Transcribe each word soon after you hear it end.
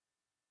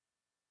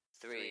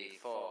3,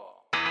 4.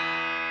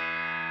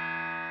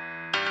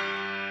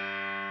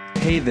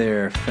 Hey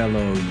there,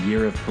 fellow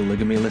Year of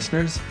Polygamy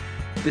listeners.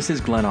 This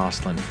is Glenn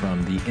Ostlund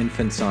from the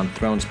Infants on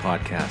Thrones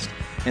podcast,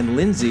 and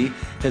Lindsay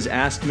has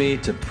asked me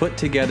to put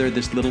together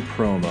this little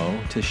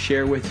promo to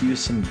share with you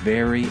some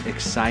very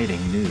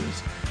exciting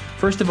news.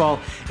 First of all,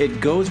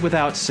 it goes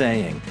without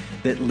saying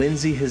that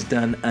Lindsay has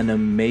done an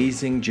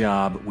amazing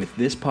job with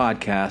this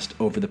podcast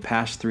over the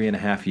past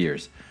 3.5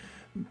 years.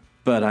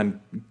 But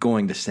I'm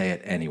going to say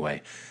it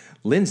anyway.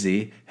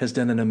 Lindsay has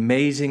done an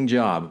amazing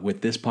job with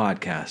this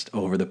podcast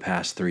over the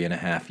past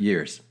 3.5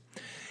 years.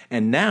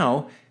 And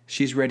now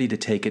she's ready to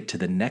take it to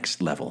the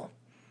next level.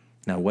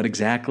 Now, what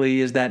exactly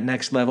is that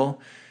next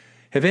level?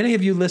 Have any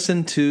of you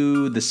listened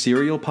to the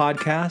Serial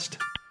podcast?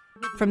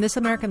 From This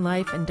American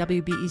Life and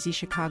WBEZ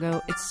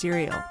Chicago, it's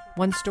Serial,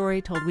 one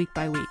story told week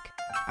by week.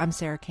 I'm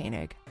Sarah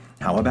Koenig.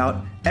 How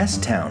about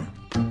S-Town?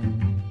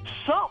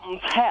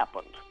 Something's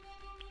happened.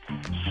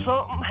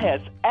 Something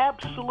has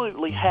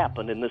absolutely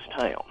happened in this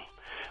town.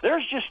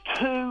 There's just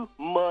too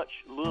much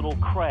little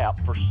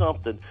crap for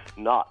something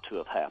not to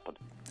have happened.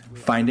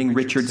 Finding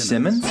Richard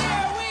Simmons?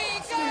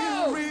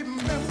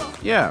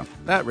 Yeah,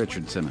 that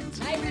Richard Simmons.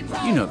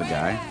 You know the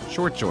guy.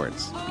 Short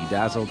shorts,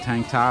 bedazzled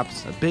tank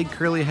tops, a big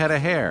curly head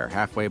of hair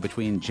halfway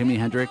between Jimi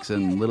Hendrix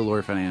and Little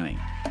Orphan Annie.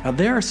 Now,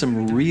 there are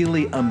some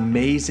really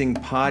amazing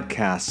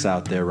podcasts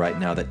out there right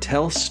now that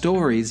tell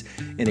stories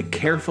in a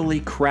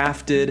carefully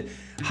crafted,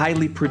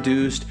 highly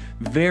produced,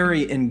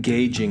 very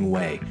engaging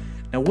way.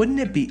 Now, wouldn't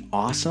it be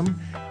awesome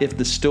if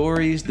the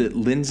stories that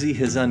Lindsay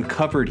has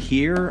uncovered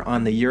here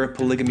on the Year of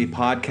Polygamy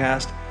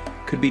podcast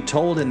could be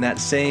told in that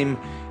same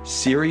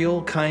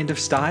serial kind of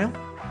style?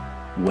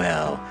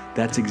 Well,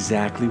 that's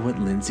exactly what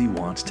Lindsay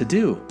wants to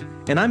do.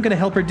 And I'm going to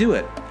help her do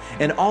it.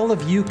 And all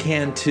of you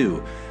can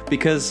too.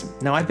 Because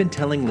now I've been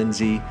telling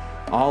Lindsay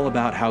all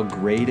about how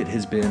great it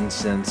has been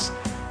since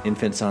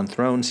Infants on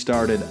Thrones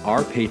started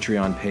our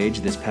Patreon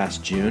page this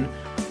past June.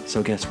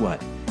 So guess what?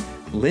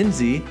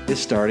 Lindsay is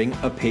starting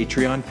a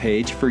Patreon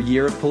page for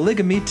Year of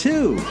Polygamy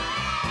too.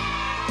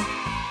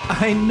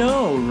 I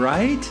know,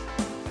 right?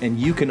 And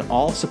you can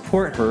all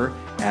support her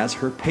as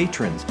her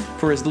patrons.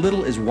 For as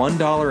little as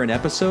 $1 an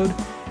episode,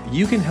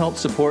 you can help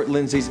support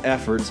Lindsay's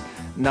efforts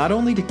not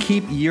only to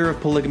keep Year of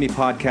Polygamy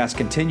podcast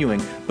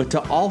continuing, but to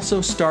also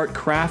start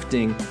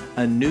crafting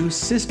a new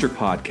sister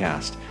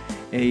podcast,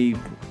 a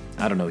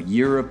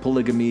Year of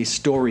Polygamy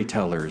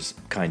storytellers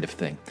kind of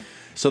thing.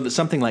 So that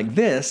something like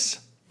this...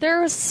 There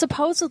was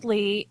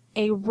supposedly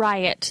a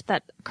riot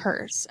that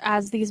occurs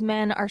as these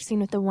men are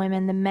seen with the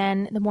women.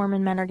 The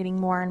Mormon men are getting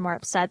more and more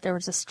upset. There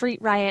was a street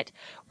riot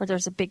where there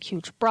was a big,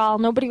 huge brawl.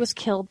 Nobody was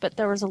killed, but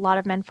there was a lot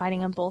of men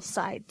fighting on both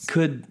sides.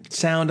 Could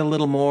sound a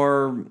little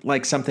more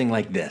like something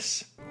like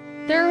this.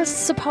 There was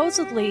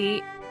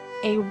supposedly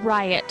a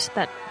riot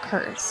that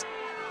occurs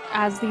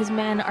as these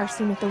men are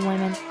seen with the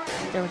women.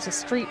 There was a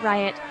street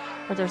riot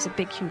where there was a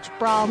big, huge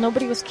brawl.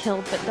 Nobody was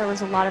killed, but there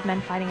was a lot of men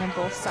fighting on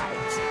both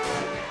sides.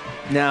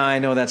 Now, I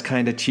know that's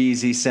kind of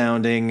cheesy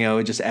sounding.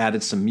 We just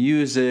added some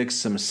music,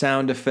 some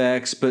sound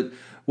effects, but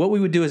what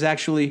we would do is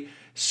actually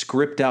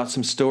script out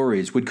some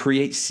stories, would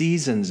create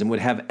seasons and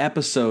would have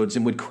episodes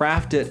and would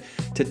craft it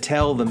to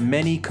tell the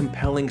many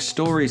compelling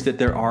stories that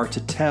there are to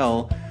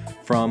tell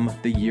from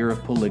the Year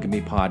of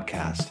Polygamy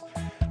podcast.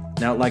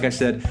 Now, like I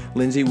said,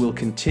 Lindsay will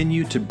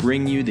continue to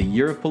bring you the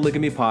Year of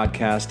Polygamy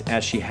podcast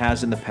as she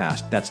has in the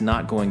past. That's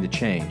not going to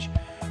change.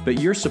 But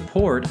your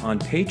support on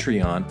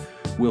Patreon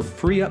will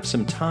free up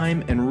some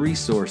time and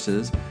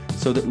resources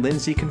so that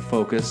Lindsay can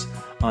focus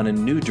on a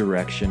new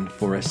direction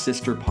for a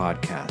sister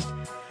podcast.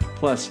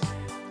 Plus,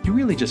 you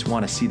really just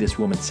want to see this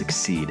woman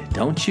succeed,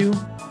 don't you?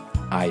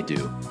 I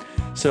do.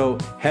 So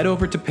head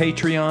over to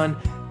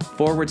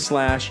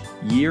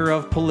Patreon/Year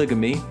of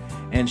Polygamy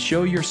and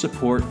show your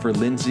support for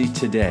Lindsay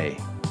today.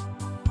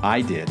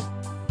 I did.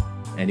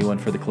 Anyone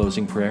for the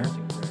closing prayer?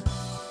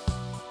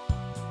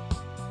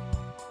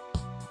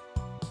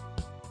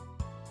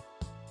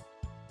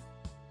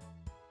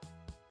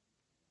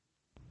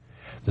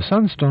 The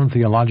Sunstone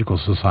Theological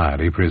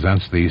Society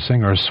presents the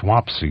singer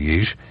Swap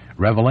Siege,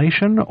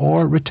 Revelation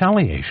or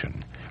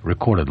Retaliation,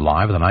 recorded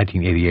live at the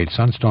 1988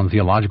 Sunstone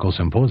Theological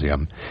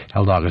Symposium,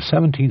 held August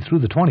 17th through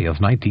the 20th,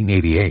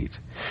 1988.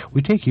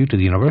 We take you to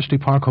the University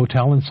Park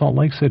Hotel in Salt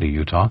Lake City,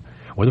 Utah,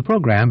 where the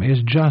program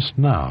is just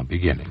now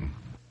beginning.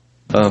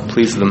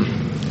 Please them.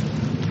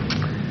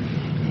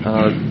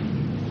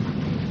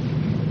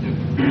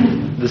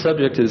 The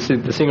subject is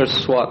the singer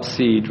Swap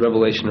Siege,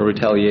 Revelation or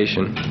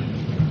Retaliation.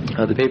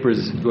 The paper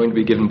is going to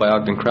be given by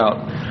Ogden Kraut.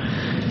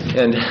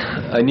 And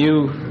I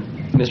knew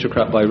Mr.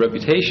 Kraut by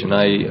reputation.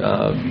 I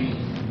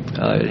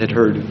had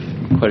heard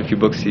quite a few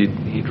books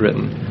he'd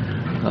written.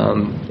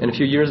 And a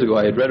few years ago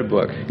I had read a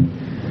book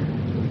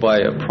by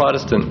a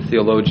Protestant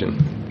theologian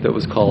that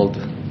was called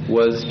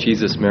Was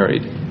Jesus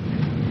Married?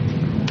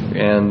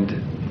 And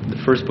the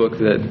first book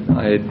that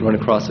I had run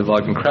across of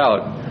Ogden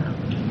Kraut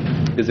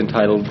is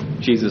entitled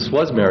Jesus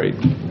Was Married.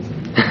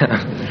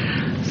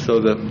 So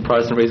the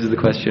Protestant raises the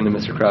question, and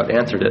Mr. Kraut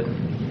answered it.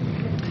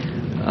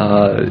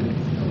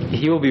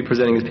 he will be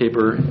presenting his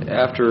paper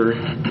after,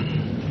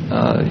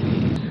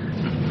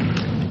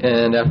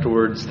 and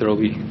afterwards there will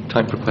be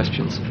time for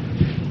questions.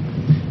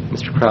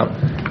 Mr. Kraut.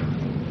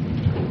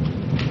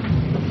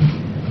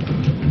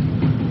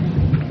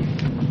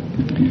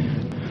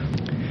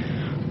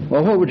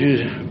 Well, what would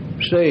you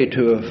say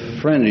to a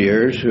friend of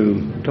yours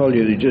who told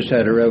you he just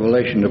had a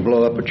revelation to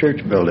blow up a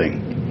church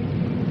building?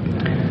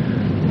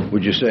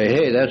 Would you say,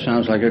 hey, that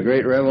sounds like a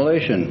great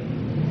revelation?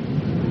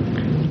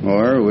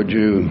 Or would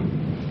you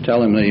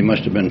tell him that he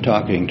must have been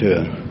talking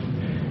to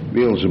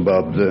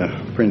Beelzebub, the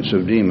prince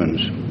of demons?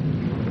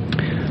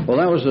 Well,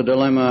 that was the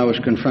dilemma I was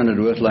confronted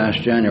with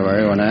last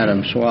January when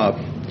Adam Swap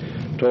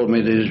told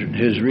me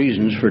his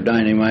reasons for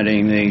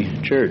dynamiting the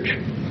church.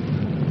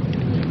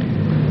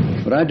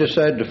 But I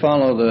decided to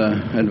follow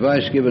the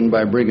advice given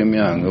by Brigham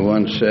Young, who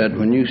once said,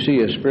 when you see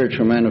a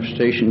spiritual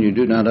manifestation you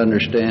do not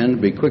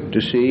understand, be quick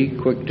to see,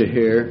 quick to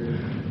hear,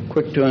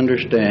 quick to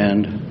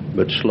understand,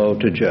 but slow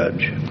to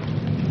judge.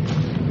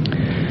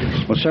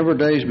 Well, several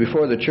days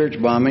before the church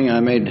bombing, I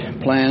made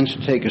plans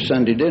to take a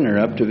Sunday dinner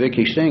up to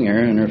Vicki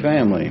Singer and her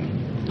family.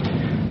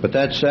 But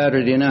that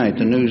Saturday night,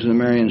 the news of the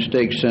Marion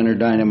Stake Center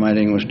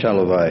dynamiting was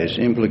televised,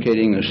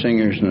 implicating the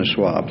Singers and the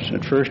Swaps.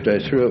 At first, I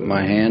threw up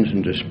my hands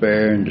in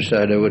despair and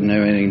decided I wouldn't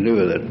have anything to do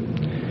with it.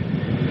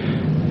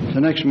 The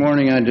next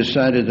morning, I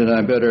decided that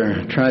I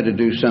better try to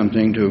do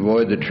something to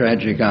avoid the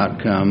tragic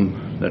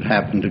outcome that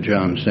happened to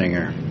John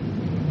Singer.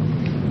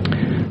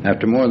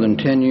 After more than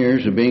 10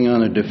 years of being on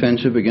the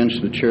defensive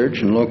against the church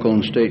and local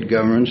and state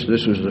governments,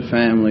 this was the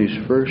family's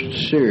first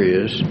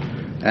serious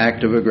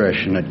act of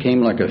aggression. It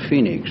came like a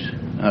phoenix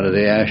out of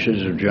the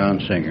ashes of John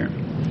Singer.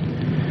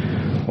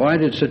 Why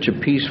did such a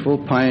peaceful,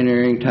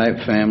 pioneering-type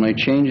family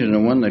change into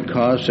one that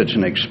caused such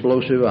an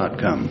explosive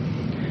outcome?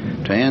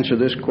 To answer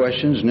this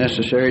question is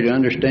necessary to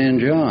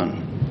understand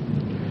John,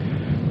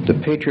 the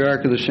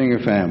patriarch of the Singer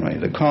family,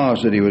 the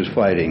cause that he was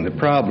fighting, the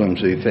problems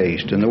he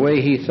faced, and the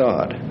way he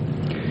thought.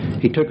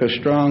 He took a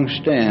strong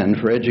stand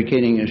for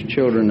educating his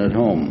children at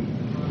home,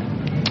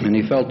 and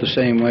he felt the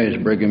same way as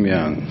Brigham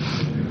Young,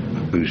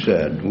 who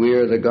said, we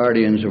are the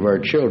guardians of our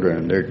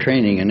children. Their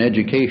training and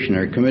education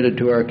are committed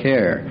to our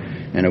care.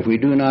 And if we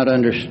do not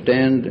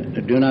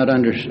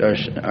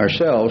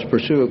ourselves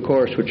pursue a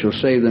course which will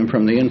save them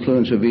from the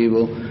influence of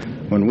evil,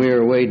 when we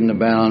are weighed in the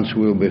balance,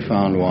 we will be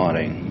found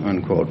wanting,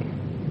 unquote.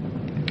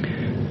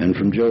 And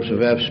from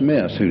Joseph F.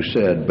 Smith, who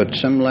said, but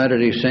some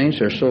Latter-day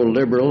Saints are so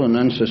liberal and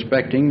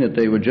unsuspecting that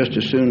they would just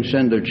as soon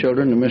send their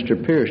children to Mr.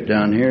 Pierce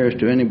down here as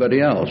to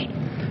anybody else.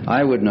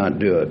 I would not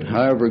do it.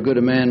 However good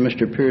a man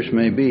Mr. Pierce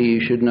may be,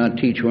 he should not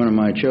teach one of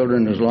my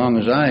children as long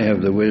as I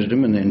have the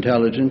wisdom and the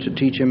intelligence to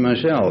teach him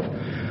myself,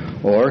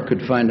 or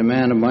could find a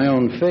man of my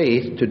own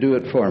faith to do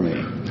it for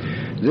me.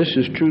 This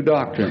is true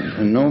doctrine,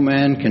 and no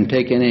man can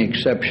take any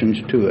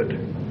exceptions to it,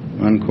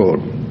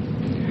 unquote.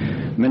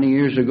 Many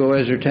years ago,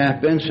 Ezra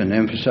Taft Benson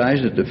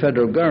emphasized that the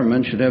federal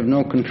government should have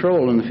no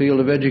control in the field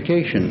of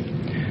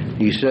education.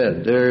 He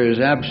said, there is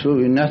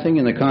absolutely nothing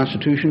in the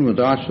Constitution which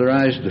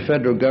authorizes the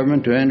federal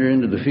government to enter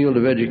into the field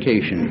of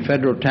education.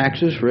 Federal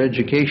taxes for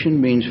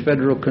education means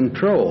federal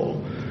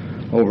control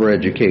over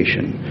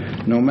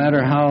education. No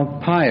matter how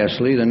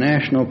piously the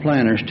national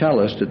planners tell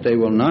us that they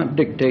will not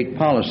dictate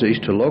policies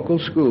to local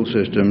school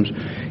systems,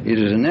 it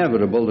is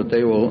inevitable that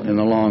they will in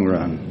the long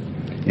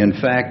run. In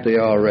fact, they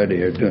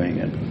already are doing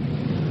it.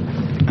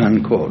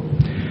 Unquote.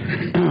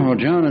 Well,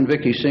 John and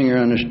Vicki Singer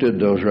understood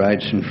those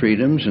rights and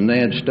freedoms, and they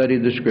had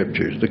studied the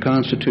Scriptures, the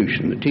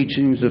Constitution, the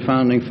teachings of the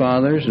Founding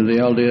Fathers of the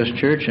LDS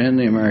Church and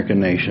the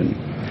American nation.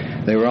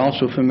 They were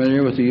also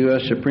familiar with the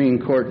U.S. Supreme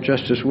Court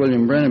Justice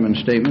William Brenneman's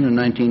statement in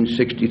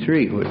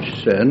 1963,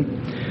 which said,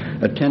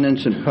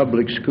 attendance in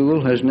public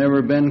school has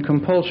never been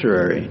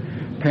compulsory.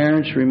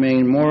 Parents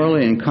remain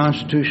morally and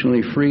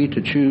constitutionally free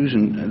to choose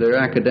in their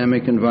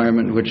academic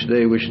environment in which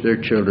they wish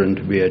their children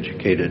to be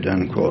educated,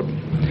 unquote.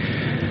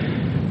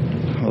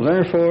 Well,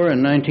 therefore,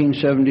 in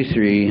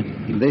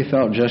 1973, they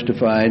felt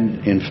justified,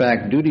 in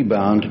fact,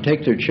 duty-bound, to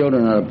take their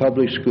children out of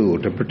public school,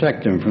 to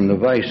protect them from the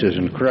vices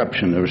and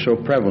corruption that were so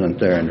prevalent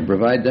there, and to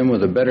provide them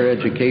with a better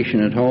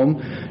education at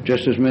home,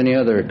 just as many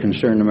other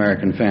concerned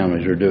American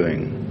families are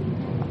doing.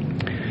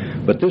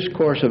 But this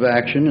course of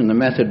action and the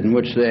method in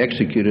which they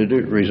executed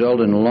it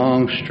resulted in a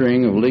long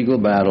string of legal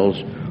battles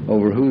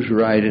over whose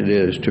right it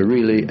is to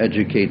really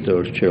educate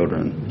those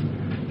children.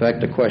 In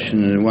fact, the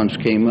question that once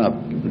came up,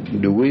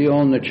 do we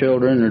own the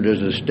children or does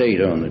the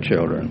state own the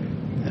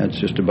children? That's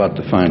just about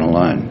the final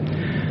line.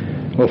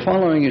 Well,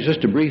 following is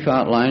just a brief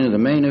outline of the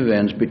main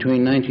events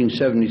between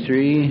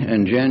 1973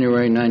 and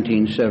January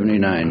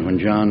 1979, when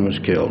John was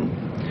killed.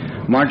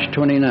 March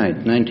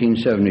 29,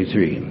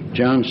 1973,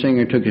 John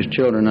Singer took his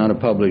children out of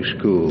public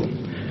school.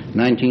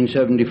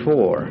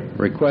 1974,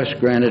 request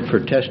granted for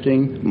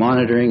testing,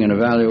 monitoring, and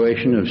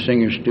evaluation of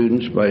Singer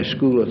students by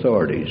school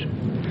authorities.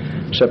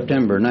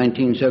 September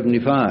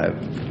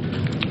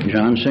 1975,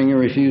 John Singer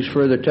refused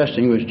further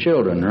testing of his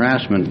children.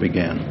 Harassment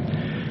began.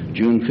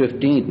 June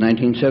 15,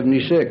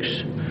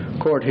 1976,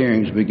 court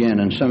hearings began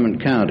in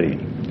Summit County.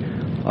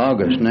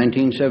 August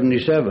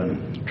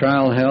 1977,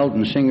 Trial held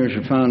and singers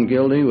were found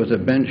guilty with a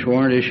bench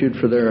warrant issued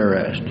for their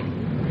arrest.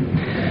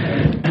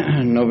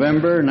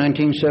 November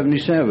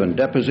 1977,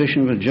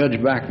 deposition with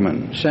Judge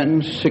Bachman.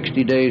 Sentence,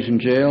 60 days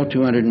in jail,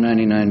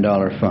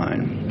 $299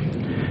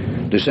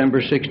 fine.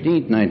 December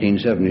 16,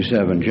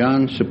 1977,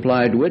 John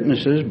supplied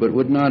witnesses but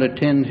would not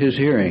attend his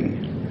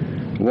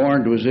hearing.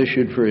 Warrant was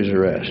issued for his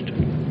arrest.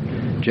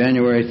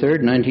 January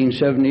 3,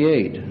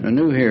 1978, a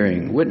new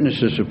hearing.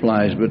 Witnesses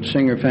supplies, but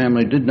Singer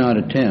family did not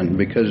attend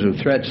because of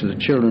threats that the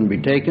children be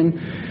taken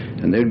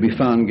and they'd be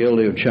found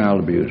guilty of child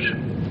abuse.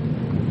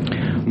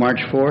 March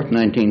 4,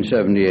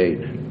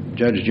 1978,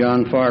 Judge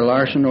John Farr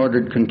Larson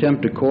ordered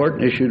contempt of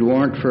court, issued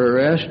warrant for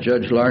arrest.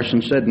 Judge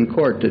Larson said in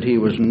court that he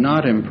was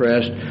not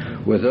impressed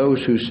with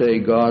those who say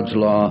God's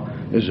law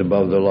is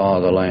above the law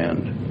of the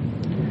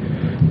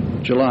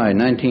land. July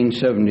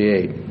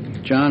 1978,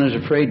 John is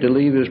afraid to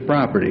leave his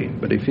property,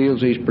 but he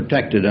feels he's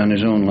protected on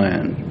his own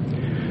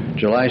land.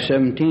 July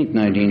 17,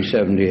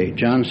 1978,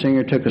 John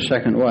Singer took a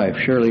second wife,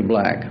 Shirley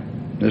Black.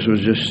 This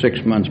was just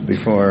 6 months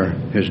before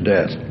his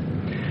death.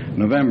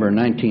 November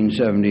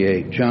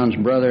 1978, John's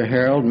brother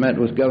Harold met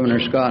with Governor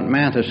Scott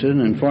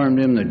Matheson and informed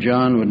him that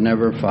John would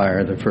never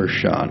fire the first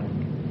shot.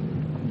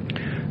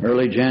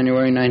 Early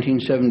January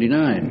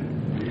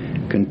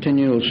 1979,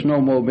 continual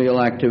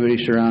snowmobile activity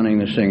surrounding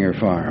the Singer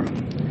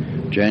farm.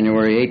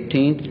 January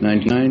 18,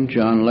 1999,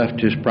 John left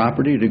his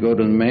property to go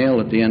to the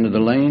mail at the end of the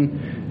lane,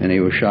 and he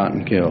was shot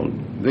and killed.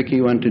 Vicky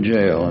went to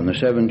jail, and the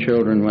 7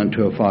 children went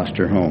to a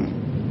foster home.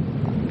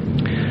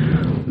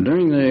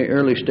 During the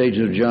early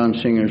stages of John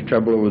Singer's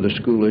trouble over the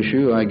school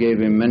issue, I gave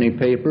him many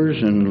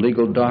papers and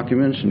legal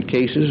documents and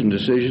cases and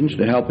decisions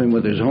to help him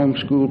with his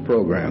homeschool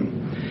program.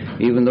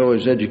 Even though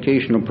his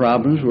educational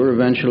problems were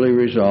eventually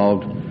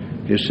resolved,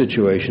 his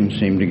situation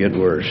seemed to get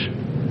worse.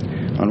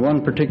 On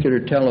one particular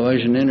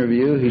television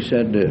interview, he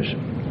said this: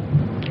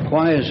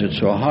 "Why is it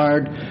so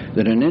hard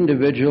that an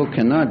individual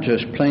cannot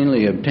just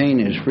plainly obtain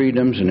his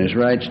freedoms and his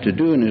rights to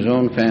do in his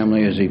own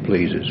family as he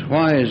pleases?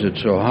 Why is it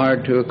so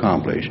hard to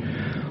accomplish?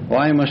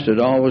 Why must it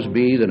always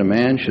be that a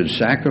man should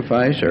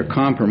sacrifice or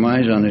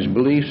compromise on his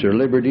beliefs or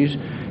liberties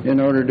in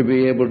order to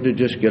be able to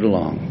just get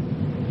along?"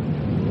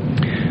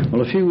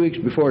 Well, a few weeks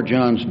before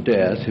John's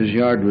death, his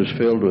yard was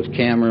filled with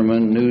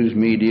cameramen, news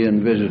media,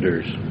 and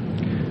visitors.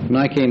 And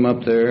I came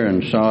up there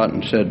and saw it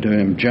and said to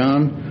him,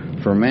 "John,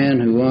 for a man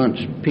who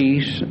wants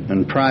peace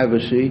and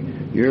privacy,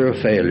 you're a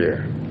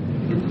failure."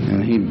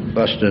 And he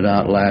busted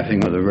out laughing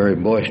with a very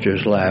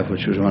boisterous laugh,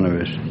 which was one of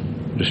his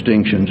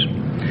distinctions.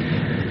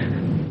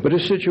 But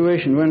his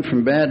situation went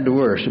from bad to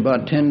worse.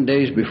 About 10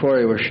 days before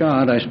he was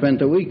shot, I spent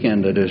the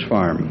weekend at his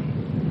farm.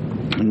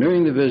 And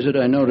during the visit,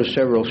 I noticed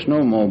several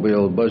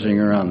snowmobiles buzzing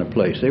around the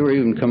place. They were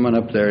even coming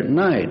up there at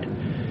night.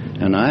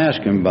 And I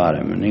asked him about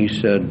him, and he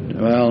said,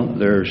 "Well,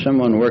 there's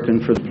someone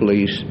working for the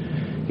police."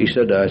 He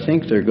said, "I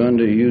think they're going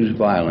to use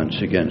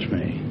violence against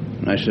me."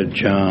 And I said,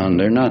 "John,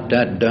 they're not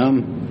that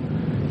dumb."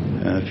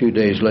 A few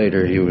days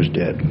later, he was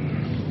dead.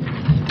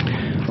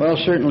 Well,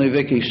 certainly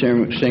Vicky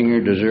Singer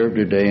deserved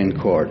her day in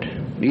court,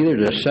 either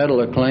to settle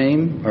a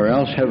claim or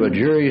else have a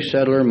jury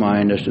settle her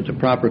mind as to the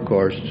proper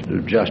course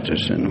of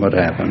justice and what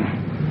happened.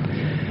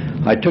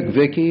 I took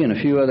Vicky and a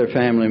few other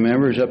family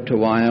members up to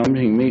Wyoming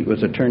to meet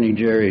with Attorney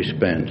Jerry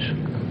Spence.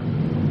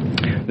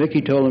 Vicky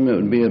told him it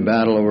would be a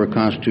battle over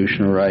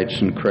constitutional rights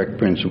and correct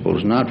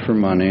principles, not for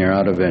money or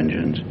out of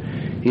vengeance.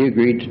 He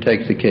agreed to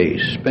take the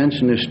case.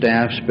 Spence and his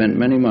staff spent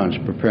many months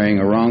preparing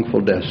a wrongful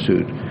death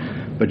suit,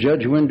 but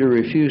Judge Winder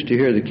refused to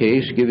hear the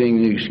case,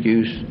 giving the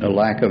excuse a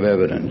lack of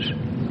evidence.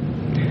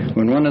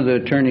 When one of the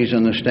attorneys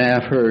on the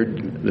staff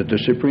heard that the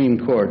Supreme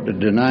Court had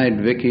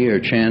denied Vicky her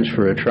chance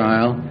for a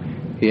trial,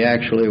 he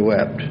actually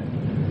wept.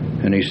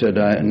 And he said,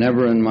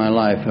 "Never in my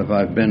life have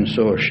I been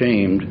so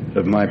ashamed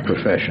of my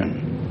profession."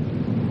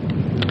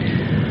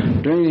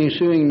 During the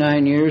ensuing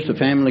 9 years, the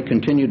family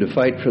continued to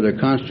fight for their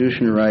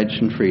constitutional rights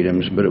and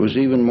freedoms, but it was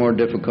even more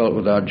difficult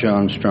without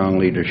John's strong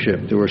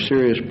leadership. There were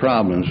serious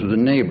problems with the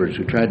neighbors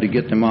who tried to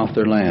get them off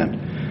their land,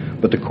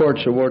 but the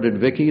courts awarded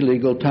Vicky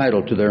legal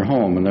title to their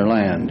home and their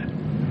land.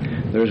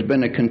 There's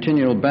been a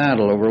continual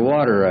battle over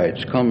water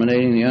rights,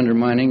 culminating in the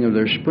undermining of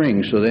their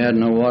springs, so they had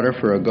no water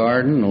for a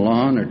garden, a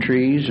lawn, or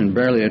trees, and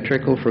barely a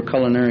trickle for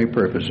culinary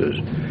purposes.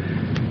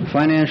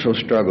 Financial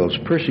struggles,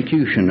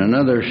 persecution, and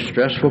other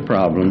stressful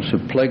problems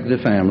have plagued the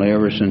family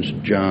ever since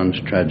John's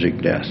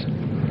tragic death.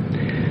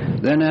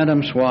 Then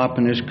Adam Swap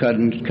and his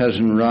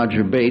cousin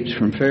Roger Bates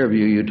from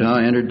Fairview, Utah,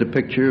 entered the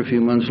picture a few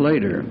months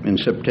later. In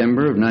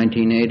September of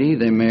 1980,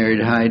 they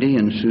married Heidi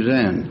and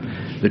Suzanne,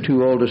 the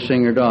 2 oldest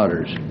Singer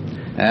daughters.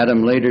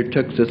 Adam later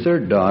took the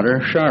 3rd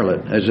daughter,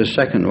 Charlotte, as his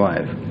second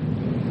wife.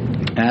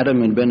 Adam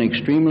had been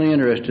extremely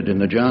interested in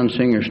the John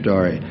Singer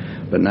story,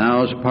 but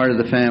now as a part of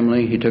the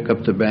family, he took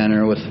up the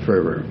banner with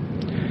fervor.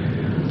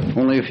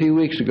 Only a few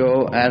weeks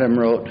ago, Adam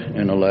wrote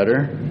in a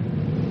letter,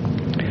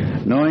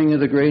 "Knowing of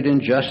the great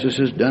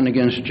injustices done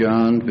against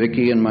John,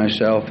 Vicky, and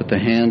myself at the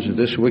hands of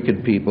this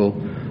wicked people,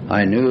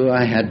 I knew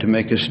I had to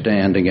make a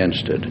stand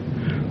against it.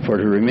 For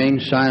to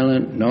remain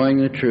silent, knowing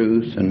the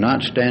truth, and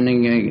not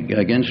standing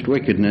against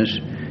wickedness,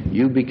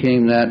 You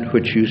became that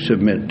which you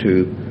submit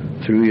to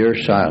through your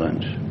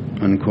silence,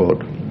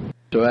 unquote.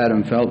 So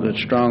Adam felt that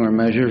stronger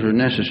measures were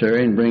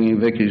necessary in bringing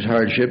Vicky's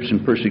hardships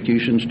and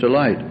persecutions to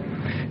light.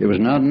 It was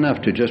not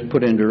enough to just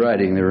put into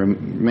writing the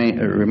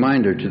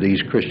reminder to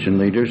these Christian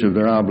leaders of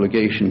their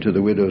obligation to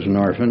the widows and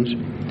orphans.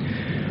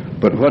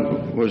 But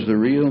what was the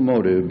real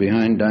motive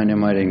behind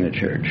dynamiting the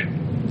church?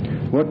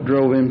 What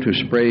drove him to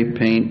spray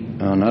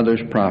paint on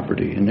others'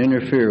 property and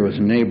interfere with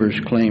neighbors'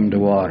 claim to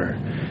water,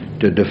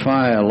 to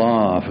defy a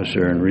law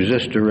officer and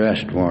resist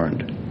arrest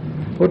warrant?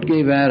 What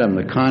gave Adam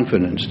the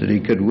confidence that he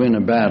could win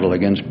a battle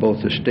against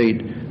both the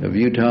state of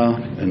Utah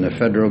and the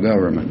federal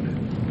government?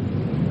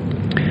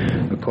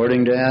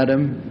 According to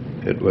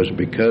Adam, it was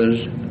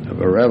because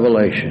of a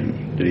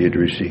revelation that he had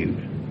received.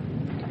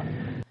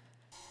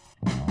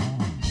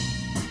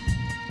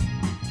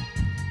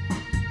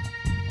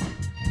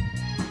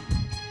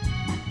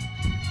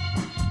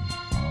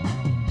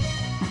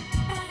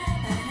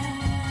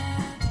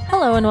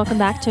 Hello and welcome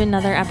back to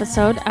another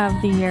episode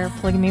of the Year of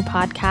Polygamy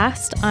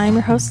podcast. I'm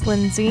your host,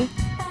 Lindsay,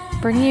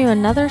 bringing you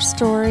another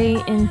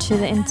story into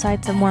the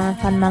insights of Mormon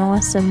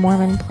fundamentalists and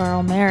Mormon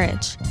plural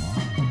marriage.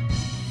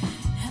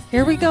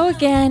 Here we go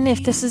again.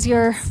 If this is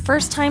your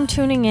first time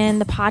tuning in,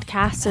 the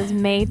podcast is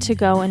made to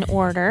go in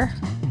order.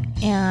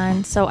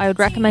 And so I would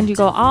recommend you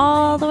go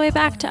all the way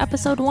back to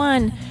episode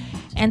 1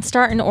 and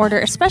start in order,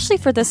 especially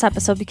for this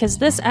episode, because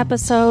this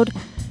episode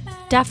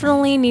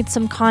definitely needs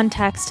some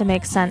context to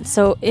make sense.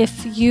 So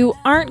if you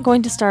aren't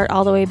going to start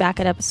all the way back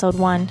at episode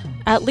 1,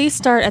 at least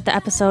start at the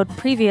episode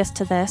previous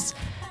to this,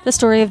 the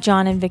story of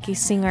John and Vicky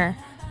Singer.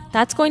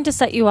 That's going to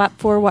set you up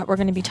for what we're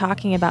going to be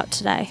talking about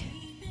today.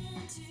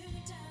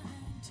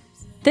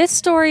 This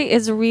story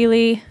is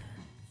really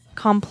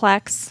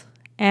complex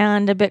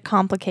and a bit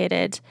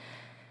complicated.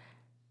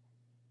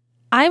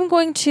 I'm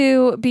going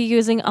to be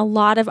using a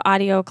lot of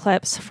audio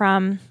clips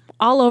from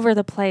all over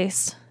the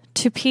place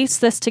to piece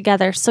this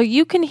together so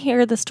you can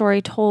hear the story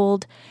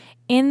told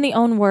in the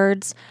own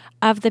words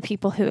of the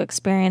people who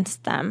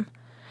experienced them.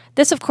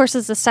 This, of course,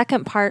 is the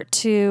second part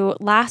to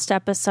last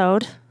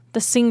episode,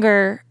 the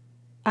Singer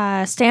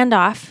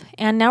standoff,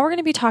 and now we're going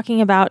to be talking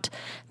about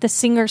the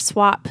Singer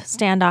swap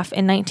standoff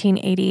in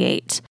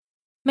 1988.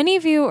 Many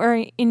of you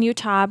are in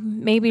Utah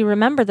maybe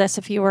remember this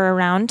if you were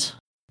around,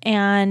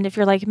 and if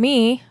you're like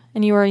me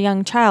and you were a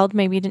young child,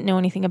 maybe you didn't know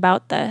anything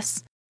about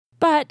this.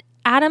 But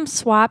Adam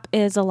Swap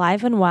is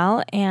alive and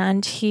well,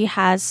 and he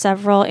has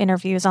several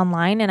interviews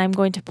online, and I'm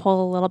going to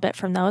pull a little bit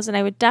from those, and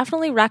I would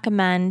definitely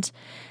recommend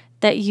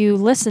that you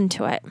listen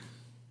to it.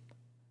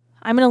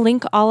 I'm going to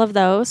link all of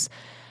those.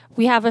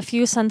 We have a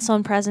few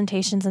Sunstone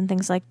presentations and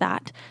things like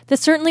that.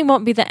 This certainly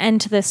won't be the end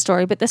to this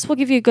story, but this will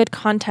give you good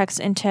context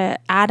into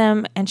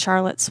Adam and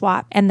Charlotte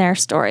Swap and their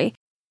story.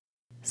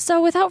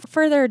 So without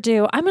further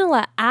ado, I'm going to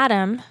let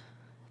Adam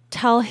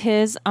tell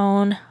his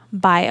own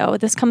bio.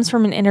 This comes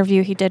from an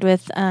interview he did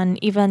with an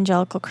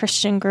evangelical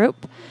Christian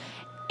group,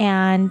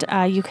 and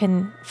you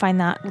can find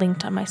that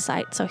linked on my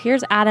site. So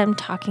here's Adam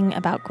talking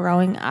about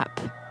growing up.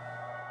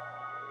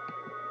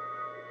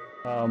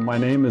 My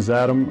name is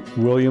Adam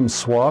William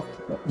Swap.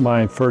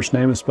 My first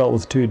name is spelled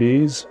with 2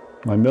 D's,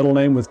 my middle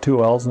name with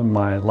 2 L's, and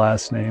my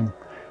last name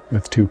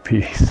with 2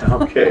 P's.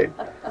 Okay.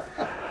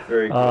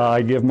 Very good.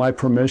 I give my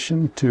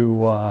permission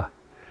to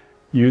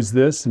use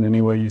this in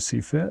any way you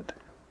see fit,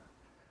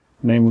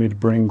 namely to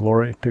bring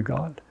glory to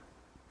God.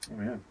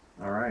 Amen.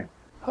 All right.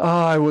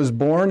 I was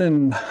born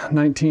in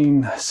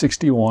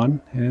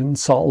 1961 in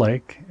Salt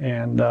Lake,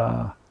 and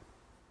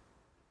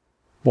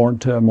born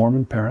to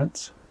Mormon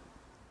parents,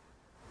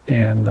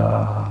 and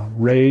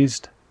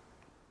raised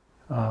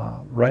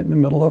right in the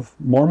middle of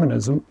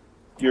Mormonism.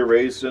 You're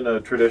raised in a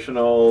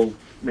traditional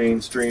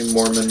mainstream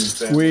Mormon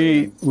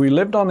family? We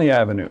lived on the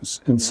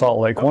avenues in Salt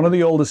Lake, one of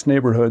the oldest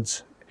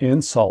neighborhoods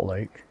in Salt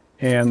Lake,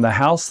 and the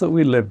house that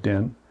we lived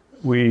in,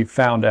 we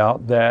found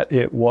out that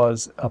it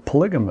was a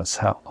polygamous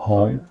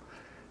home.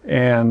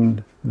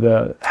 And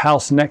the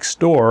house next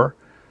door,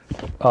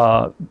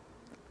 I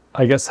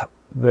guess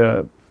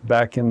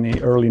back in the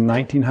early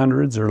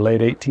 1900s or late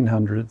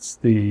 1800s,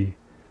 the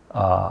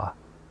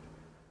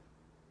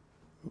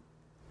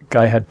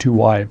guy had 2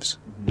 wives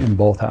in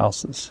both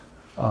houses.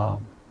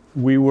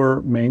 We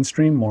were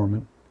mainstream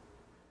Mormon,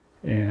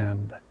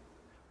 and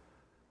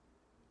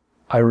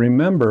I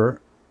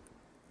remember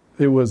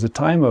it was a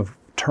time of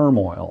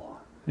turmoil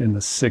in the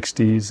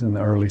 60s and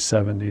the early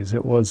 70s.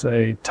 It was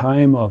a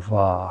time of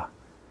a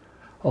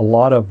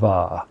lot of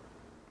the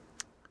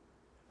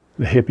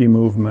hippie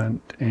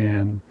movement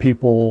and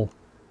people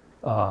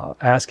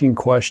asking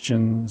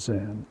questions.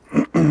 And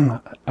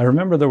I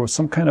remember there was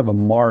some kind of a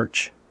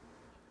march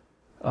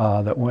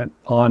that went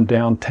on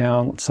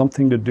downtown,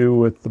 something to do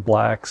with the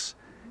blacks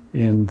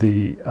in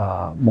the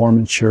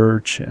Mormon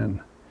church.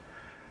 And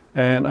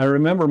I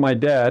remember my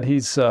dad,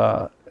 he's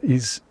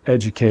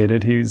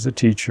educated, he's a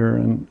teacher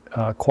and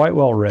quite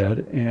well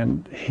read,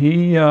 and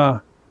he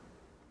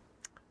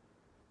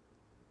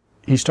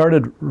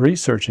started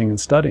researching and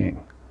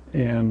studying,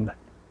 and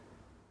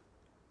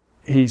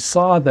he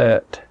saw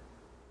that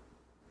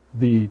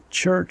the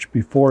church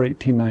before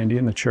 1890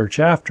 and the church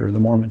after, the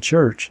Mormon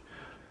church,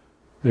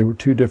 they were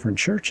two different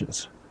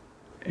churches.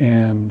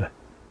 And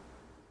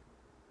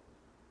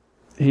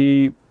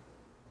he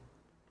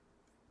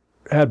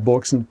had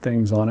books and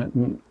things on it.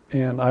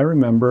 And I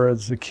remember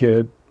as a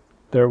kid,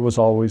 there was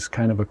always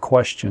kind of a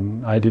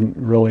question. I didn't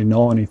really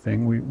know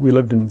anything. We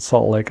lived in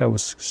Salt Lake. I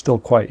was still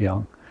quite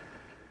young.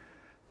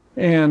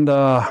 And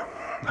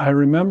I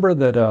remember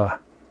that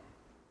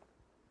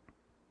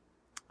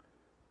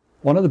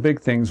one of the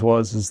big things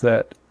is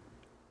that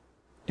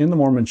in the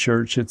Mormon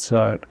church, it's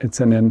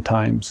an end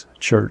times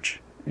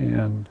church.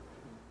 And,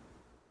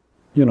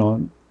 you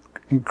know,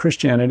 in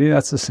Christianity,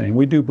 that's the same.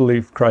 We do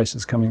believe Christ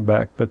is coming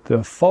back, but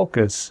the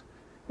focus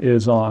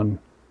is on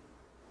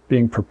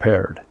being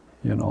prepared,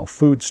 you know,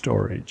 food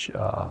storage,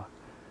 how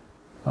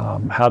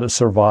to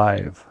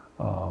survive.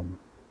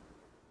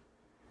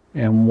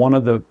 And one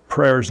of the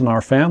prayers in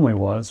our family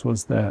was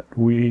that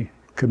we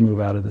could move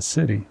out of the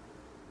city.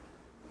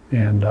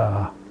 And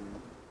I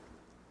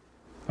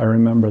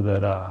remember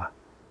that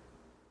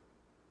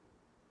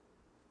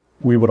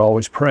we would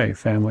always pray,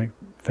 family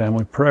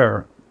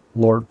prayer,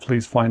 Lord,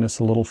 please find us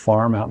a little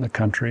farm out in the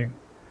country.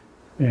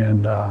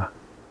 And I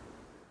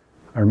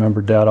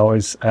remember Dad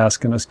always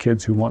asking us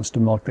kids who wants to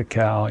milk the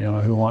cow, you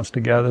know, who wants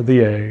to gather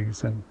the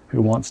eggs and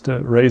who wants to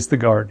raise the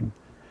garden.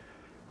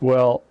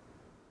 Well,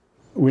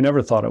 we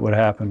never thought it would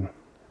happen.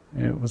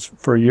 It was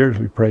for years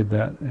we prayed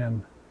that.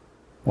 And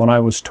when I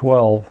was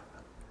 12,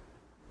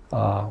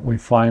 I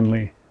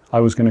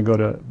was going to go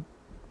to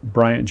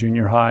Bryant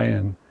Junior High,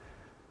 and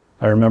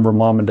I remember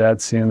Mom and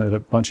Dad seeing that a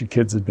bunch of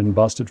kids had been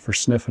busted for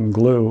sniffing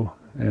glue,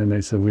 and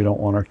they said, we don't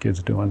want our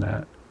kids doing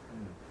that.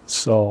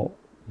 So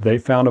they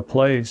found a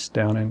place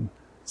down in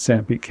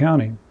Sanpete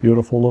County,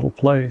 beautiful little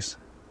place,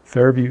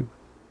 Fairview,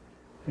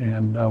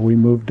 and we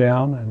moved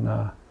down,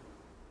 and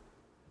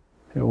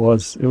it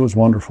was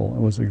wonderful.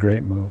 It was a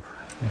great move.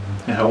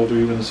 And how old were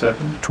you when this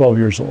happened? 12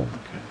 years old.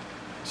 Okay.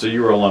 So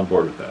you were all on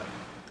board with that?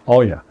 Oh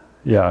yeah.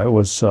 Yeah, it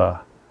was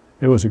a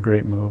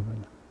great move,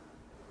 and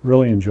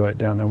really enjoyed it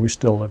down there. We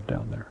still live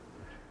down there.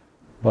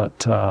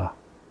 But I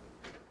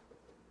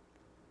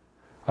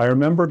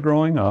remember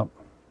growing up,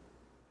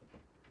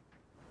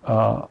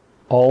 all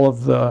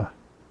of the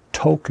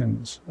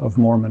tokens of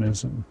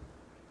Mormonism,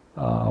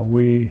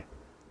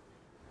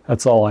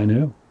 that's all I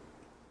knew.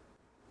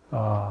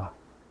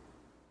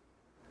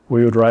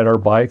 We would ride our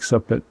bikes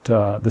up at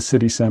the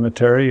city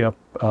cemetery up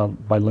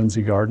by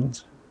Lindsay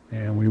Gardens,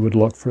 and we would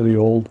look for the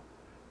old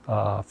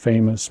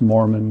famous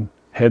Mormon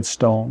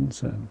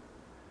headstones, and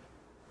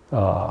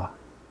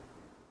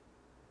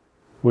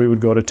we would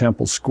go to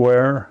Temple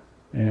Square,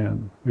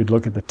 and we'd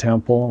look at the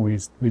temple, and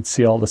we'd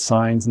see all the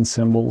signs and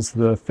symbols,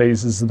 the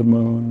phases of the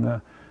moon, the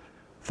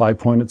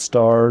five-pointed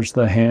stars,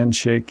 the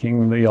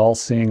hand-shaking, the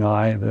all-seeing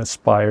eye, the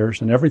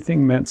spires, and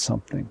everything meant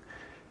something.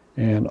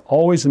 And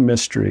always a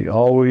mystery,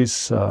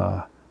 always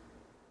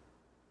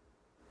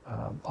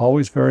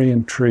very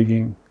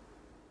intriguing.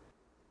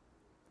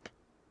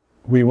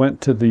 We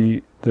went to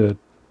the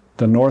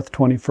North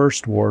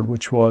 21st Ward,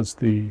 which was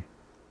the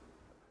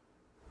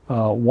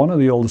one of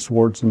the oldest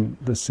wards in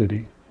the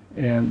city,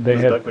 and they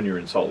had. Back when you were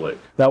in Salt Lake.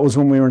 That was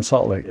when we were in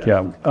Salt Lake.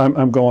 Yeah,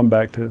 I'm going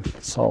back to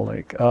Salt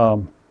Lake.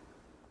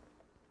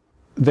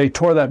 They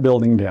tore that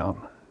building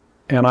down,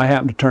 and I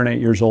happened to turn 8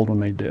 years old when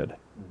they did,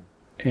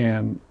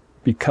 and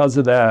because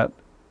of that,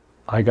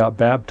 I got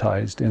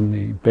baptized in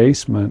the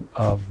basement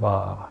of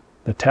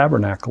the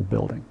Tabernacle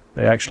building.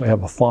 They actually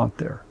have a font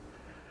there.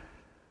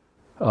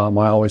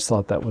 I always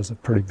thought that was a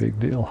pretty big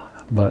deal.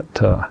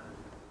 But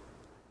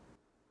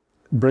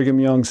Brigham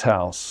Young's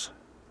house,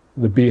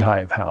 the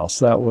Beehive House,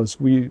 that was,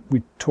 we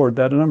toured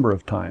that a number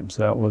of times.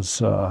 That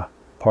was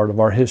part of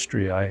our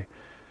history. I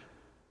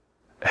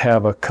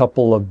have a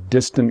couple of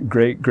distant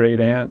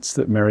great aunts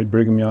that married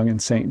Brigham Young in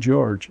St.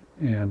 George,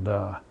 and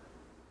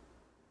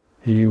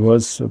he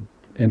was an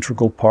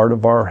integral part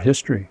of our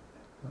history.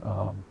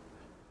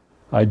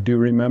 I do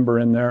remember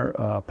in there,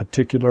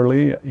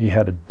 particularly, he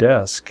had a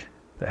desk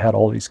that had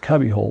all these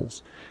cubby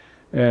holes.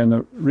 And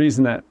the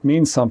reason that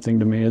means something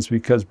to me is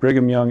because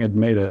Brigham Young had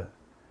made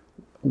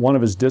one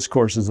of his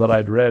discourses that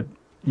I'd read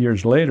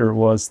years later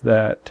was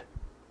that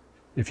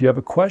if you have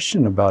a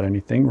question about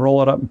anything,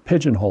 roll it up and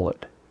pigeonhole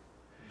it.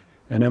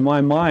 And in my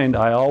mind,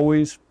 I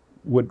always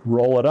would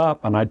roll it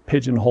up and I'd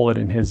pigeonhole it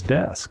in his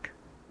desk.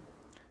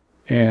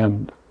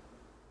 And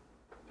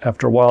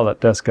after a while, that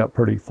desk got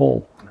pretty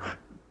full.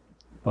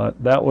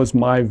 But that was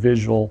my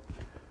visual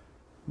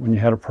when you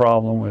had a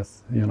problem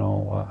with,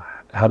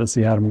 how does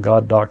the Adam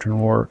God doctrine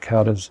work?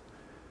 How does,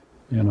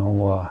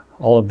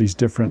 all of these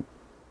different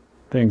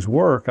things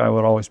work? I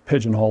would always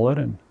pigeonhole it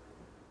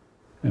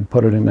and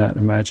put it in that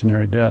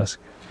imaginary desk.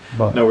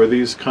 But now, were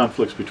these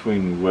conflicts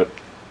between what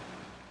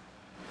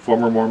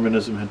former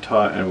Mormonism had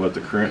taught and what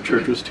the current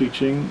church was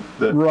teaching?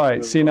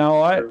 Right. See, now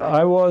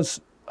I was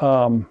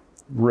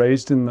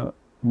raised in the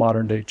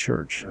modern day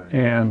church, right.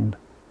 And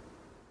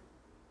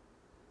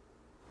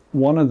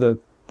one of the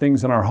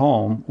things in our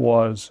home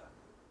was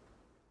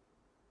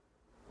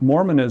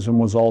Mormonism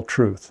was all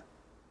truth.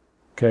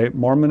 Okay,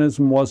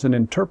 Mormonism wasn't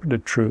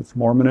interpreted truth.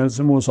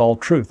 Mormonism was all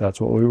truth. That's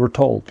what we were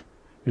told.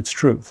 It's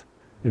truth.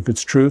 If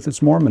it's truth,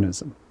 it's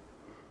Mormonism.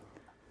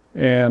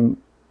 And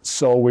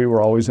so we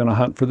were always in a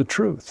hunt for the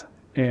truth.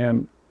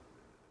 And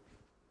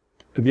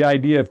the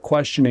idea of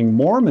questioning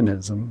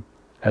Mormonism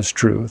as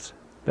truth,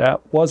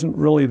 that wasn't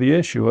really the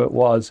issue. It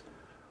was,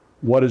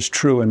 what is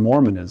true in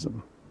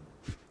Mormonism?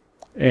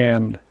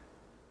 And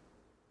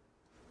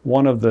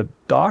one of the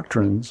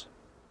doctrines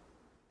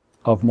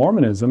of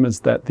Mormonism is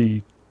that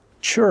the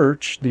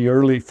church, the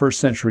early first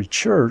century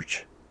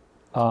church,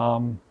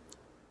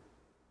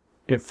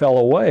 it fell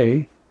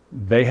away.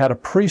 They had a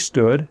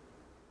priesthood,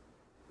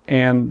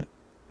 and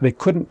they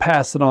couldn't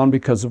pass it on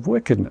because of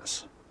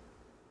wickedness.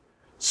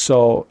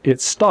 So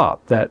it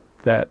stopped. That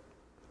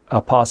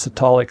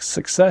apostolic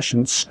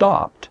succession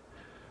stopped.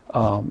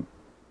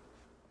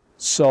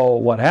 So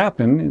what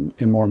happened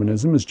in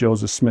Mormonism is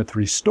Joseph Smith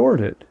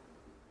restored it.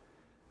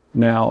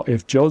 Now,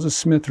 if Joseph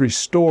Smith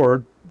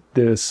restored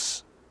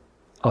this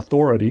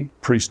authority,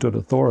 priesthood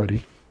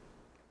authority,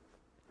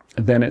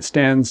 then it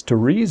stands to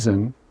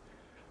reason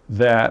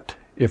that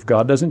if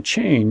God doesn't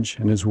change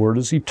and His word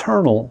is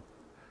eternal,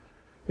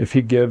 if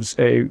He gives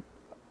a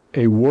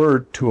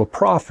word to a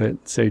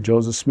prophet, say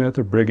Joseph Smith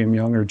or Brigham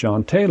Young or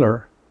John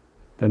Taylor,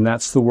 then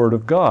that's the word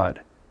of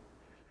God.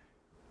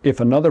 If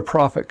another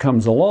prophet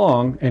comes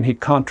along and he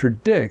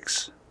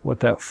contradicts what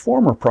that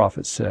former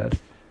prophet said,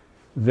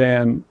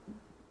 then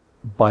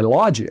by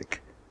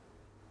logic,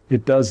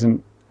 it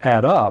doesn't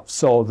add up.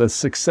 So the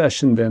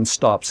succession then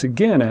stops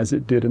again, as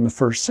it did in the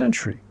first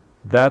century.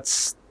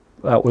 That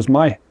was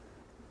my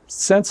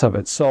sense of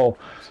it. So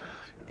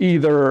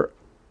either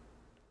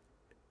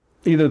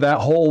that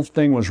whole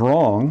thing was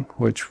wrong,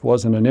 which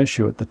wasn't an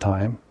issue at the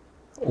time,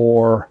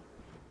 or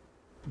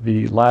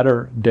the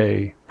latter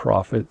day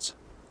prophets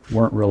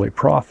weren't really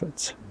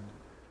prophets.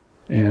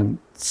 And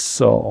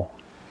so...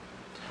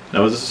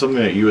 Now, is this something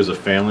that you as a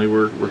family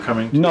were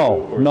coming to?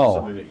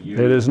 No. It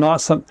is not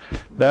something...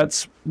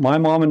 That's my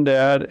mom and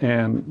dad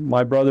and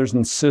my brothers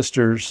and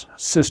sisters'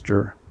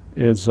 sister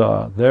is,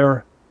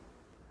 they're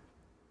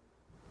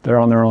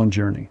on their own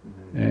journey.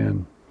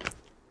 And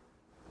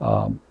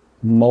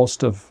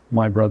most of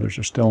my brothers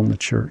are still in the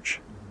church.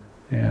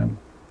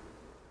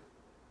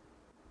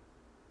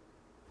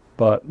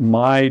 But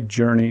my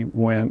journey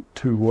went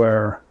to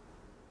where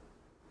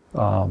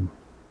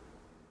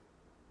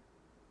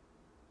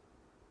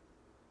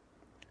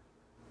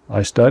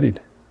I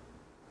studied.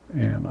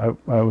 And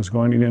I was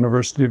going to the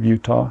University of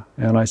Utah,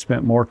 and I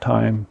spent more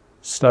time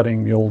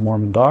studying the old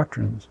Mormon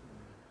doctrines,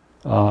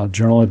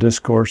 Journal of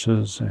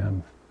Discourses,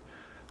 and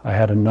I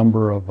had a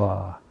number of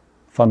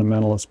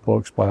fundamentalist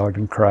books by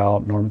Ogden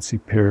Kraut, Norman C.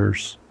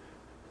 Pierce,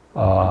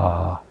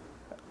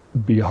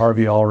 B.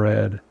 Harvey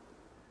Allred,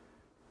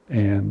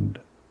 and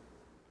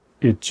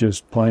it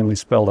just plainly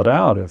spelled it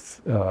out.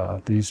 If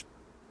these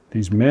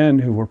men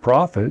who were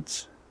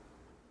prophets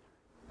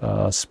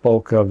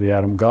spoke of the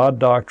Adam God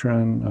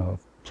doctrine, of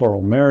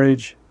plural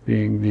marriage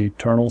being the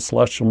eternal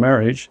celestial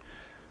marriage.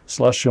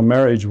 Celestial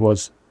marriage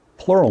was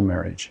plural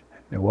marriage.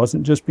 It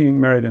wasn't just being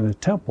married in the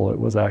temple, it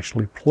was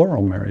actually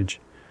plural marriage.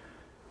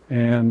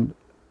 And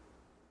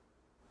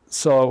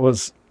so it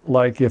was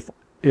like,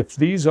 if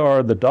these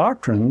are the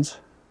doctrines,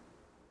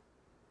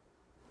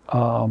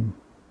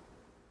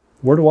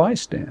 where do I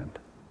stand?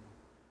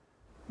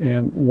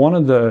 And one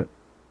of the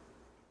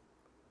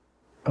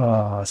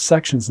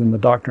sections in the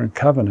Doctrine and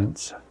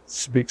Covenants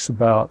speaks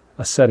about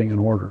a setting in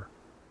order,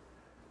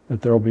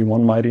 that there will be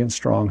one mighty and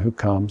strong who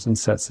comes and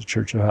sets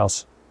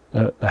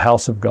the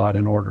house of God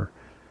in order.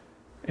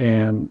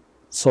 And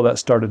so that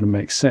started to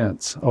make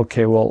sense.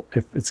 Okay, well,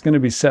 if it's going to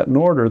be set in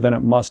order, then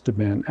it must have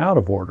been out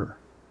of order.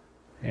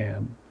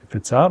 And if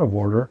it's out of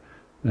order,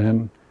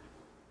 then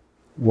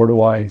where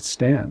do I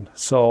stand?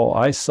 So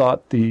I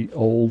sought the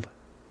old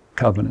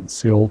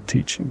covenants, the old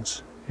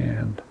teachings,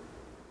 and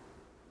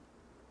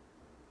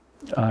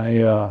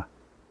it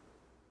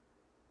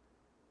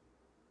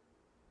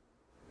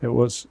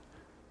was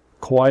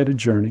quite a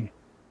journey.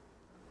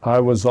 I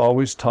was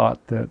always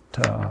taught that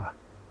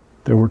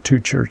there were two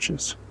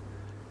churches,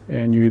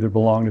 and you either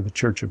belong to the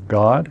Church of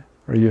God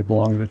or you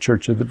belong to the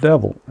Church of the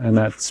Devil, and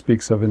that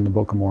speaks of in the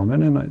Book of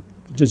Mormon, and it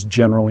just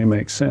generally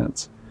makes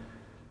sense.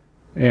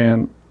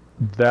 And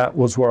that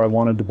was where I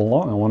wanted to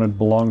belong. I wanted to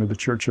belong to the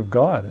Church of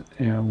God,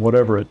 and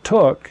whatever it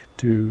took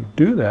to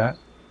do that,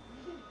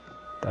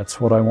 that's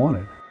what I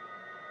wanted.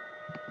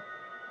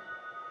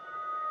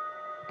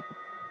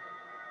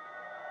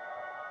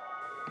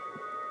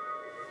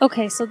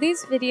 Okay, so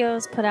these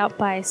videos put out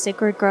by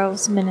Sacred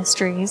Groves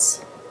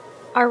Ministries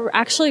are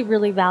actually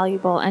really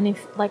valuable. And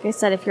if, like I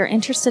said, if you're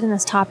interested in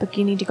this topic,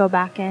 you need to go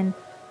back and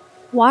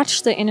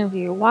watch the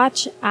interview.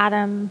 Watch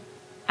Adam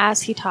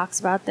as he talks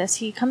about this.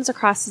 He comes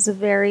across as a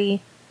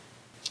very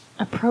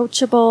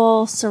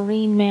approachable,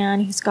 serene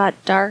man. He's got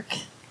dark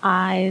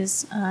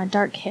eyes,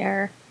 dark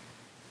hair,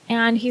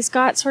 and he's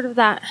got sort of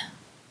that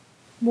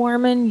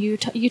Mormon,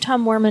 Utah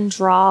Mormon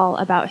drawl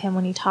about him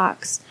when he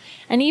talks.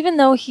 And even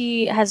though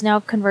he has now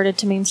converted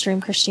to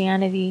mainstream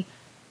Christianity,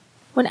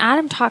 When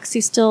Adam talks,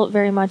 he still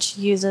very much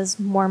uses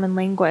Mormon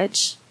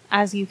language,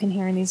 as you can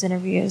hear in these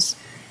interviews.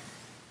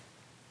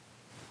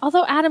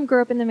 Although Adam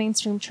grew up in the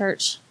mainstream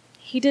church,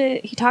 he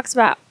talks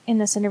about in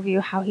this interview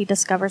how he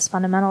discovers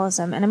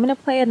fundamentalism. And I'm going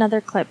to play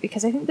another clip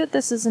because I think that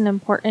this is an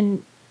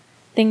important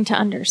thing to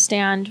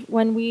understand.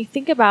 When we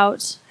think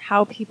about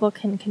how people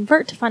can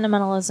convert to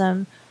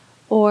fundamentalism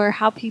or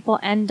how people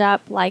end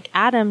up like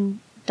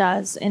Adam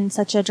does in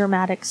such a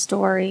dramatic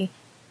story,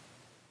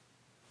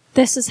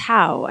 this is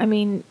how. I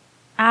mean,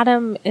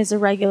 Adam is a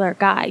regular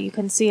guy. You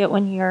can see it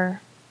when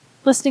you're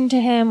listening to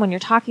him, when you're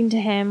talking to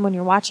him, when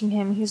you're watching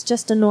him. He's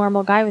just a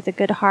normal guy with a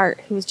good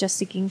heart who is just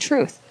seeking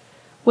truth,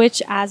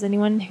 which, as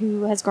anyone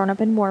who has grown up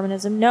in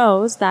Mormonism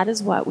knows, that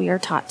is what we are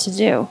taught to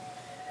do.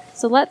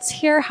 So let's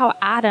hear how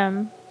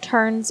Adam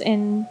turns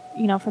in,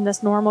 from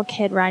this normal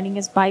kid riding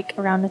his bike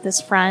around with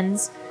his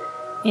friends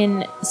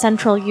in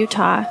central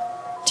Utah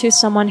to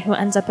someone who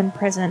ends up in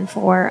prison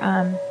for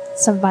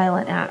some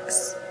violent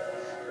acts.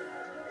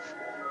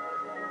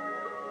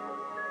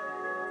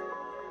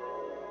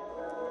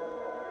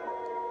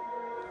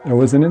 There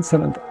was an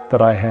incident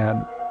that I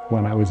had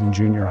when I was in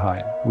junior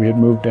high. We had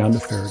moved down to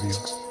Fairview,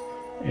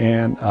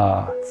 and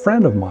a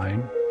friend of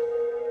mine,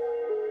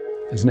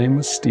 his name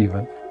was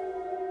Stephen,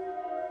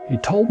 he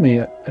told me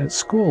at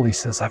school, he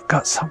says, "I've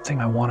got something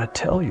I want to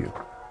tell you."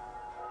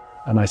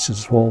 And I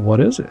says, "Well, what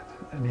is it?"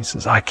 And he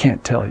says, "I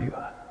can't tell you."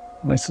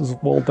 And I says,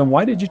 "Well, then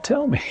why did you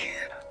tell me?"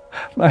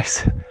 And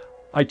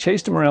I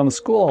chased him around the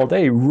school all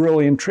day. He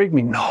really intrigued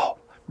me. "No,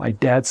 my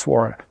dad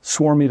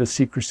swore me to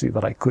secrecy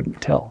that I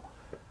couldn't tell."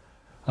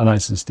 And I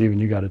said, "Stephen,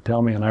 you got to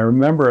tell me." And I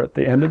remember at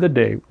the end of the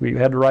day, we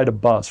had to ride a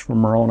bus from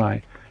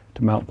Moroni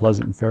to Mount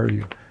Pleasant and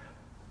Fairview.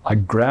 I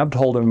grabbed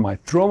hold of him, I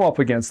threw him up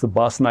against the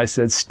bus, and I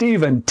said,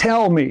 "Stephen,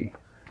 tell me."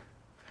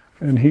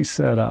 And he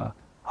said,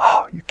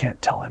 "Oh, you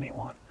can't tell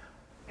anyone."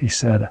 He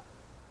said,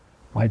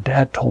 "My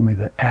dad told me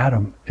that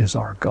Adam is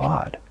our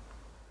God."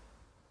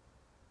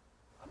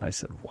 And I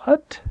said,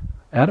 "What?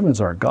 Adam is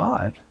our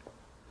God?"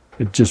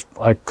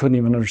 I couldn't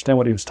even understand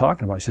what he was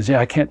talking about. He says, "Yeah,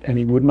 I can't," and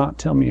he would not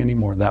tell me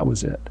anymore. That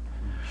was it.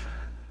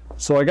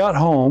 So I got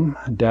home,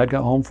 and Dad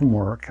got home from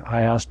work.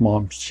 I asked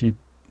Mom, she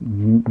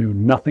knew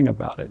nothing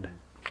about it.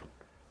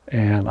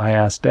 And I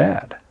asked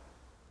Dad.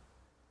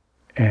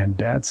 And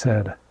Dad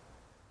said,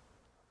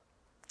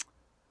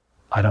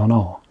 "I don't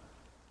know."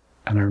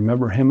 And I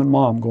remember him and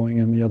Mom going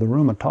in the other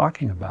room and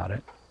talking about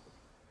it.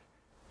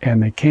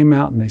 And they came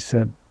out and they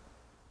said,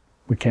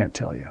 "We can't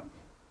tell you."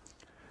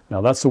 Now,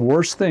 that's the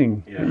worst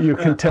thing you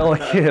can tell a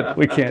kid.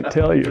 "We can't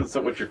tell you." That's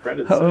what your friend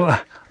had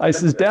said. I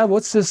says, "Dad,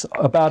 what's this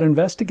about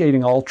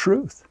investigating all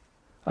truth?"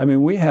 I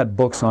mean, we had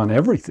books on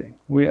everything.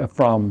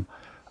 From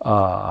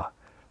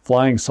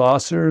flying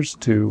saucers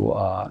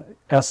to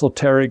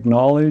esoteric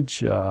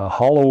knowledge,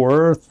 hollow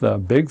earth,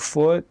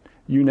 Bigfoot,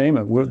 you name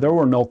it. There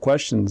were no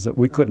questions that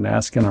we couldn't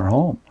ask in our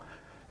home.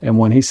 And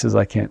when he says,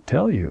 "I can't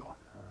tell you,"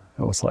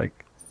 it was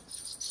like,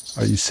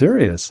 "Are you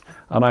serious?"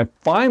 And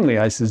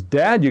I says,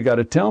 "Dad, you got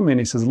to tell me."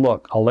 And he says,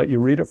 "Look, I'll let you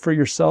read it for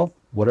yourself.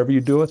 Whatever you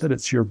do with it,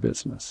 it's your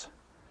business."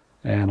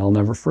 And I'll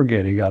never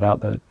forget, he got out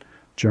the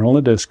Journal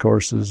of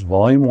Discourses,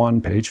 Volume 1,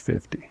 page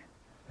 50.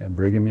 And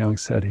Brigham Young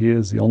said, "He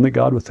is the only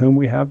God with whom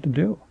we have to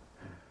do."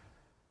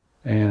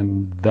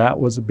 And that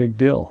was a big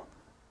deal.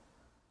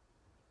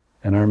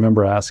 And I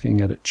remember asking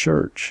it at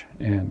church.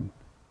 And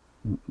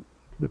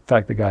in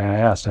fact, the guy I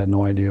asked had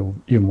no idea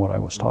even what I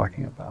was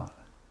talking about.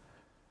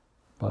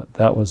 But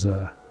that was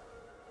a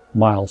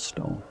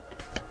milestone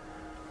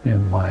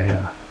in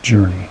my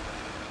journey.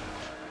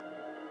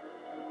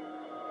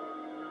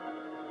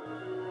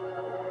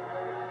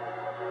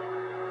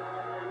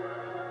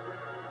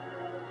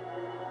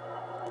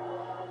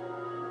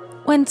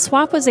 When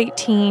Swap was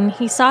 18,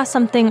 he saw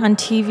something on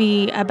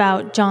TV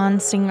about John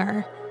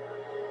Singer.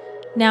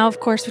 Now, of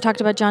course, we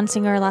talked about John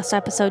Singer last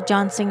episode.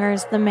 John Singer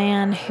is the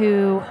man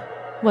who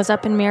was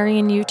up in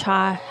Marion,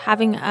 Utah,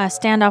 having a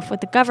standoff with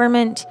the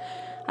government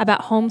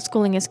about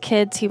homeschooling his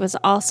kids. He was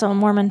also a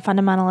Mormon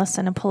fundamentalist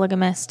and a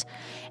polygamist.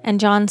 And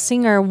John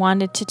Singer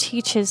wanted to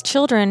teach his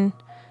children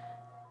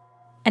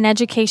an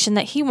education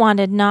that he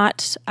wanted,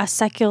 not a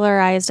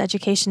secularized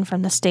education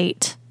from the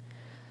state.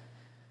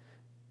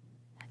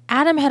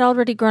 Adam had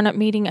already grown up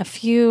meeting a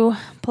few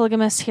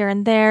polygamists here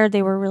and there.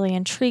 They were really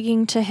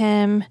intriguing to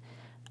him.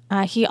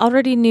 He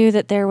already knew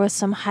that there was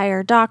some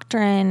higher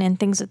doctrine and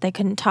things that they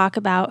couldn't talk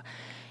about.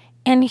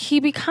 And he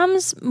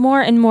becomes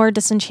more and more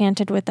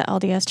disenchanted with the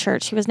LDS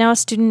Church. He was now a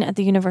student at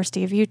the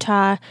University of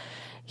Utah.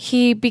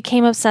 He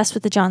became obsessed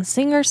with the John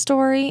Singer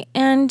story.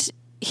 And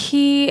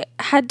he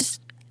had,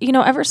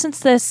 ever since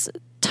this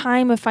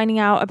time of finding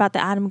out about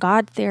the Adam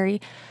God theory,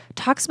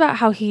 talks about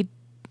how he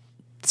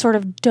sort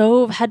of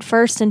dove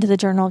headfirst into the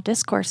Journal of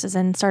Discourses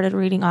and started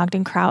reading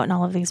Ogden Kraut and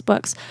all of these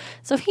books.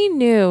 So he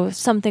knew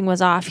something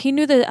was off. He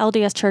knew the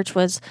LDS Church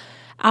was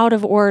out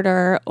of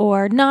order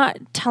or not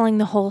telling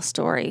the whole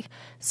story.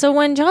 So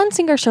when John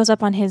Singer shows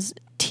up on his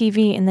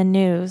TV in the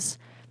news,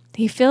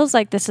 he feels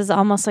like this is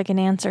almost like an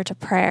answer to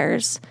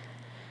prayers.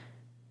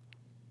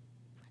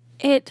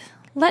 It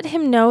let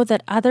him know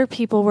that other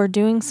people were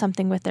doing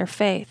something with their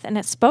faith, and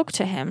it spoke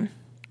to him.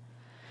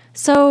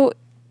 So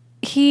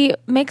he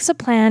makes a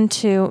plan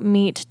to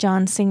meet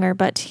John Singer,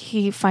 but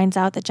he finds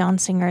out that John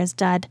Singer is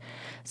dead.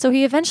 So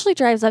he eventually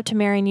drives up to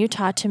Marion,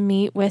 Utah to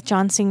meet with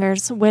John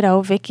Singer's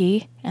widow,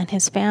 Vicki, and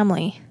his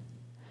family.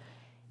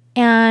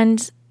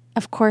 And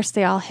of course,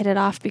 they all hit it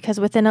off because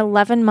within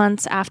 11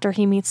 months after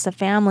he meets the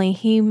family,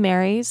 he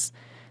marries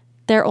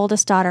their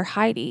oldest daughter,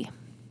 Heidi.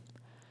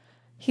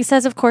 He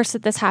says, of course,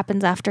 that this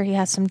happens after he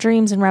has some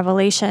dreams and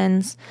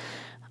revelations.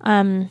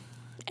 And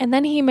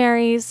then he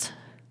marries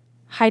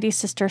Heidi's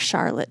sister,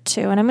 Charlotte,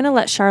 too. And I'm going to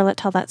let Charlotte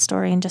tell that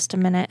story in just a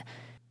minute.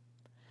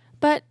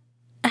 But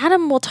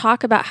Adam will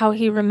talk about how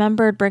he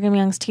remembered Brigham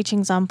Young's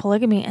teachings on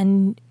polygamy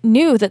and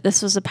knew that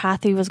this was a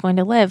path he was going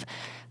to live.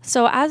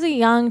 So as a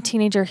young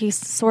teenager, he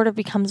sort of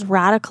becomes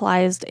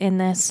radicalized in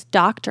this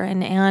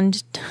doctrine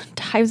and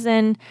dives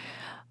in,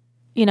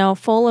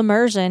 full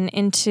immersion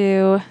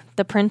into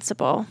the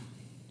principle.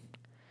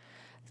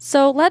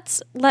 So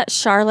let's let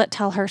Charlotte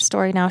tell her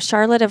story now.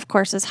 Charlotte, of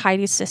course, is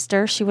Heidi's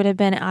sister. She would have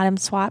been Adam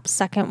Swapp's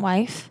second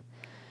wife.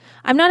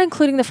 I'm not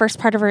including the first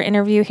part of her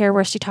interview here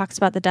where she talks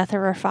about the death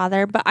of her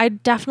father, but I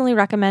definitely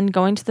recommend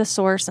going to the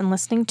source and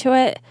listening to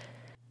it.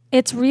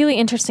 It's really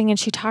interesting, and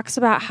she talks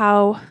about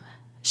how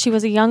she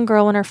was a young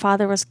girl when her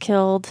father was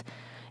killed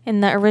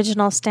in the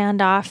original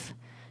standoff,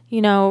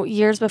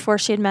 years before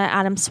she had met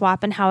Adam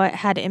Swapp, and how it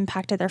had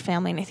impacted their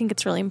family, and I think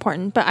it's really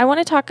important. But I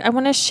want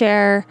to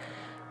share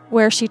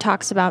where she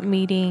talks about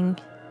meeting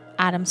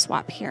Adam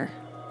Swapp here.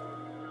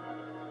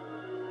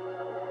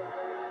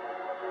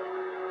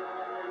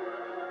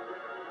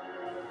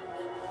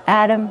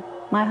 Adam,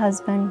 my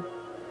husband,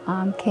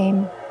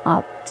 came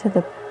up to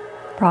the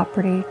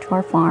property, to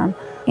our farm,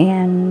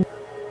 in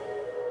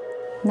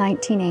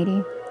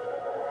 1980.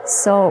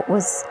 So it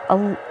was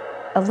a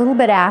little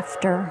bit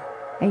after,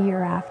 a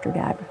year after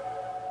Dad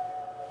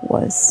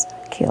was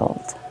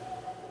killed.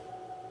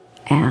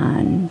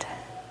 And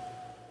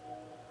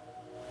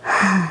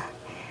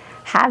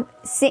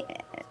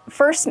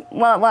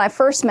when I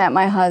first met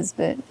my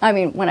husband,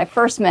 when I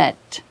first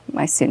met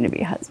my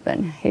soon-to-be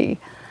husband, he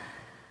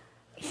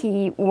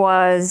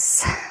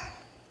was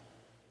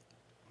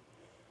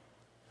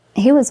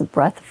a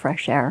breath of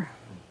fresh air.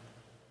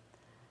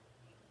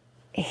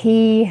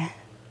 He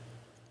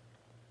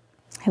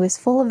was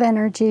full of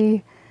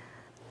energy.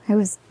 He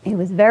was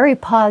very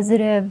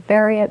positive,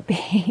 very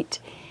upbeat.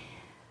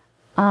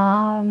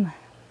 And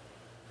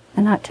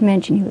not to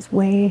mention, he was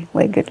way,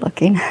 way good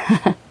looking.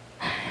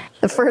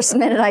 The first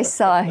minute I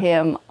saw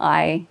him,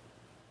 I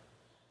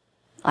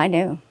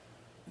knew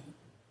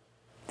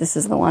this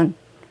is the one.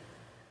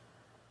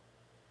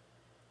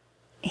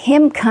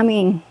 Him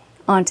coming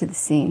onto the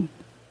scene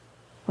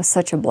was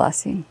such a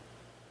blessing.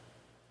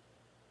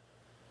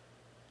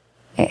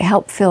 It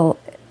helped fill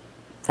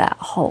that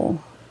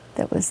hole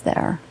that was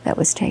there, that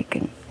was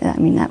taken.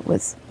 That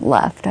was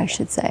left, I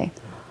should say.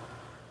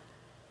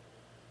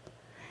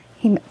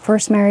 He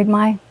first married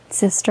my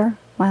sister,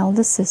 my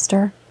oldest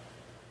sister.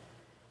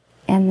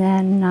 And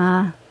then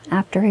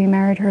after he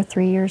married her,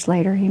 3 years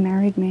later, he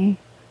married me,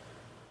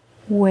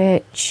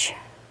 which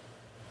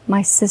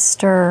my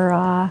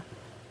sister,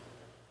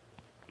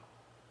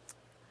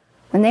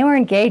 when they were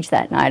engaged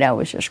that night, I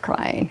was just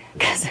crying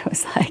because it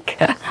was like,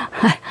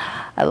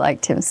 I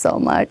liked him so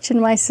much. And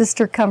my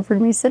sister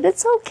comforted me, said,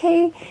 it's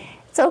okay,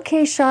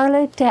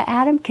 Charlotte,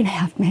 Adam can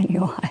have many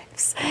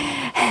wives.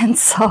 And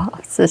so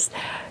it's just,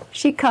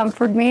 she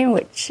comforted me,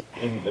 which...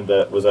 And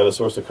was that a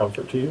source of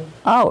comfort to you?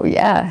 Oh,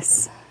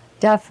 yes,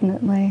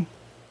 definitely.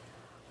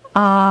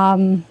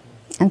 And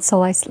so,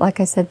 like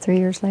I said, 3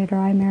 years later,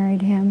 I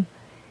married him.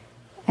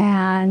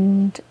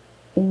 And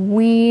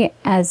we,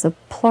 as a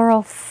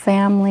plural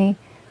family,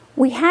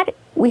 we had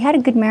a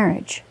good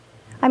marriage.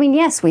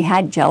 Yes, we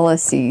had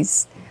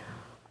jealousies,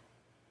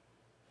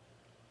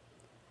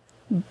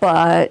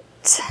 but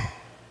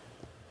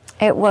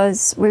it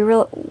was, we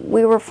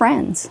were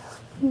friends.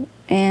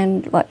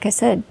 And like I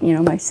said,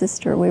 my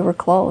sister, we were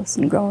close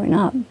and growing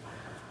up.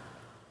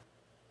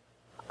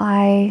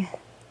 I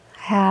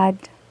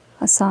had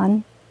a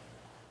son,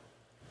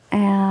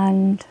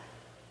 and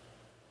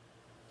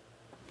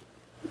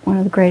one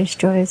of the greatest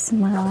joys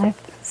in my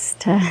life is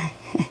to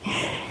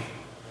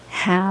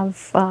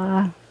have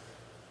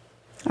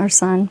our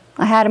son.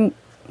 I had him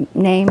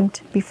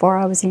named before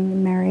I was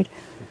even married.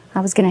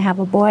 I was going to have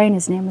a boy, and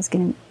his name was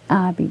going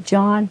to be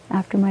John,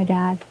 after my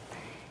dad.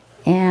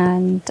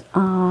 And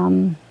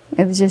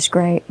it was just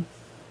great.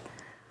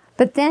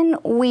 But then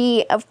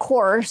we, of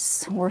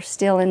course, were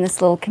still in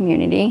this little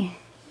community.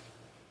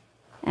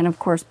 And of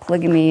course,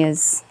 polygamy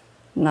is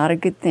not a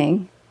good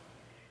thing.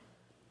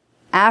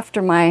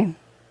 After my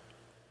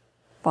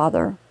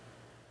father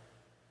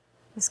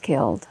was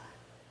killed,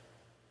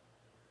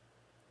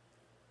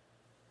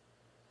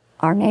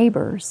 our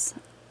neighbors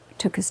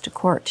took us to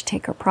court to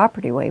take our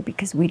property away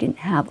because we didn't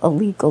have a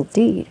legal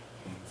deed.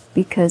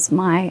 Because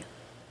my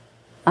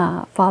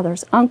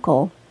father's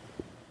uncle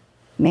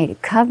made a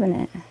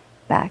covenant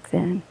back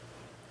then.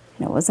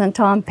 And it wasn't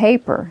on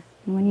paper.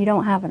 And when you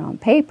don't have it on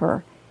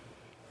paper,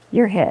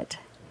 you're hit.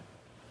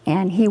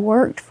 And he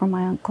worked for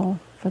my uncle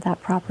for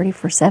that property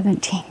for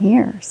 17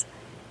 years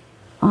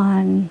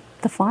on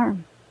the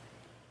farm.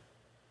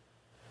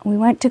 We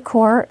went to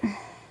court,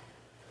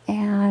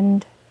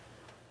 and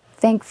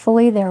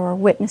thankfully there were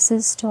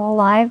witnesses still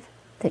alive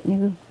that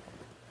knew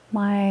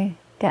my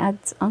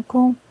dad's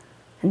uncle,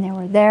 and they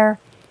were there.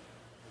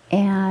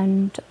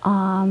 And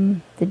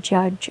the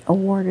judge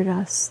awarded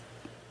us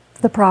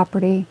the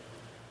property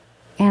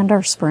and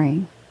our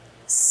spring.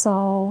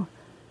 So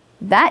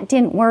that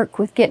didn't work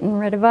with getting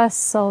rid of us,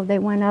 so they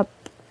went up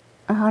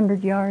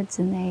 100 yards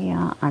and they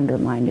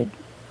undermined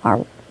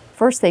our...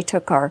 First they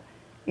took our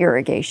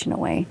irrigation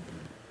away,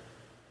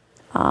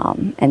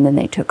 and then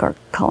they took our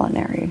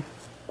culinary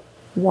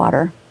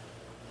water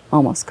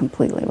almost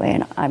completely away.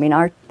 And I mean,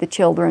 the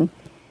children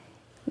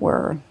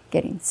were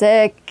getting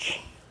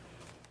sick.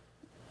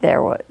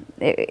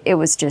 It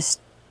was just,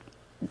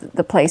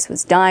 the place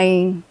was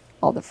dying,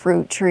 all the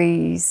fruit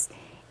trees.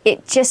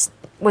 It just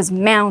was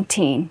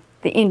mounting,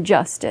 the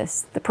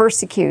injustice, the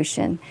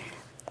persecution.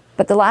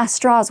 But the last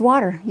straw is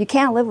water. You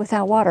can't live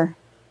without water.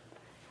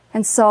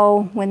 And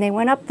so when they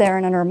went up there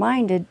and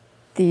undermined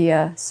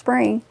the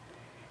spring,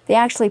 they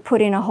actually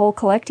put in a whole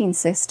collecting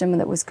system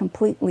that was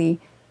completely,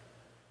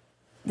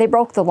 they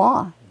broke the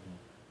law.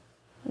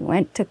 We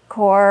went to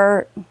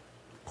court,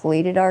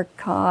 pleaded our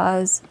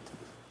cause.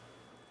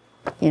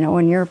 You know,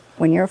 when you're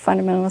a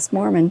fundamentalist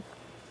Mormon,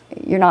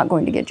 you're not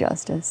going to get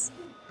justice.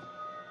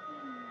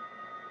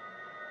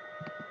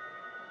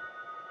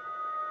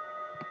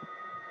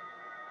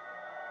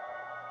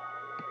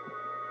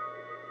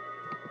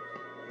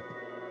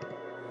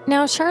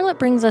 Now, Charlotte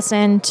brings us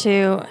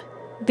into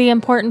the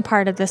important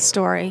part of this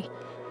story.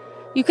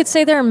 You could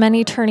say there are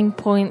many turning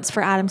points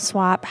for Adam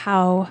Swapp,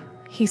 how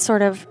he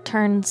sort of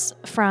turns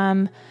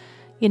from,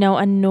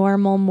 a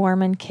normal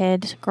Mormon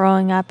kid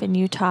growing up in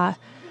Utah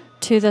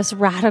to this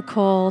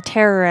radical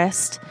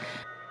terrorist.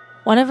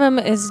 One of them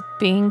is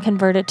being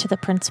converted to the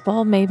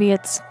principle. Maybe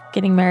it's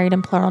getting married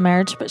in plural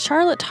marriage, but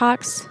Charlotte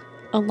talks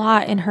a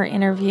lot in her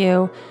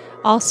interview,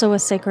 also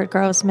with Sacred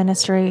Groves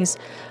Ministries,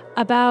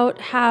 about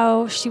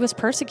how she was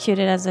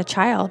persecuted as a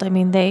child. I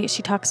mean,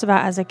 she talks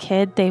about as a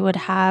kid, they would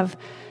have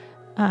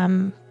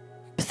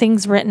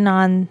things written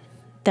on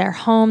their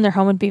home. Their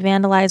home would be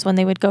vandalized. When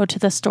they would go to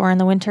the store in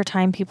the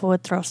wintertime, people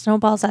would throw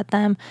snowballs at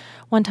them.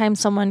 One time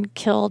someone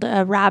killed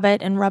a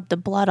rabbit and rubbed the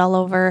blood all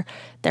over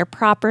their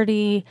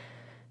property.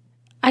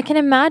 I can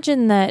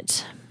imagine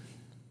that,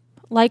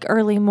 like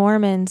early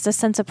Mormons, the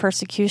sense of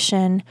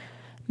persecution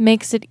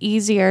makes it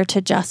easier to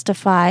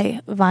justify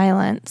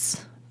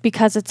violence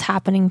because it's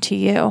happening to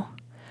you.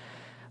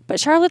 But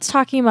Charlotte's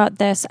talking about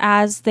this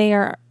as they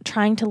are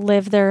trying to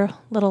live their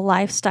little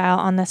lifestyle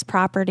on this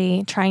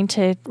property, trying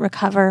to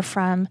recover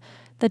from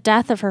the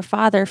death of her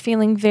father,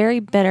 feeling very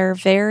bitter,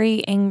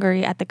 very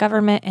angry at the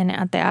government and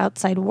at the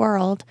outside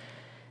world.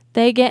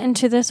 They get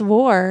into this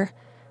war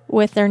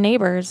with their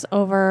neighbors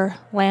over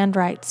land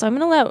rights. So I'm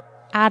going to let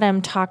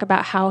Adam talk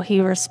about how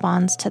he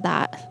responds to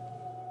that.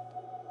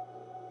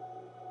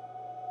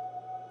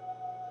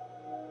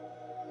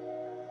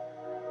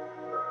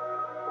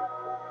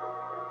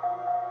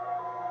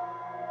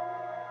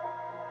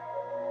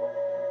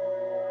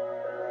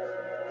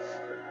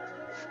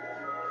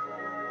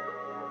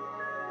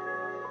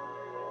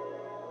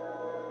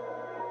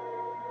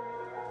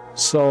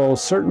 So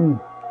certain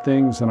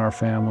things in our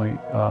family,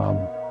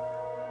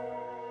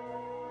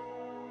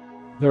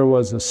 there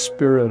was a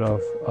spirit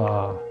of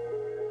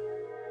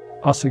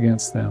us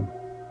against them.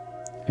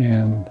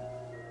 And,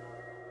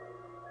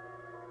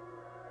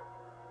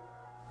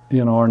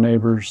 our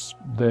neighbors,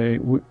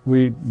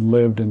 we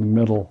lived in the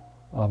middle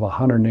of a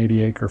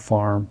 180-acre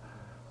farm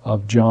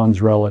of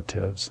John's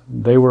relatives.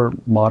 They were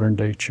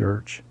modern-day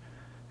church.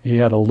 He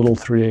had a little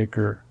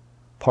 3-acre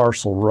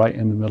parcel right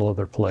in the middle of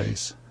their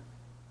place.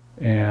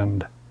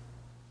 And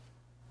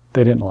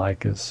they didn't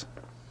like us.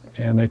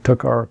 And they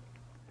took our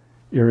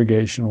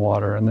irrigation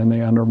water, and then they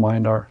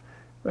undermined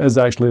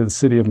the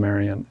city of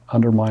Marion,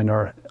 undermined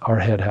our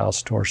head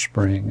house to our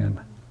spring. And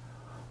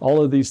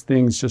all of these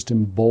things just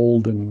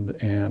emboldened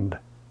and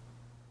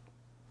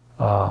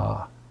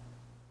our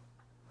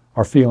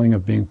feeling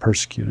of being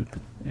persecuted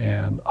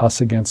and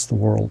us against the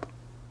world.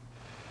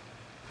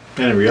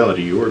 And in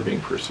reality, you were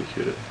being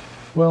persecuted.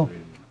 Well,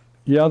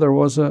 yeah, there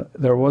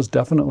was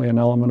definitely an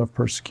element of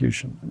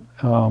persecution.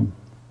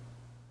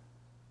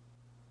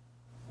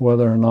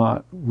 Whether or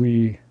not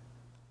we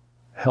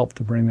helped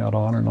to bring that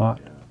on or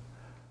not.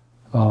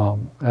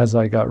 As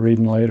I got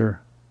reading later,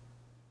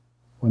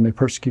 when they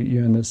persecute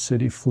you in this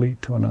city, flee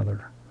to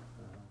another.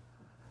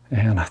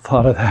 And I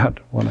thought of that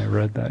when I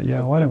read that.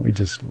 Yeah, why don't we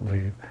just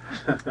leave?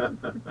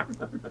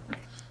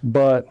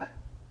 But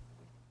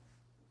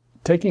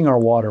taking our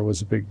water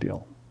was a big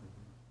deal.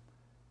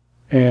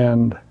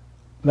 And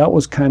that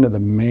was kind of the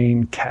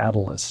main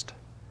catalyst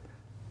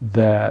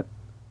that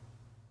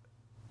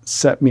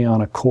set me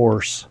on a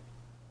course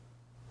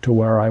to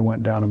where I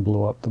went down and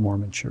blew up the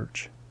Mormon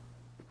church.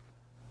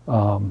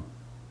 I'd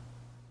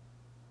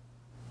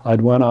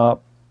went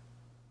up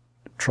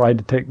tried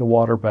to take the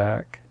water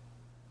back.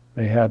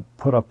 They had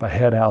put up a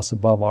head house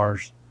above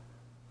ours,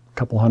 a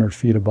couple 100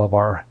 feet above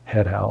our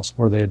head house,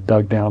 where they had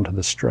dug down to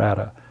the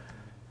strata.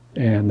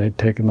 And they'd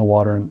taken the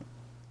water, and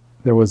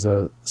there was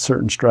a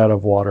certain strata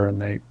of water, and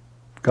they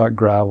got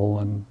gravel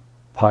and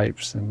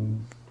pipes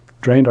and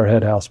drained our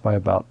head house by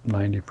about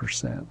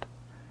 90%.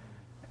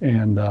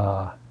 And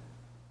I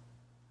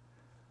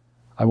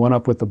went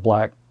up with the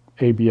black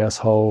ABS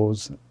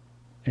hose,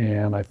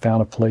 and I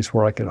found a place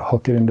where I could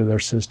hook it into their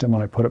system,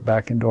 and I put it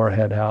back into our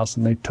head house,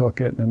 and they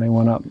took it, and then they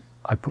went up.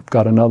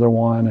 Got another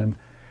one, and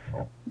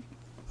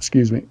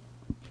excuse me,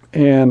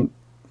 and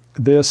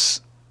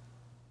this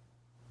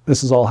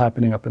is all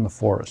happening up in the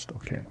forest,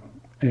 okay?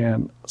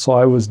 And so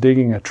I was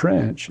digging a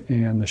trench,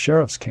 and the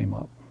sheriffs came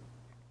up.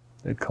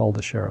 They'd called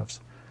the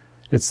sheriffs.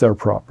 It's their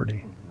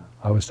property.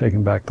 I was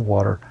taking back the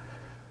water.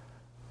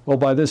 Well,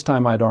 by this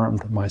time I'd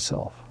armed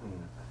myself,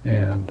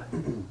 and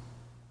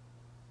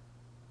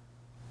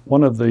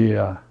one of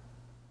the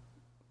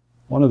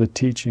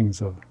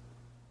teachings of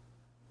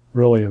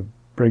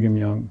Brigham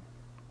Young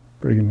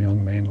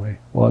mainly,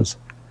 was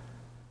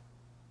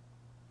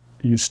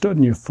you stood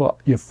and you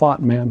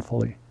fought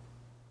manfully.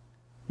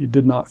 You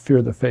did not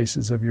fear the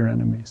faces of your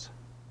enemies,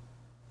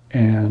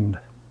 and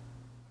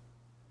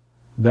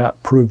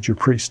that proved your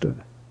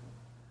priesthood.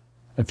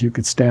 If you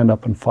could stand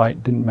up and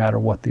fight, didn't matter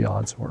what the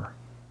odds were.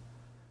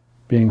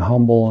 Being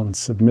humble and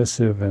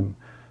submissive and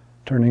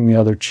turning the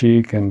other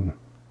cheek and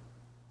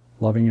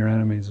loving your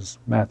enemies is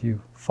Matthew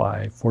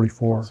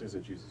 5:44.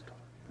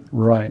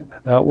 Right.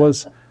 That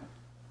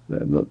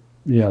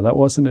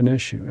wasn't an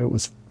issue.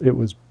 It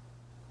was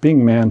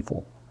being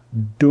manful,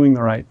 doing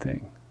the right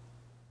thing.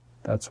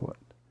 That's what.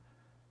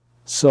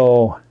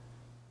 So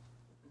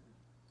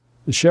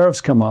the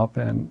sheriffs come up,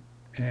 and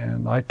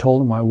I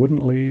told them I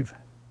wouldn't leave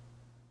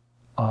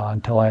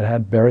until I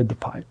had buried the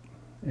pipe.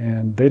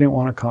 And they didn't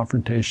want a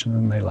confrontation,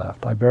 and they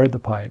left. I buried the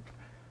pipe,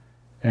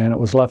 and it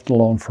was left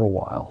alone for a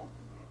while.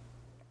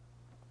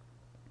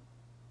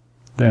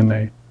 Then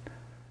they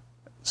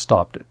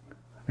stopped it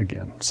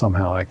again.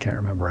 Somehow, I can't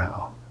remember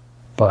how.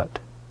 But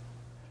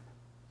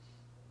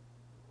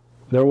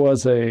there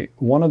was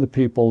one of the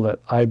people that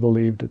I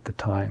believed at the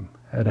time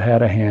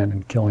had a hand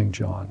in killing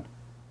John,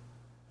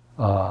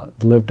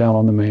 lived down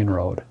on the main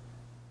road,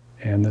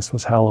 and this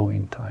was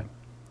Halloween time.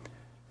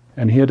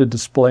 And he had a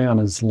display on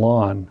his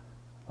lawn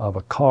of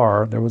a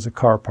car. There was a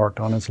car parked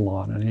on his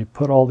lawn, and he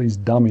put all these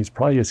dummies,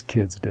 probably his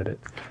kids did it,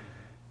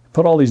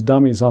 put all these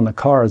dummies on the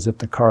car as if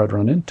the car had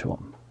run into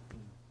him.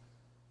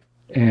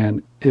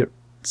 And it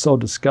so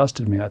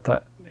disgusted me. I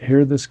thought,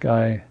 here this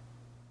guy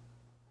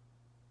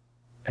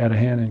had a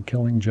hand in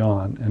killing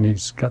John, and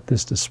he's got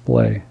this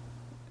display.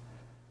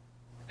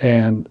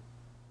 And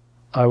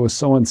I was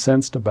so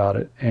incensed about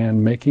it,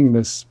 and making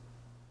this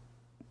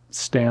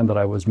stand that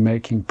I was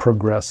making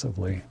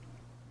progressively,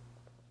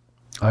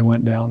 I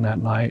went down that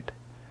night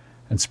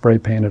and spray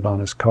painted on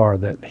his car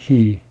that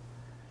he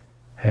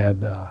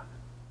had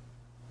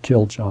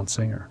killed John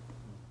Singer.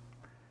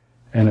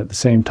 And at the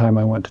same time,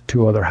 I went to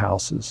 2 other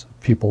houses,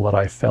 people that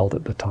I felt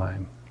at the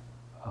time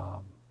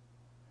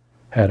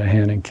had a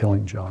hand in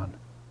killing John.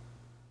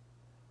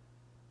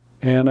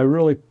 And I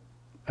really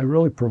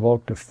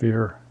provoked a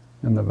fear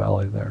in the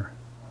valley there,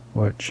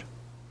 which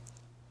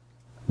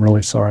I'm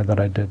really sorry that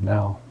I did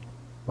now,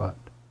 but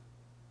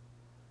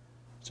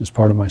it's just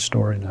part of my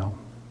story now.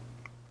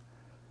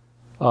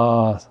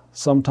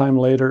 Sometime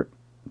later,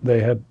 they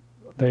had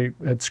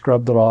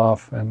scrubbed it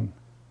off, and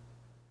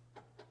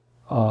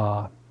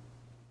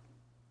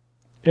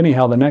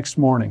anyhow, the next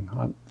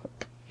morning,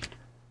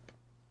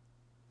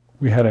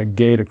 we had a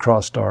gate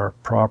across our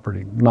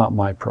property, not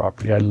my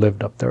property. I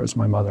lived up there as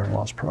my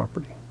mother-in-law's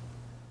property.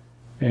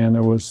 And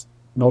there was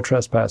no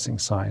trespassing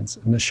signs,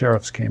 and the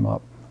sheriffs came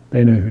up.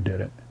 They knew who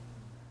did it.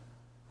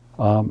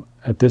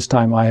 At this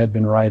time, I had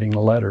been writing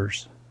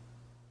letters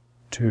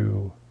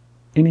to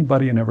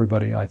anybody and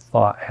everybody I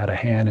thought had a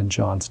hand in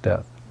John's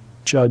death.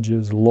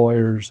 Judges,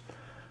 lawyers,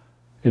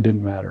 it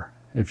didn't matter.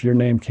 If your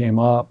name came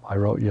up, I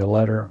wrote you a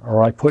letter,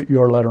 or I put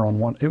your letter on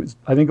one.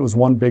 I think it was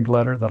one big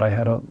letter that I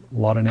had a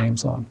lot of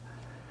names on.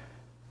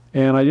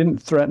 And I didn't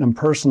threaten them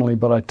personally,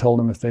 but I told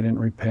them if they didn't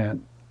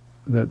repent,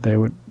 that they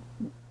would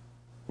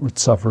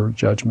suffer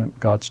judgment,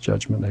 God's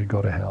judgment, they'd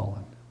go to hell.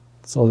 And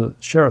so the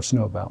sheriffs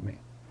knew about me.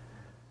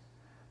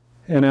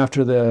 And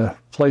after the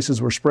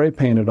places were spray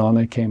painted on,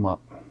 they came up.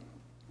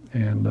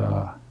 And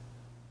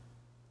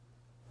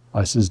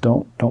I says,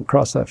 don't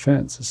cross that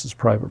fence. This is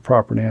private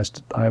property.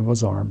 I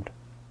was armed.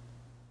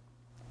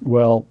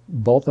 Well,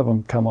 both of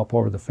them come up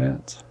over the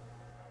fence.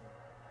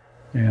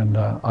 And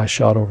I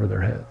shot over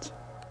their heads.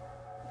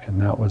 And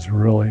that was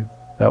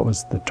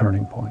the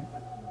turning point.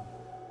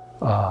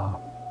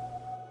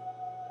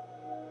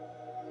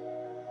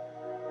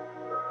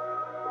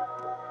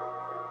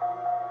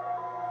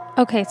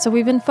 Okay, so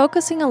we've been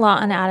focusing a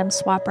lot on Adam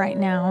Swapp right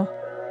now.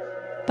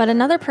 But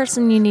another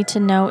person you need to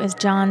know is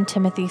John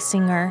Timothy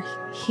Singer.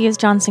 He is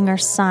John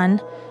Singer's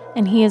son,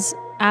 and he is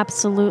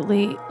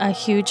absolutely a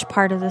huge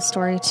part of this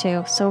story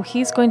too. So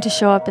he's going to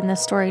show up in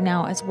this story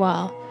now as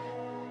well.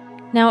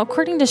 Now,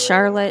 according to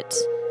Charlotte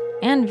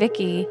and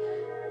Vicky,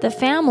 the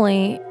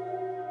family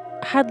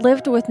had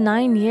lived with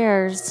 9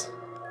 years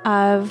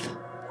of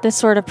this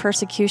sort of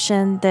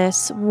persecution,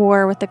 this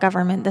war with the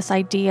government, this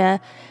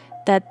idea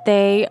that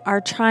they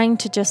are trying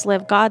to just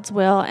live God's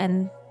will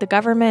and the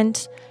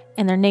government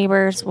and their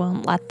neighbors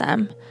won't let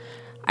them.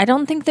 I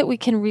don't think that we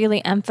can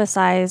really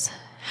emphasize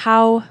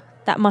how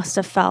that must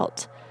have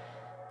felt.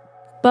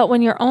 But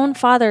when your own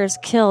father is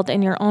killed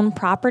in your own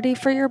property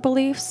for your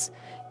beliefs,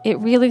 it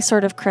really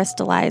sort of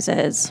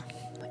crystallizes.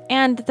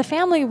 And the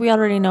family, we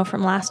already know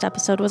from last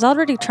episode, was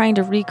already trying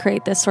to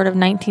recreate this sort of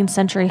 19th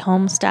century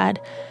homestead.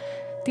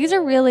 These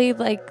are really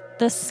like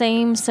the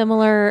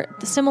similar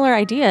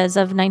ideas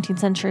of 19th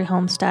century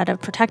homestead,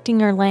 of protecting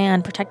your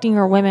land, protecting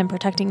your women,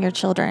 protecting your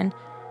children.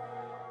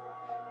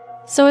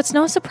 So it's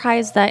no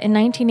surprise that in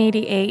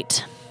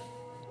 1988,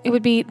 it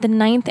would be the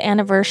 9th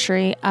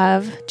anniversary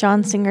of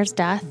John Singer's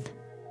death.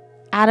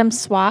 Adam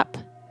Swap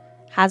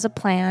has a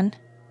plan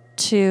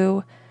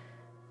to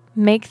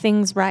make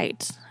things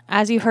right.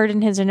 As you heard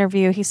in his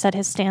interview, he said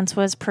his stance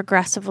was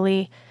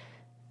progressively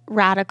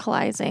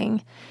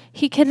radicalizing.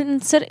 He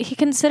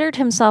considered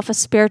himself a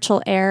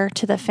spiritual heir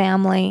to the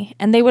family,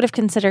 and they would have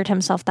considered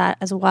himself that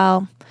as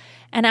well.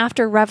 And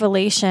after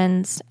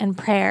revelations and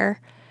prayer,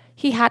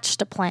 he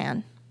hatched a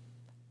plan.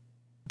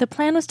 The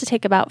plan was to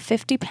take about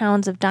 50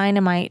 pounds of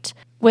dynamite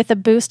with a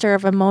booster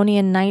of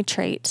ammonium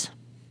nitrate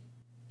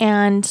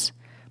and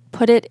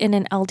put it in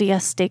an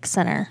LDS stake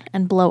center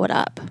and blow it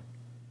up.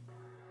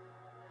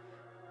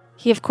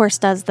 He, of course,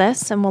 does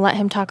this, and we'll let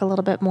him talk a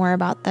little bit more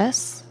about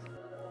this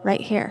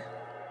right here.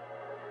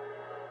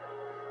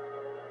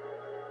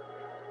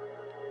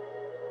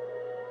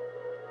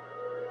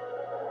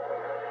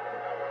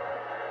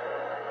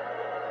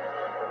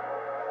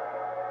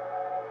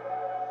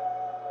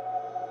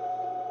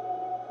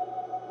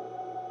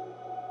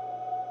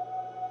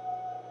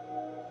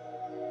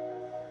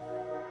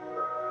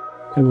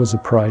 It was a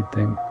pride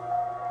thing,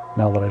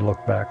 now that I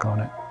look back on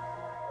it.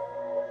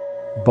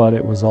 But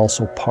it was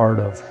also part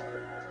of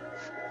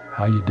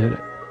how you did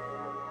it.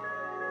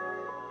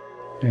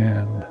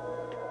 And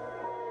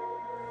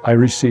I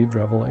received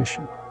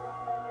revelation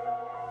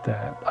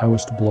that I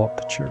was to blow up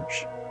the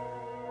church.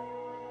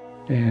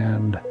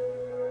 And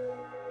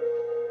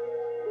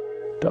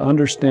to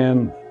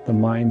understand the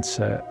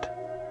mindset,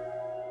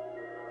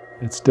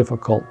 it's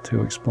difficult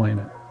to explain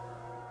it.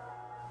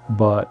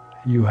 But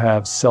you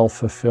have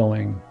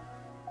self-fulfilling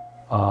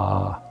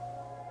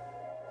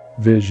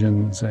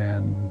visions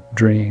and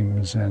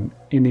dreams and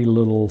any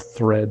little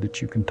thread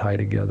that you can tie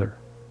together.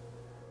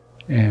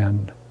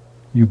 And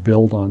you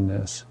build on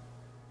this.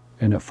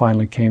 And it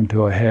finally came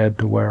to a head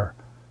to where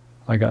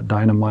I got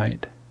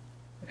dynamite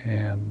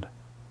and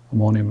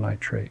ammonium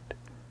nitrate.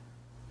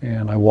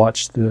 And I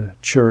watched the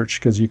church,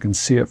 because you can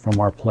see it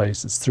from our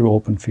place. It's through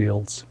open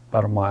fields,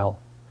 about a mile.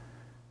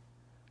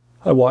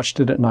 I watched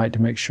it at night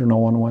to make sure no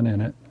one went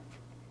in it.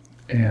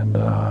 And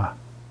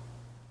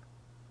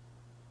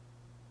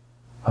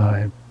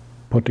I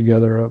put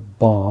together a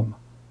bomb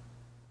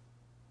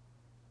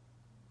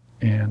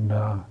and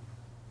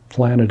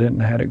planted it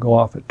and had it go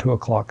off at 2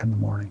 o'clock in the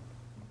morning.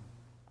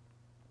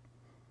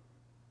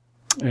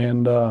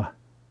 And a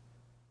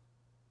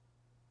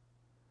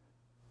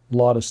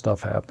lot of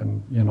stuff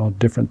happened,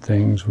 different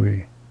things.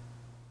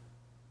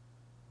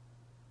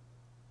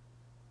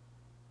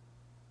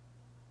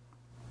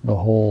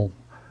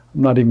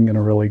 I'm not even going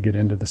to really get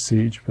into the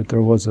siege, but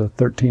there was a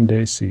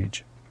 13-day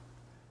siege.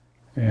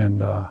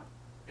 And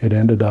it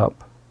ended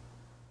up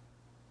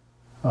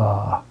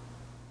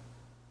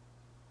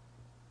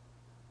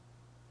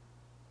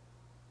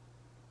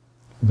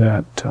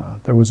that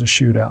there was a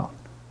shootout.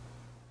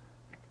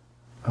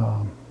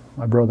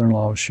 My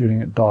brother-in-law was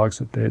shooting at dogs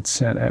that they had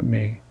sent at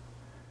me,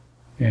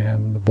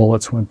 and the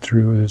bullets went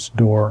through his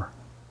door.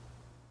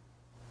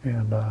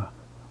 And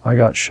I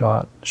got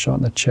shot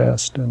in the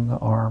chest and the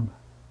arm.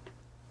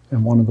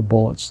 And one of the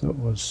bullets that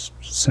was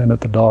sent at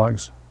the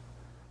dogs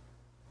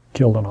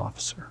killed an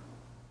officer.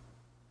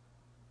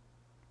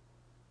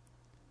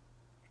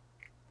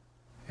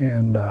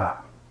 And I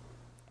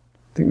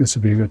think this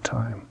would be a good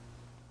time.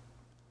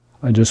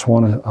 I just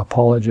want to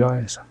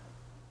apologize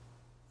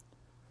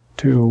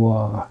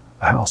to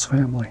the House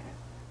family.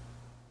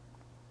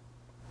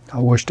 I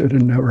wished it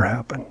had never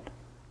happened.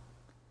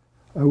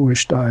 I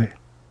wished I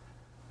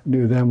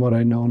knew then what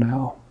I know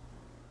now.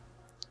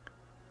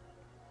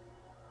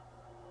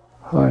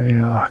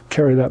 I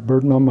carry that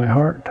burden on my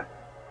heart,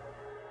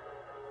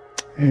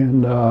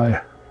 and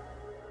I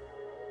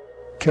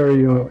carry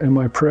you in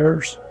my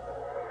prayers.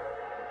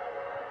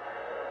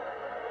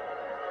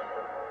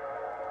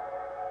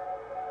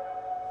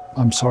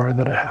 I'm sorry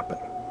that it happened.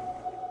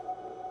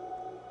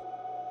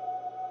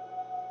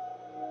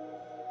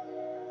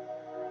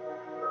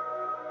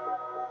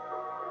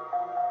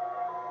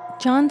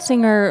 John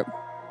Singer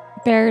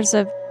bears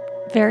a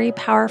very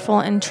powerful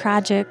and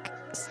tragic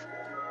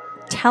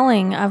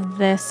telling of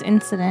this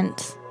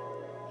incident.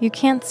 You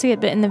can't see it,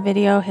 but in the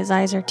video, his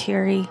eyes are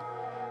teary.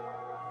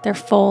 They're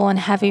full and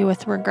heavy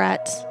with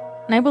regret.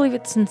 And I believe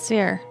it's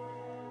sincere.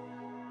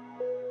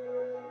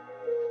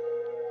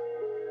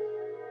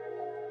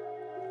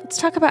 let's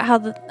talk about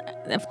how,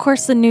 of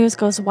course, the news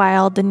goes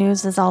wild. The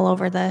news is all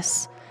over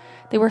this.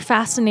 They were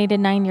fascinated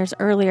 9 years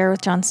earlier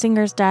with John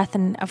Singer's death,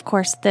 and of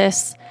course,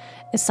 this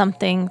is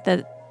something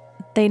that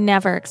they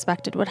never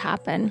expected would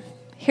happen.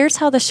 Here's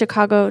how the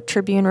Chicago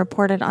Tribune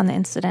reported on the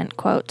incident,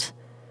 quote,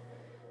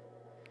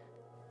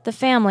 "The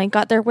family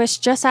got their wish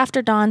just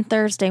after dawn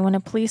Thursday when a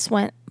police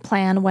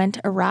plan went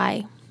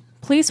awry.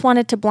 Police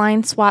wanted to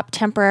blind Swap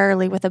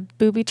temporarily with a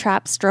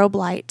booby-trap strobe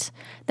light,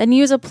 then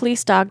use a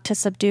police dog to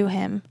subdue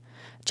him.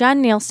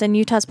 John Nielsen,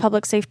 Utah's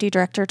public safety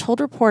director,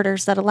 told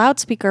reporters that a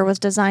loudspeaker was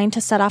designed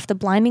to set off the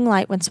blinding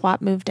light when Swap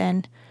moved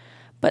in.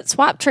 But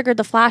Swap triggered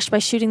the flash by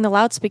shooting the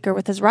loudspeaker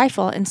with his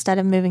rifle instead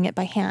of moving it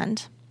by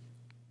hand."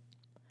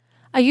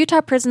 A Utah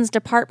Prisons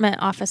Department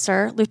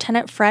officer,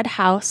 Lieutenant Fred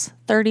House,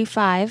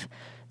 35,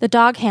 the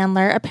dog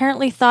handler,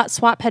 apparently thought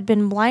Swap had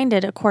been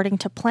blinded according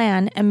to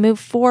plan and moved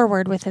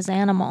forward with his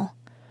animal.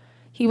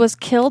 He was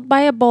killed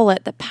by a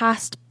bullet that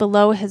passed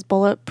below his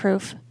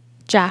bulletproof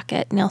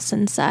jacket,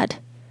 Nielsen said.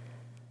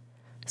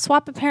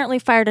 Swap apparently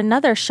fired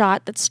another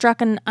shot that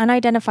struck an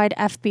unidentified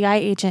FBI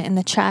agent in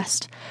the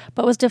chest,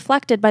 but was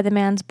deflected by the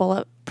man's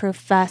bulletproof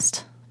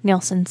vest,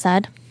 Nielsen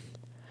said.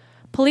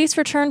 Police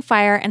returned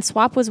fire, and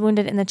Swap was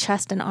wounded in the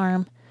chest and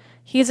arm.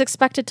 He is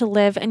expected to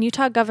live, and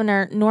Utah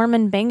Governor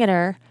Norman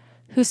Bangerter,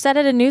 who said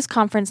at a news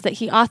conference that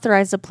he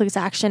authorized the police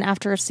action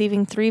after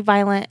receiving 3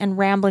 violent and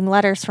rambling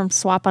letters from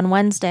Swap on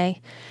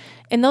Wednesday.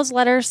 In those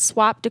letters,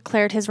 Swap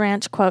declared his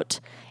ranch, quote,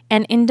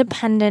 "an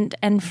independent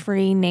and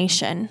free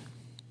nation."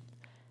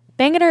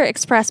 Bangerter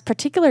expressed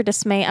particular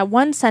dismay at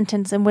one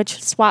sentence in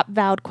which Swap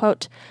vowed,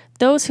 quote,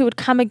 "Those who would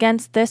come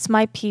against this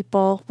my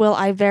people will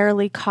I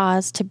verily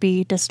cause to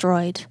be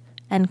destroyed,"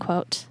 end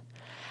quote.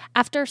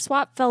 After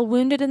Swap fell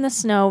wounded in the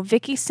snow,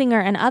 Vicky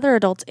Singer and other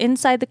adults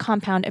inside the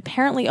compound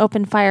apparently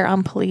opened fire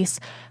on police,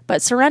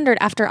 but surrendered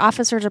after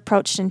officers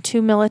approached in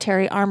 2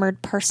 military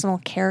armored personal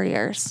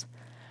carriers.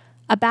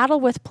 A battle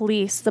with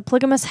police, the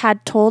polygamists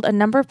had told a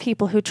number of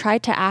people who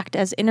tried to act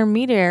as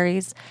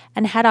intermediaries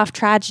and head off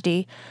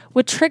tragedy,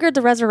 would trigger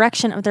the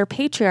resurrection of their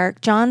patriarch,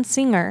 John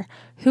Singer,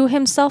 who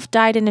himself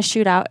died in a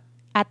shootout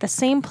at the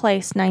same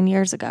place 9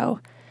 years ago.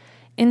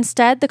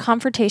 Instead, the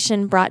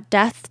confrontation brought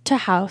death to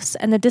House,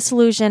 and the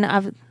disillusion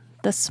of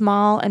the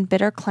small and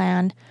bitter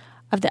clan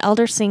of the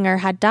elder Singer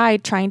had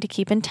died trying to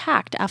keep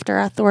intact after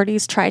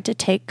authorities tried to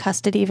take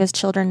custody of his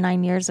children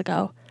 9 years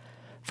ago.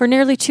 For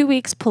nearly 2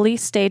 weeks,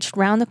 police staged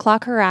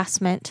round-the-clock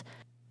harassment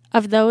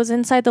of those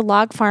inside the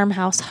log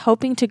farmhouse,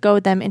 hoping to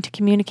goad them into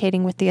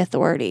communicating with the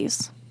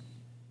authorities.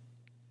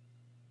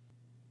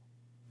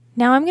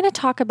 Now I'm going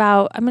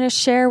to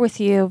share with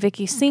you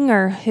Vicky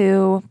Singer,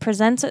 who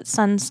presents at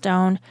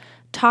Sunstone,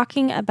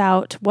 talking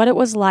about what it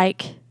was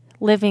like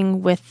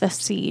living with the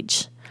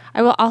siege.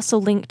 I will also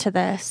link to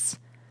this.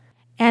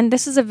 And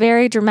this is a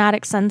very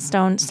dramatic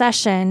Sunstone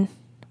session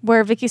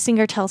where Vicky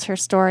Singer tells her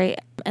story,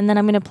 and then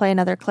I'm going to play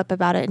another clip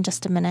about it in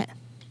just a minute.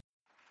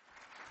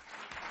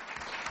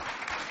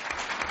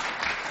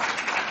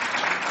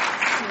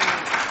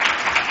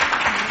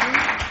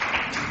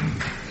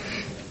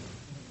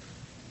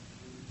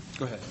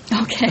 Go ahead.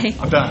 Okay.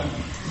 I'm done.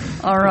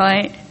 All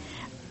right.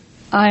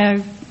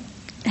 I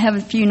have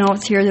a few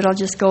notes here that I'll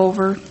just go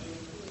over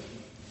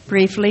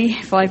briefly.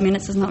 5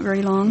 minutes is not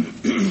very long.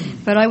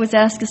 But I was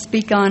asked to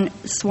speak on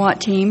SWAT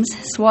teams.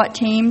 SWAT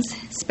teams,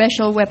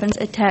 Special Weapons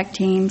Attack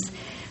Teams.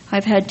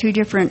 I've had 2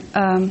 different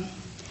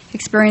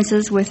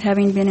experiences with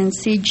having been in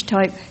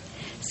siege-type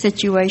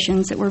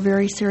situations that were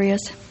very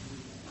serious.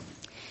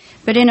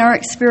 But in our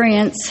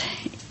experience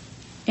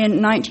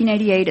in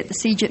 1988 at the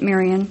siege at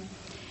Marion,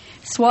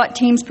 SWAT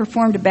teams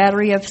performed a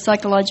battery of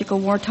psychological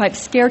war-type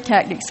scare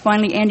tactics,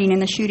 finally ending in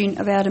the shooting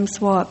of Adam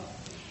Swap.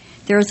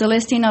 There is a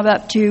listing of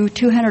up to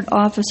 200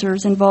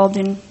 officers involved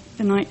in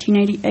the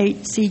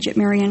 1988 siege at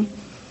Marion.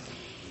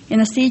 In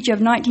the siege of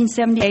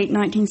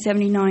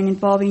 1978-1979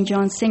 involving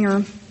John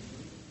Singer,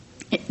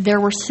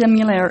 there were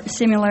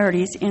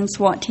similarities in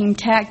SWAT team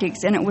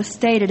tactics, and it was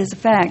stated as a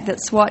fact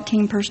that SWAT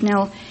team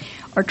personnel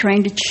are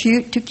trained to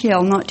shoot to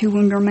kill, not to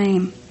wound or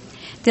maim.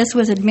 This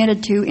was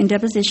admitted to in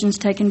depositions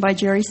taken by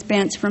Jerry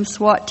Spence from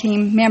SWAT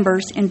team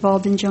members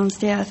involved in John's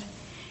death.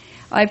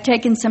 I've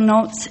taken some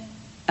notes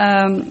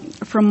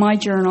from my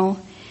journal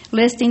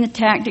listing the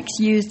tactics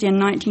used in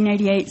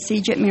 1988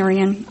 siege at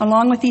Marion.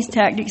 Along with these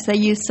tactics, they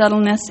used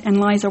subtleness and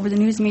lies over the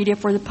news media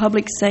for the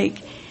public's sake.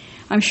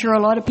 I'm sure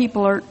a lot of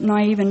people are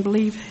naive and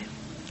believe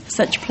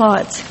such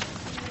plots.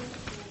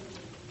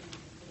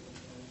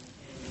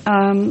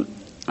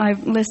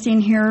 I'm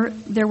listing here,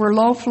 there were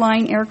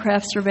low-flying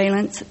aircraft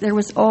surveillance. There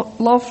was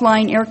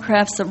low-flying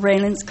aircraft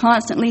surveillance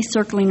constantly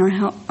circling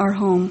our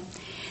home.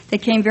 They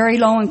came very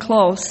low and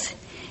close,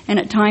 and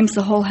at times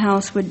the whole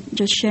house would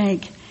just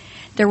shake.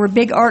 There were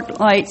big arc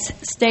lights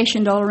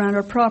stationed all around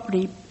our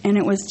property, and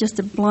it was just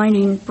a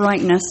blinding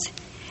brightness.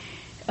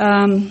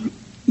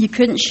 You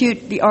couldn't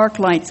shoot the arc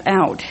lights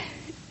out.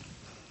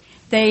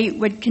 They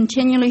would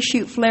continually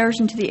shoot flares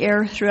into the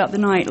air throughout the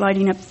night,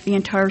 lighting up the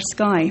entire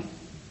sky.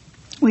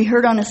 We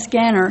heard on a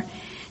scanner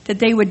that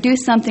they would do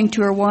something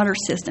to our water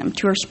system,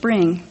 to our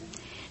spring.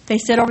 They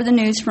said over the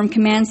news from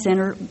Command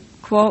Center,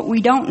 quote, "We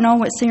don't know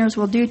what singers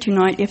will do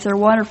tonight if their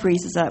water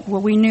freezes up."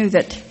 Well, we knew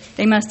that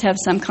they must have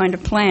some kind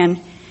of plan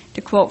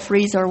to, quote,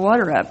 freeze our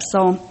water up.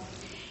 So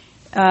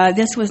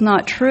this was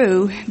not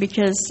true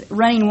because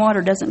running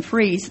water doesn't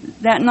freeze.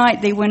 That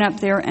night they went up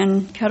there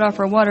and cut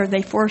off our water.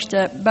 They forced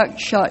a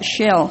buckshot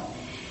shell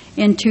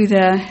into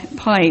the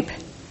pipe,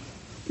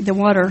 the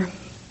water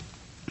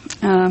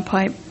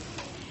pipe.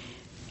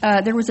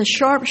 There was a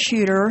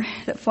sharpshooter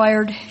that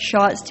fired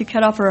shots to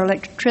cut off our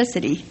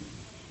electricity.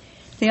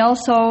 They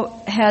also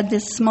had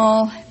this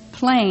small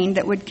plane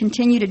that would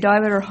continue to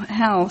dive at our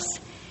house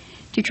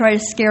to try to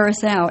scare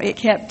us out. It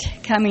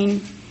kept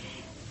coming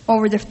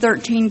over the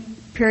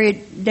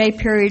 13-day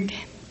period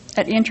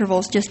at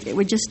intervals. It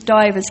would just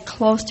dive as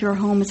close to our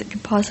home as it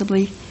could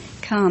possibly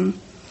come.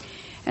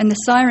 And the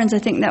sirens, I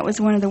think that was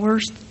one of the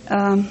worst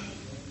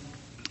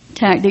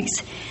tactics.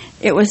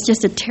 It was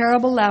just a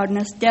terrible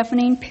loudness,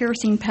 deafening,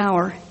 piercing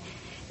power.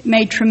 It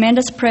made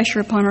tremendous pressure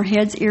upon our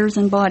heads, ears,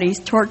 and bodies.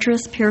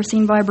 Torturous,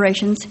 piercing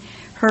vibrations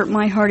hurt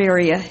my heart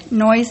area.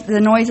 The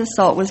noise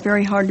assault was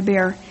very hard to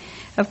bear.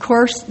 Of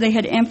course, they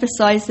had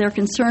emphasized their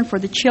concern for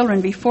the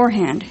children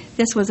beforehand.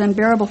 This was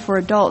unbearable for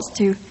adults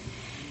to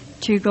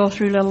go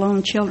through, let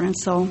alone children.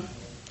 So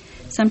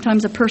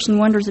sometimes a person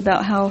wonders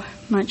about how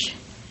much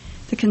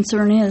the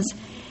concern is.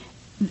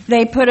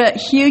 They put a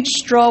huge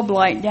strobe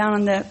light down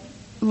on the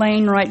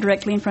lane right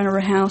directly in front of our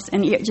house,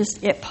 and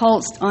it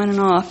pulsed on and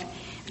off,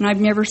 and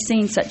I've never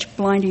seen such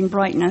blinding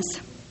brightness.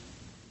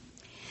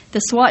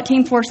 The SWAT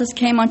team forces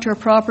came onto our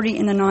property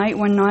in the night.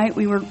 One night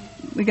we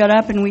got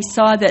up and we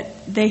saw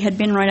that they had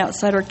been right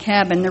outside our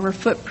cabin. There were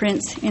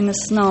footprints in the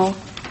snow.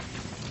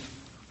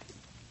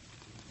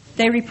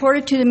 They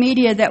reported to the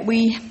media that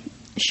we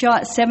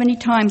shot 70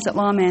 times at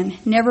lawmen.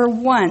 Never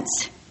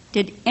once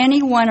did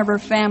any one of our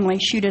family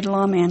shoot at a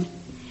lawman.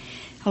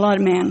 A lot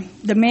of men.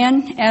 The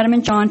men, Adam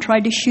and John,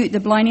 tried to shoot the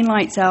blinding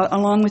lights out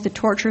along with the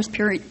torturous,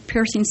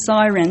 piercing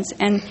sirens,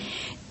 and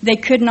they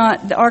could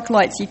not. The arc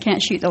lights, you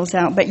can't shoot those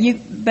out, but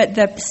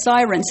the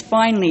sirens,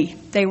 finally,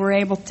 they were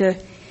able to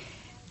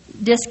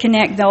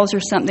disconnect those or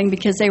something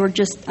because they were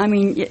just. I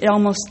mean,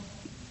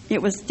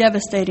 it was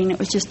devastating. It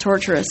was just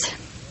torturous.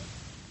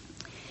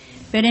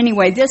 But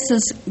anyway, this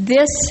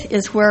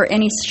is where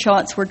any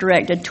shots were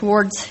directed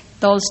towards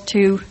those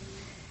two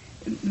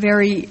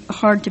very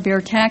hard to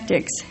bear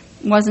tactics.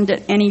 Wasn't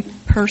it any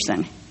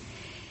person?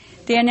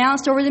 They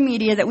announced over the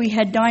media that we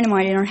had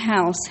dynamite in our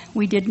house.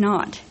 We did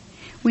not.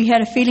 We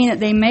had a feeling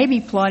that they may be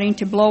plotting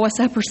to blow us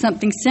up or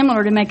something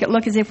similar to make it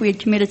look as if we had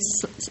committed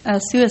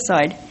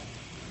suicide.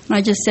 And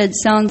I just said,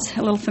 sounds a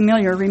little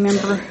familiar.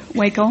 Remember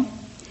Waco?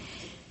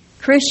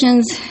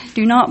 Christians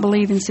do not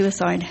believe in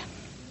suicide.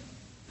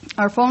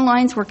 Our phone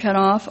lines were cut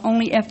off.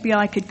 Only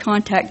FBI could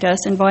contact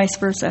us and vice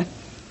versa.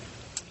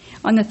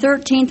 On the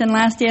 13th and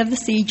last day of the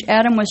siege,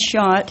 Adam was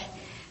shot.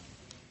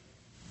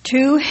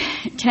 2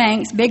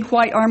 tanks, big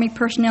white Army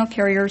personnel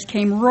carriers,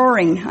 came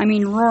roaring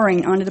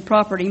onto the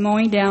property,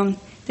 mowing down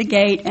the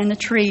gate and the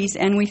trees,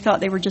 and we thought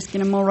they were just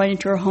going to mow right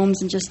into our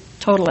homes and just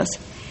total us.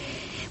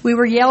 We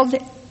were yelled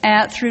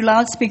at through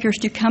loudspeakers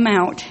to come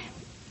out.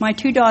 My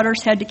 2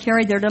 daughters had to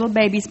carry their little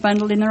babies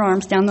bundled in their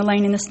arms down the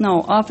lane in the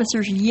snow.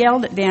 Officers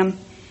yelled at them,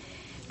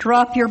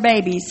 "Drop your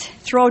babies,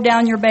 throw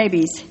down your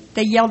babies."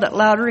 They yelled it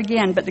louder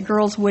again, but the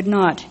girls would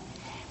not.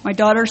 My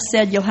daughters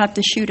said, "You'll have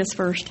to shoot us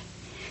first."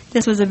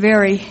 This was a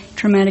very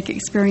traumatic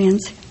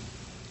experience.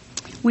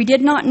 We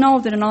did not know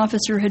that an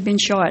officer had been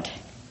shot.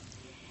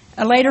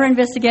 A later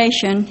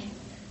investigation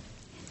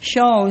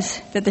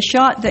shows that the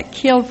shot that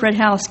killed Fred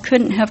House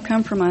couldn't have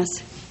come from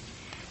us.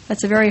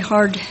 That's a very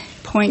hard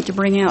point to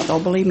bring out, though,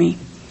 believe me.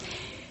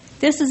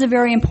 This is a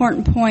very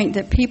important point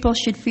that people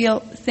should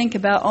think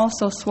about,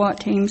 also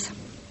SWAT teams.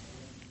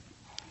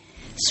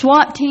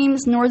 SWAT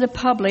teams nor the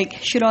public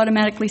should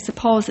automatically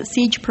suppose that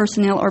siege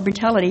personnel are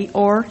brutality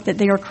or that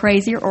they are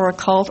crazy or a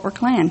cult or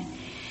clan.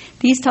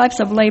 These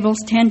types of labels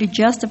tend to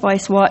justify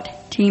SWAT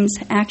teams'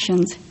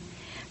 actions.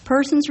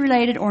 Persons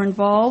related or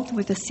involved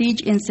with a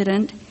siege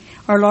incident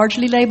are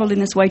largely labeled in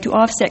this way to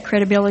offset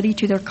credibility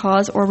to their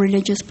cause or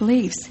religious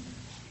beliefs.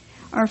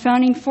 Our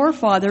founding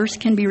forefathers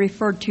can be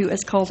referred to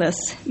as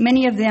cultists.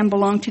 Many of them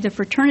belong to the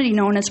fraternity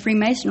known as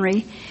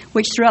Freemasonry,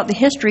 which throughout the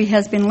history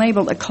has been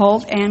labeled a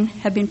cult and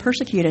have been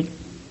persecuted.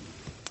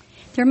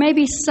 There may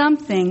be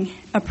something,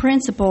 a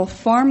principle,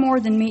 far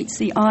more than meets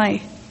the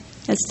eye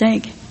at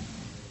stake.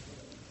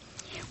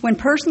 When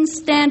persons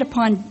stand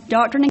upon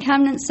Doctrine and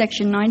Covenants,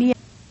 Section 98,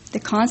 the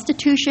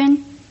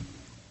Constitution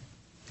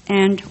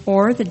and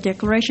or the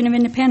Declaration of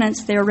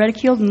Independence, they are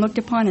ridiculed and looked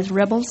upon as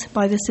rebels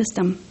by the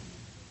system.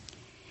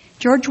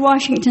 George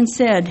Washington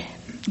said,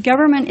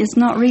 "Government is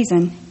not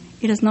reason,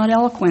 it is not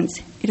eloquence,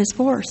 it is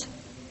force.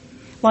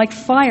 Like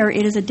fire,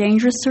 it is a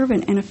dangerous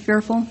servant and a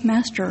fearful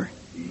master."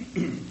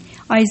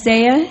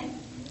 Isaiah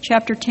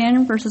chapter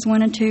 10, verses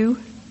 1 and 2.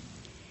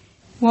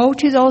 Woe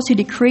to those who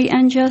decree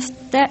unjust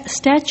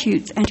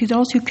statutes and to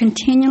those who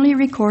continually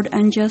record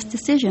unjust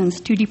decisions,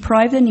 to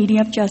deprive the needy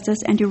of justice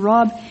and to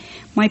rob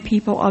my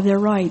people of their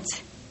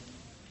rights.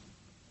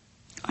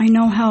 I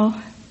know how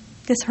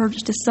This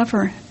hurts to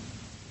suffer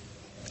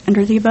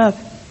under the above.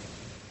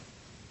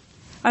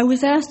 I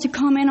was asked to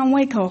comment on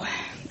Waco.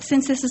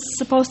 Since this is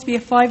supposed to be a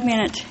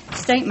 5-minute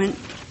statement,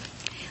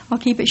 I'll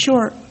keep it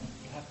short.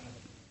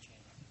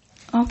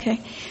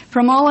 Okay.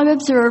 From all I've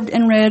observed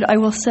and read, I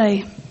will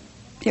say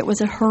it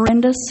was a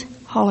horrendous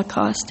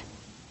Holocaust,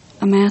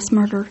 a mass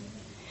murder.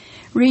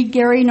 Read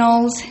Gary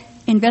Null's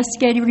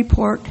investigative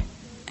report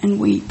and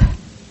weep.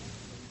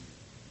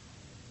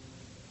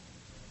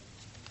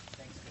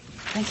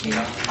 Thank you.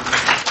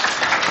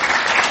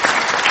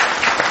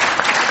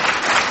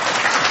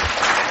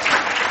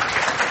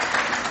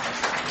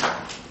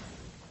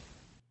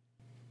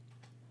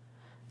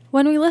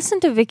 When we listen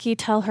to Vicki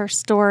tell her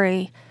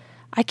story,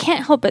 I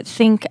can't help but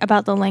think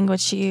about the language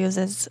she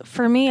uses.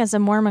 For me, as a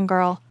Mormon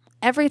girl,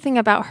 everything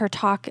about her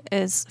talk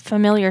is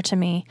familiar to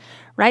me,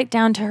 right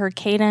down to her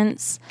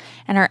cadence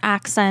and her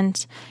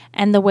accent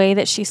and the way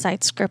that she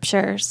cites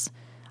scriptures.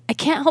 I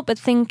can't help but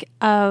think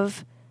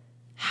of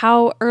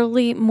how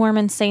early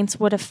Mormon saints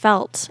would have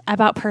felt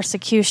about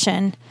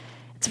persecution.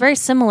 It's very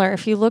similar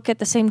if you look at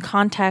the same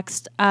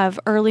context of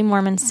early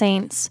Mormon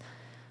saints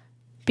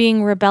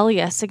being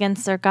rebellious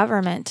against their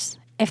government,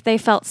 if they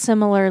felt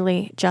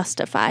similarly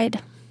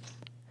justified.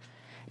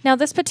 Now,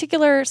 this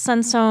particular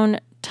Sunstone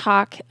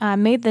talk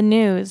made the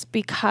news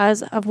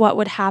because of what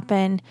would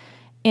happen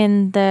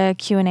in the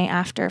Q&A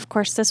after. Of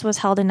course, this was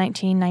held in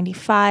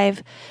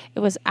 1995. It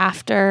was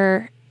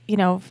after,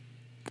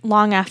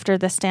 long after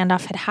the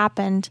standoff had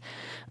happened.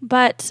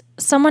 But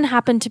someone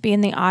happened to be in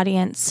the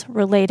audience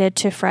related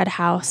to Fred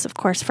House. Of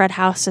course, Fred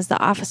House is the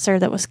officer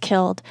that was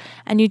killed.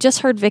 And you just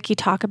heard Vicki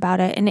talk about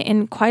it. And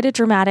in quite a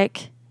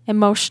dramatic,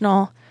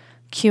 emotional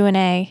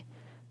Q&A,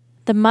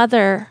 the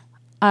mother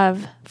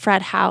of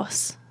Fred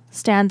House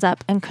stands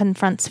up and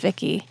confronts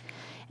Vicki.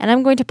 And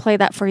I'm going to play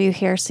that for you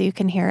here so you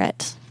can hear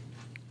it.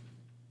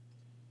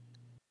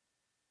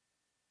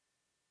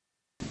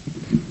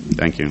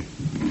 Thank you.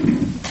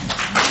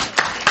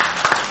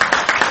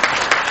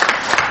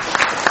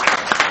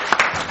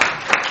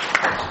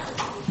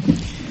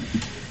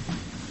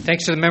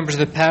 Thanks to the members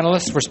of the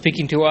panelists for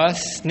speaking to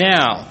us.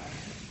 Now,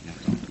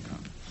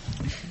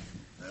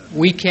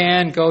 we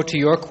can go to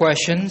your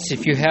questions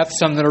if you have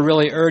some that are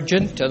really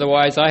urgent.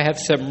 Otherwise, I have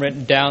some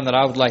written down that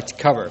I would like to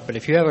cover. But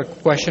if you have a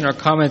question or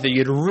comment that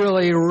you'd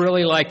really,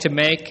 really like to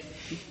make,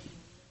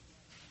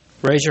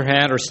 raise your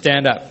hand or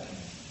stand up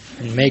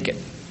and make it.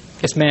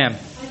 Yes, ma'am.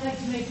 I'd like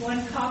to make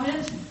one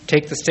comment.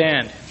 Take the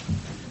stand.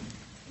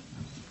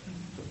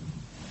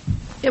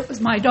 It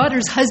was my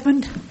daughter's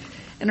husband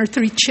and her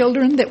 3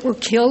 children that were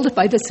killed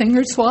by the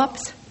Singer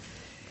Swaps.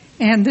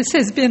 And this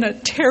has been a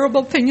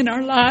terrible thing in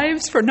our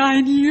lives for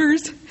 9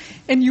 years.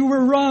 And you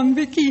were wrong,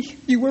 Vicki.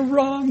 You were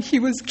wrong. He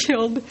was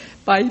killed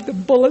by the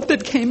bullet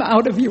that came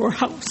out of your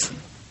house.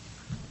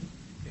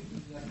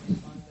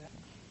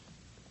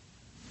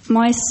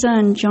 My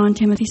son, John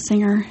Timothy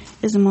Singer,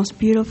 is the most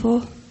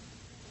beautiful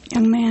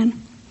young man.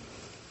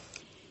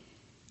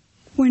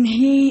 When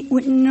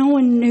no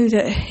one knew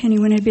that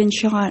anyone had been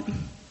shot,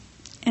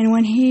 and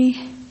when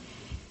he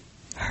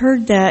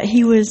heard that,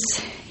 he was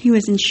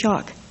in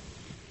shock.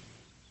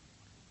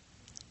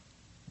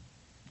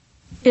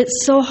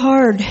 It's so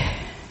hard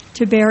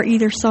to bear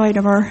either side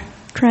of our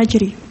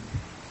tragedy.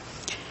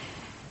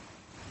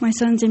 My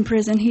son's in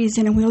prison. He's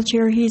in a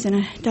wheelchair. He's in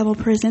a double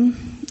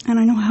prison. And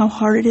I know how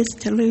hard it is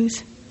to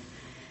lose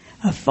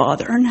a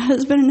father and a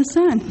husband and a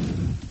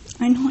son.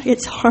 I know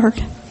it's hard.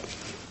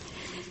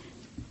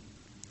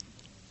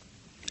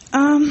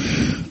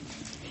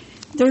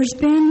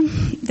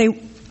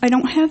 I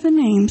don't have the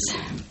names,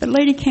 but a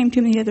lady came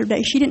to me the other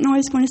day. She didn't know I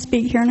was going to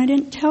speak here, and I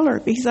didn't tell her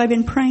because I've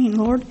been praying,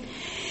 Lord,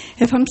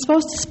 if I'm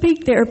supposed to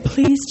speak there,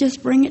 please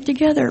just bring it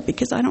together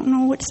because I don't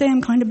know what to say.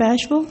 I'm kind of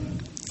bashful.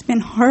 It's been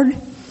hard.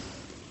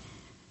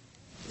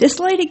 This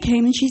lady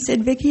came and she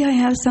said, Vicki, I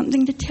have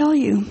something to tell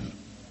you.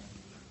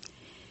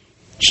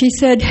 She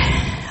said,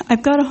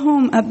 I've got a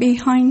home up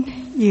behind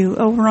you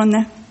over on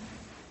the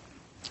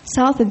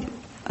south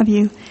of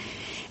you,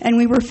 and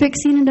we were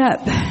fixing it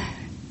up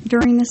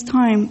during this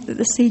time that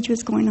the siege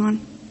was going on.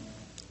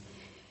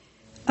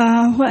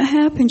 What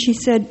happened? She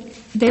said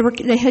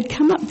they had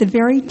come up the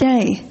very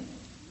day,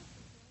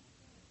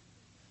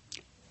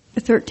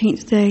 the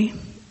 13th day,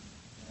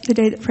 the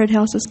day that Fred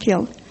House was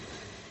killed.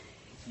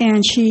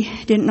 And she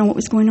didn't know what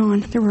was going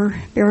on. There were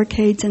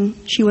barricades, and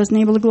she wasn't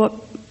able to go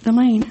up the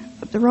lane,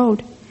 up the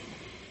road.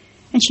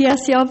 And she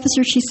asked the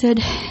officer, she said,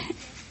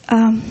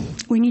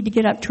 we need to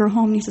get up to her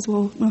home. And he says,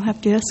 well, we'll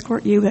have to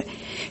escort you. But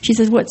she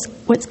says,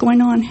 what's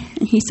going on?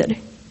 And he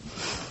said,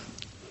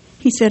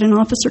 an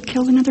officer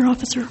killed another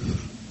officer.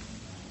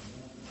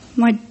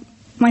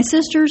 My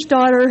sister's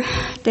daughter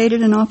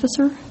dated an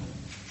officer.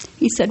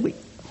 He said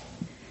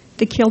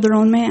they killed their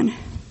own man.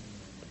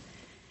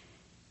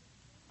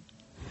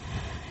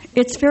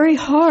 It's very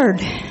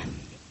hard.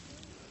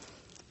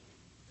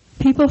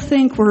 People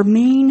think we're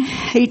mean,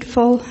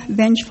 hateful,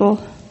 vengeful.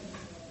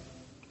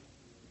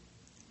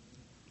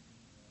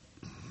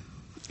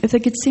 If they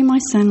could see my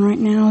son right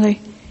now, they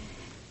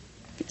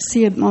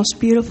see a most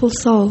beautiful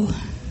soul.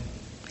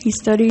 He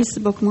studies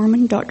the Book of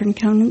Mormon, Doctrine and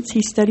Covenants.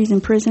 He studies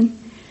in prison.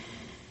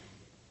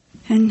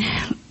 And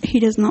he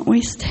does not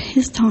waste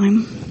his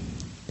time.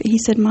 But he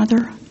said,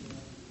 Mother,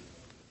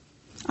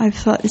 I've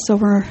thought this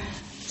over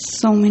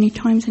so many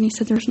times. And he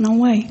said, there's no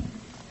way.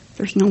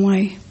 There's no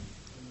way.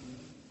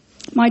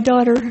 My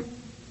daughter,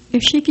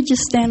 if she could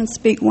just stand and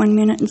speak 1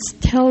 minute and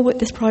tell what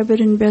this private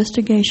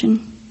investigation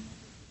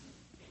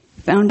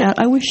found out,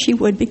 I wish she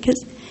would,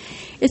 because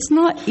it's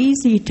not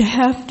easy to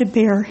have to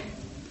bear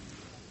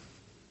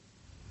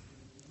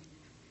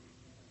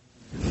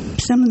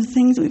some of the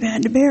things we've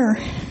had to bear.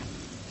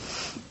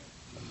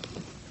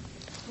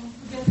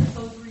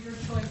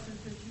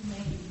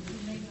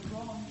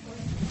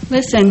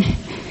 Listen,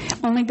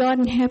 only God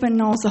in heaven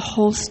knows the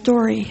whole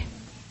story.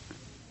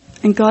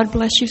 And God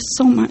bless you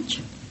so much.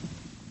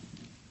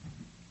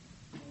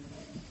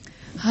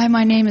 Hi,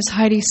 my name is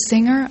Heidi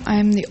Singer.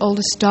 I'm the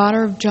oldest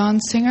daughter of John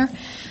Singer.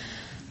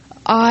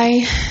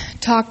 I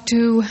talked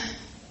to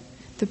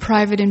the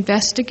private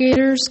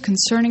investigators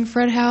concerning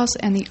Fred House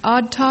and the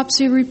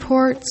autopsy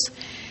reports.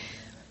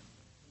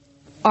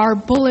 Our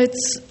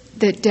bullets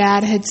that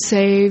Dad had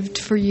saved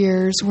for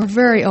years were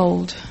very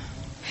old.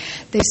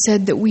 They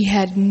said that we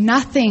had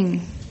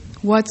nothing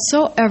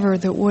whatsoever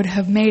that would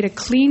have made a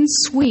clean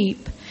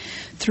sweep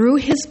through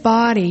his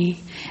body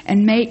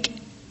and make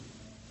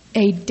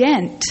a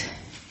dent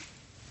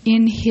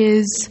in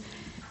his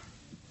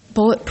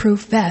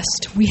bulletproof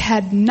vest. We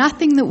had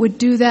nothing that would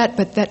do that,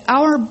 but that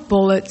our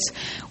bullets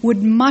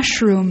would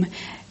mushroom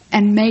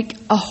and make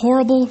a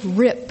horrible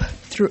rip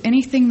through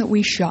anything that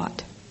we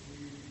shot.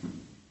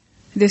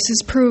 This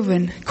is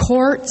proven.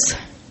 Courts,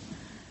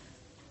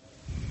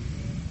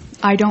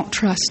 I don't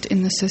trust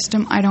in the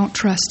system. I don't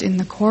trust in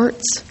the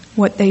courts,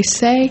 what they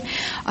say.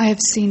 I have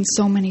seen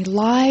so many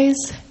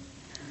lies.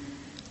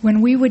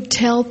 When we would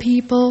tell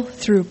people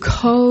through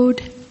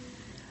code,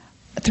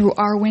 through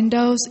our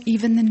windows,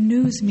 even the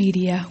news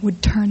media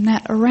would turn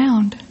that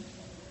around.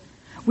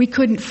 We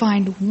couldn't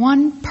find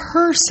one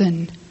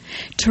person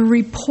to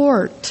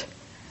report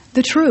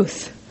the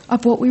truth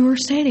of what we were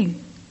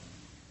stating.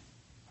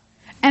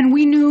 And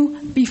we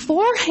knew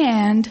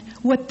beforehand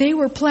what they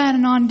were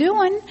planning on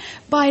doing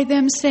by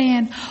them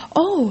saying,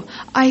 oh,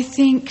 I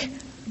think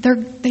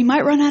they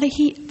might run out of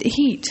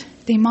heat.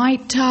 They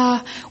might,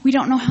 we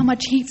don't know how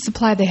much heat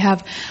supply they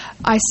have.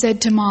 I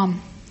said to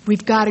Mom,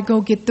 we've got to go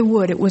get the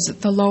wood. It was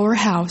at the lower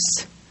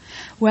house.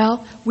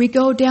 Well, we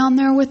go down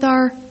there with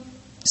our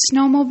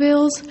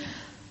snowmobiles.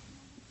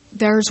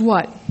 There's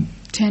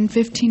 10,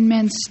 15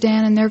 men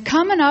standing there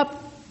coming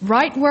up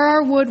right where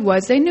our wood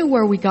was. They knew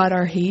where we got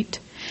our heat.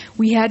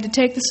 We had to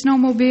take the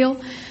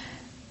snowmobile,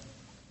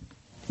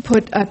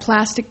 put a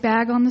plastic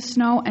bag on the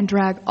snow, and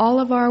drag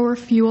all of our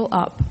fuel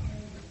up.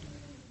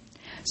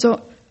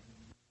 So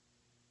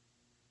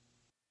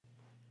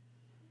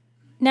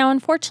now,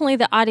 unfortunately,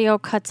 the audio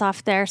cuts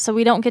off there, so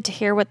we don't get to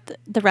hear what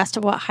the rest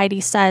of what Heidi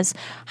says.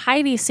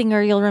 Heidi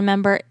Singer, you'll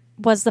remember,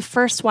 was the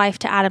first wife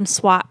to Adam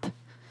Swap.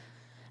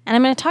 And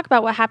I'm going to talk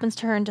about what happens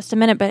to her in just a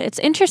minute, but it's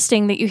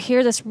interesting that you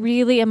hear this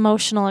really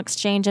emotional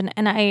exchange, and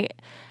I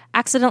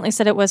accidentally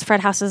said it was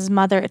Fred House's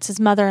mother. It's his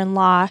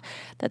mother-in-law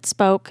that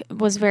spoke,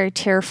 was very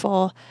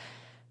tearful.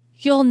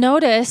 You'll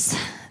notice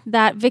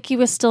that Vicki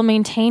was still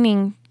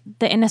maintaining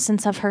the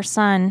innocence of her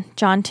son,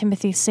 John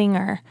Timothy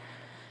Singer.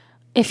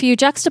 If you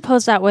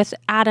juxtapose that with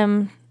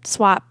Adam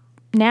Swap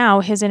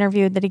now, his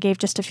interview that he gave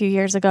just a few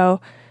years ago,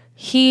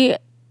 he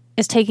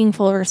is taking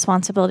full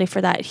responsibility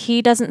for that.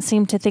 He doesn't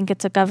seem to think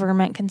it's a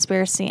government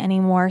conspiracy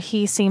anymore.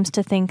 He seems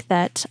to think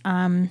that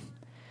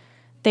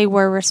they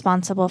were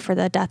responsible for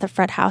the death of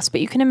Fred House.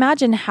 But you can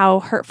imagine how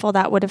hurtful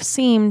that would have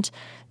seemed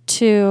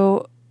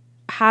to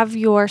have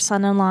your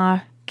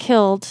son-in-law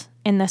killed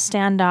in the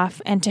standoff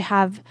and to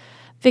have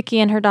Vicki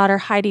and her daughter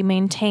Heidi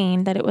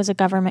maintain that it was a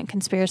government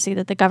conspiracy,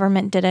 that the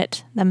government did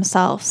it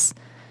themselves.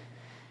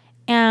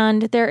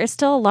 And there is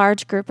still a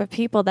large group of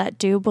people that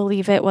do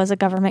believe it was a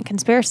government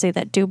conspiracy,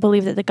 that do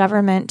believe that the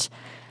government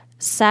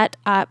set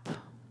up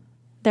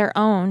their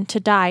own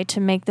to die to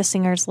make the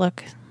Singers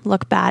look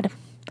bad.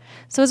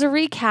 So as a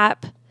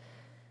recap,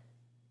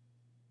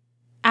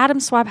 Adam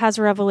Swap has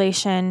a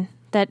revelation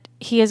that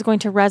he is going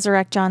to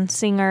resurrect John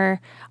Singer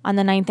on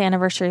the 9th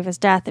anniversary of his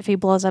death if he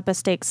blows up a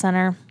stake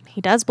center. He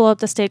does blow up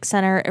the stake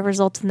center. It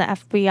results in the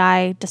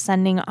FBI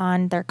descending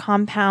on their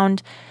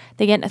compound.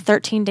 They get in a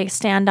 13-day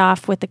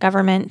standoff with the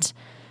government.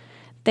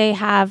 They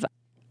have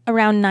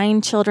around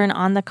 9 children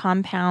on the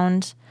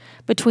compound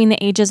between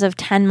the ages of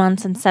 10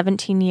 months and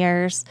 17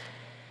 years,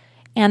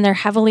 and they're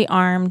heavily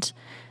armed.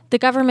 The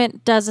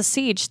government does a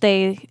siege.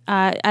 They,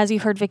 as you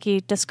heard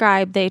Vicki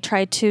describe, they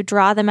try to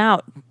draw them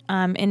out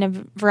in a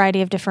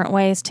variety of different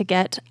ways to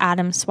get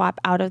Adam Swap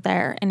out of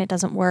there, and it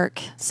doesn't work.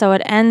 So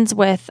it ends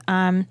with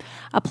a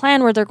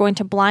plan where they're going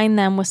to blind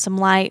them with some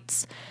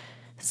lights.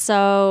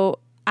 So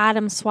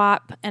Adam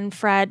Swap and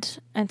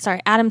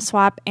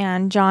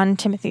John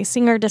Timothy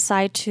Singer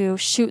decide to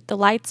shoot the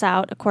lights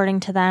out.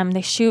 According to them,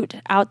 they shoot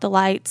out the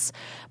lights,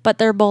 but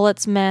their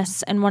bullets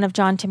miss, and one of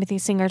John Timothy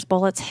Singer's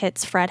bullets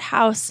hits Fred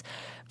House.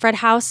 Fred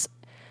House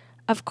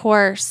of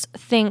course,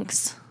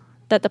 thinks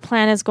that the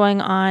plan is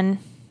going on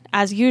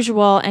as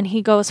usual, and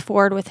he goes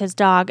forward with his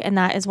dog, and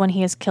that is when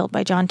he is killed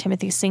by John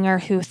Timothy Singer,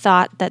 who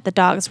thought that the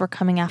dogs were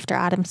coming after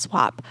Adam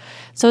Swap.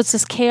 So it's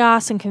this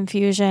chaos and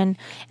confusion,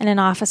 and an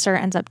officer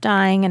ends up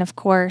dying, and of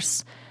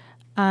course,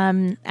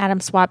 Adam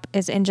Swap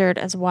is injured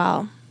as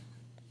well.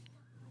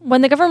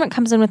 When the government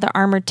comes in with the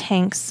armored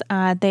tanks,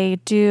 they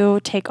do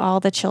take all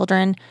the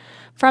children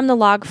from the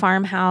log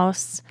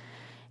farmhouse,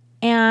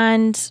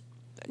 and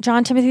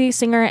John Timothy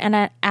Singer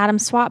and Adam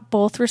Swap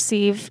both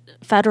receive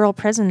federal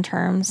prison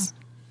terms.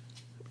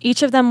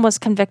 Each of them was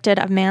convicted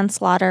of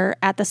manslaughter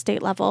at the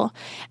state level.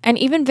 And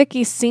even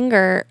Vicky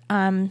Singer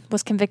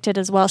was convicted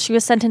as well. She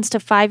was sentenced to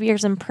 5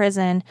 years in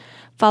prison,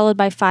 followed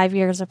by 5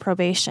 years of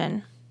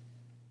probation.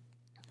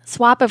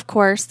 Swap, of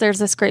course, there's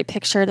this great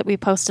picture that we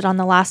posted on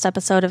the last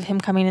episode of him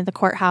coming to the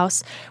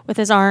courthouse with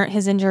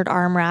his injured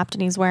arm wrapped,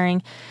 and he's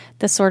wearing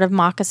this sort of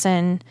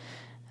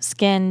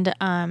moccasin-skinned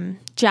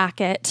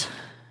jacket,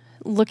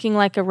 looking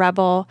like a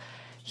rebel.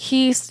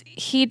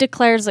 He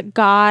declares that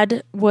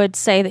God would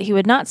say that he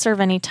would not serve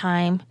any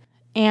time,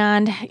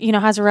 and,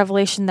 has a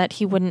revelation that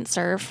he wouldn't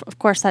serve. Of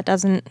course, that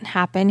doesn't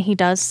happen. He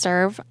does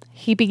serve.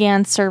 He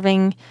began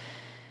serving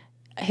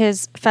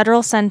his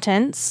federal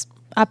sentence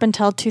up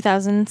until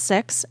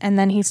 2006, and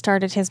then he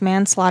started his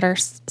manslaughter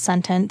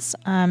sentence,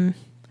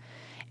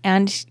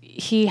 and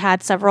he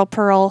had several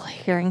parole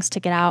hearings to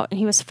get out, and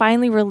he was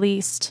finally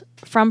released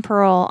from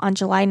parole on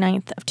July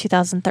 9th of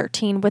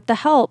 2013 with the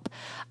help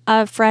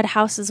of Fred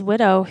House's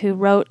widow, who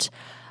wrote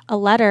a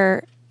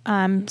letter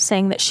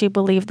saying that she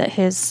believed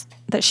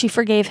that she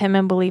forgave him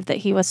and believed that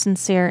he was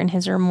sincere in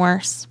his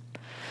remorse.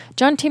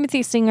 John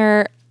Timothy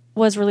Singer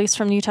was released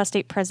from Utah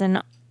State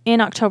Prison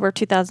in October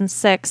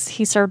 2006.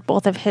 He served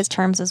both of his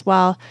terms as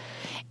well.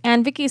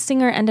 And Vicky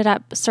Singer ended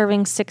up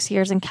serving 6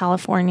 years in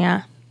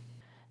California.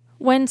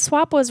 When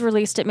Swap was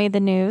released, it made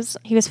the news.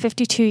 He was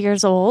 52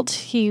 years old.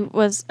 He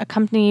was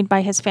accompanied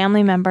by his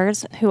family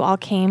members, who all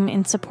came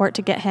in support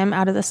to get him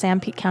out of the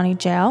Sanpete County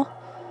Jail.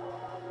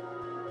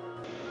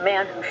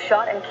 Man who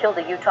shot and killed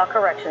a Utah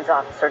corrections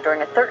officer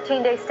during a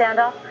 13-day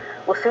standoff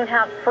will soon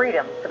have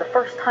freedom for the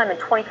first time in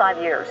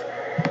 25 years.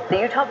 The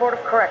Utah Board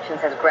of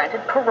Corrections has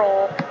granted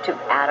parole to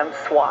Adam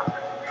Swap.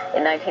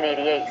 In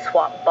 1988,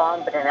 Swap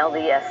bombed an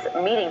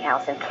LDS meeting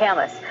house in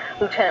Camas.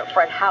 Lieutenant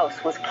Fred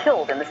House was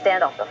killed in the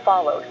standoff that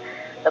followed.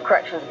 The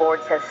Corrections Board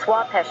says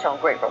Swap has shown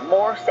great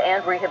remorse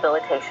and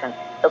rehabilitation.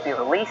 He'll be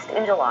released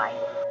in July.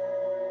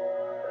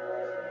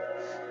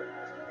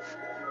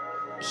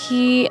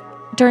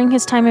 During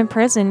his time in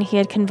prison,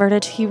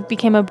 he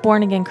became a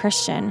born-again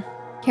Christian.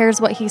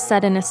 Here's what he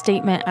said in a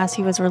statement as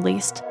he was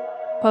released.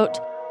 Quote,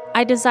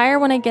 "I desire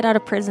when I get out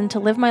of prison to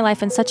live my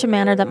life in such a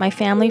manner that my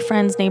family,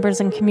 friends, neighbors,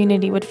 and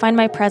community would find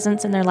my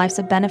presence in their lives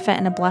a benefit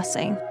and a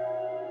blessing."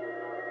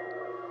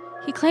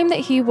 He claimed that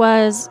he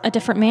was a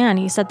different man.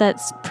 He said that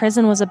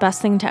prison was the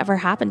best thing to ever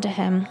happen to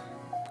him.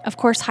 Of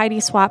course, Heidi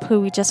Swap, who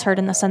we just heard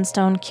in the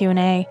Sunstone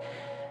Q&A,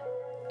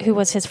 who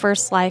was his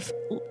first wife,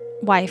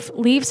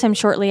 leaves him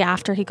shortly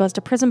after he goes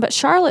to prison, but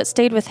Charlotte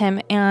stayed with him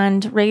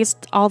and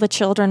raised all the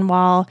children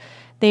while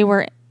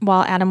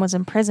Adam was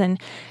in prison.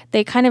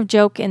 They kind of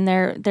joke in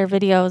their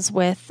videos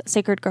with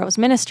Sacred Groves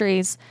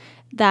Ministries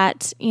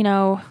that,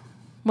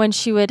 when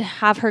she would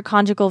have her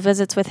conjugal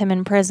visits with him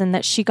in prison,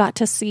 that she got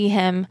to see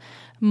him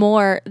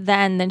more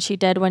then than she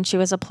did when she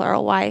was a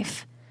plural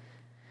wife.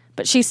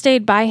 But she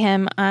stayed by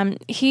him.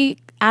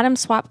 Adam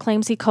Swap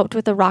claims he coped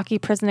with the rocky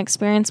prison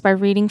experience by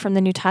reading from the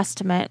New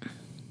Testament.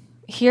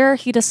 Here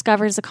he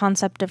discovers the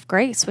concept of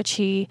grace, which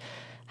he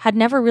had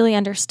never really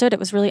understood. It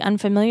was really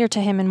unfamiliar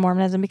to him in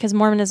Mormonism, because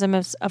Mormonism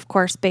is, of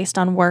course, based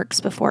on works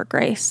before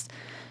grace,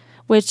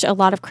 which a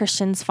lot of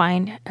Christians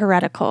find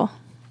heretical.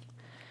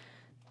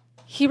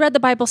 He read the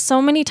Bible so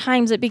many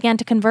times it began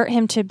to convert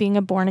him to being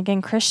a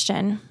born-again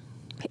Christian.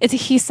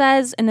 He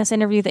says in this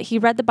interview that he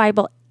read the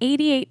Bible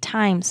 88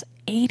 times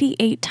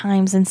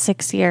in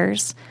 6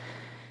 years.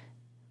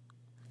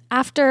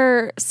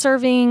 After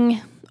serving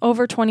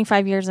over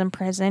 25 years in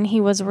prison, he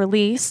was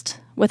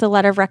released with a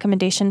letter of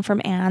recommendation from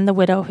Anne, the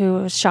widow who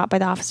was shot by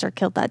the officer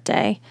killed that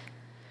day.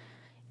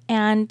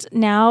 And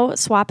now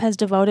Swap has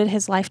devoted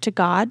his life to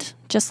God,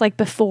 just like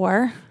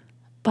before,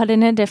 but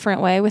in a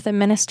different way, with a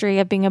ministry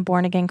of being a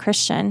born-again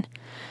Christian.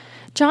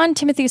 John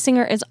Timothy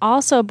Singer is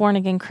also a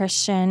born-again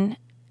Christian,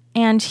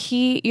 and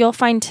you'll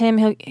find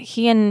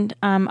he and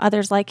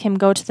others like him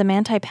go to the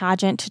Manti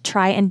pageant to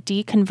try and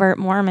deconvert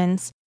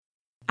Mormons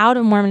out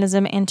of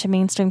Mormonism into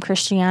mainstream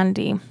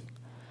Christianity.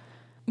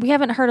 We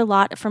haven't heard a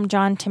lot from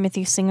John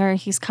Timothy Singer.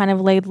 He's kind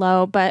of laid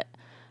low, but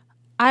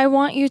I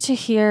want you to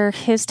hear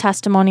his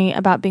testimony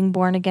about being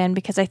born again,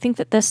 because I think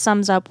that this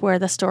sums up where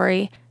the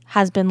story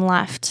has been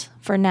left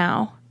for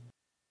now.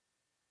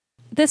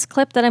 This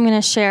clip that I'm going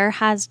to share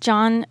has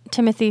John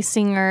Timothy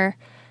Singer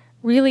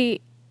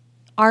really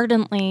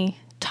ardently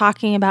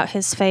talking about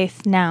his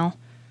faith now.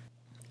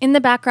 In the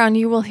background,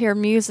 you will hear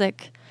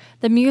music.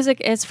 The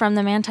music is from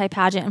the Manti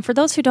pageant. And for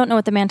those who don't know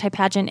what the Manti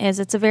pageant is,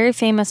 it's a very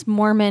famous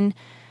Mormon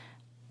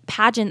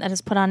pageant that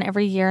is put on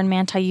every year in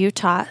Manti,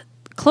 Utah.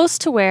 close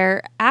to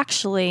where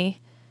actually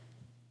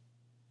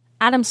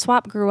Adam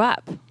Swap grew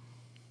up.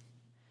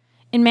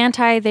 In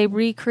Manti, they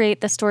recreate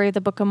the story of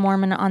the Book of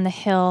Mormon on the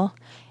hill.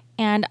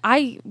 And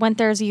I went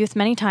there as a youth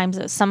many times.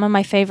 It was some of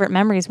my favorite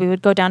memories. We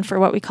would go down for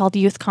what we called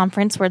youth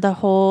conference, where the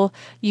whole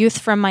youth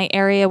from my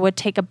area would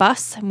take a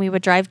bus and we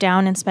would drive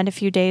down and spend a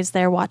few days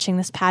there watching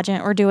this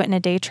pageant or do it in a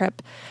day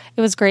trip.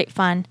 It was great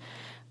fun.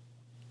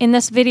 In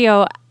this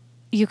video,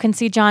 you can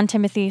see John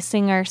Timothy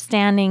Singer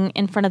standing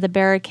in front of the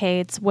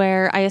barricades,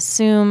 where I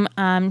assume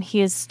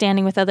he is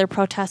standing with other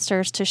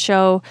protesters to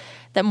show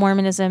that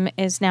Mormonism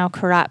is now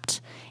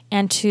corrupt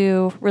and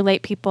to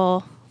relate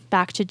people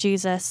back to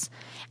Jesus.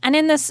 And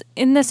in this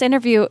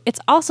interview, it's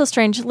also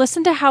strange.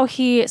 Listen to how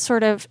he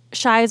sort of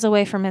shies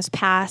away from his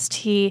past.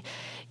 He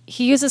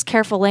uses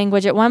careful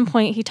language. At one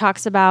point, he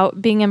talks about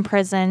being in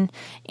prison,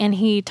 and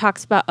he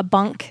talks about a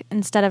bunk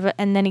instead of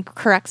and then he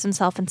corrects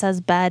himself and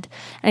says bed.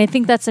 And I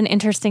think that's an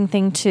interesting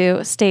thing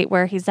to state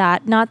where he's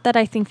at. Not that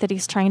I think that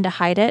he's trying to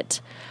hide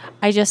it.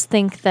 I just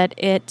think that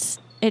it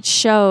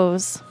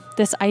shows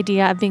this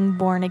idea of being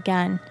born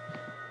again.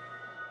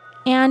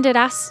 And it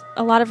asks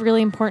a lot of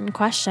really important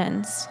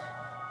questions.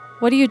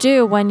 What do you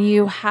do when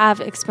you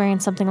have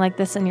experienced something like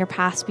this in your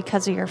past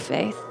because of your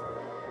faith?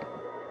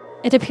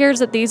 It appears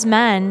that these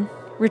men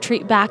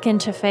retreat back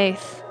into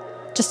faith,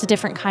 just a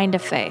different kind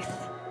of faith.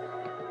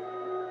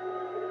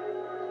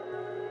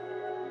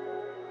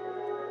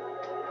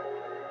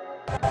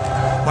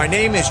 My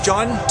name is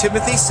John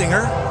Timothy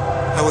Singer.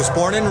 I was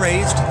born and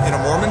raised in a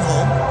Mormon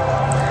home.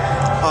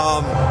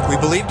 We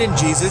believed in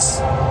Jesus,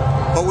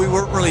 but we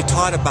weren't really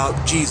taught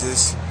about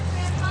Jesus.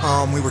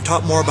 We were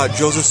taught more about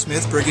Joseph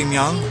Smith, Brigham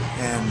Young,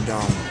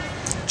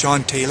 and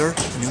John Taylor.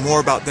 I knew more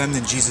about them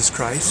than Jesus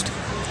Christ.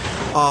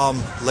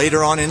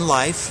 Later on in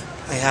life,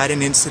 I had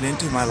an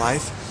incident in my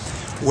life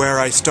where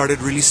I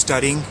started really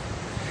studying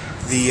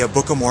the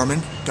Book of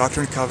Mormon,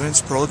 Doctrine and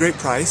Covenants, Pearl of Great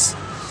Price.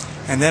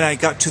 And then I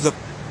got to the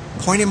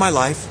point in my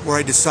life where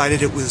I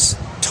decided it was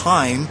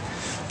time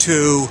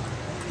to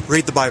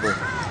read the Bible.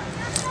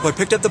 So I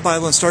picked up the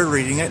Bible and started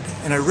reading it,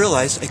 and I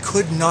realized I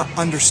could not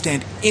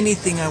understand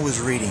anything I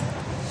was reading.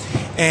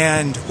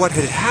 And what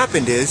had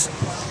happened is,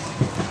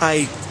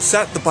 I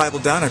sat the Bible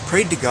down, I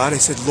prayed to God, I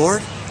said,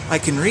 Lord, I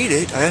can read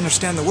it, I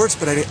understand the words,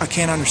 but I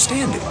can't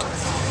understand it.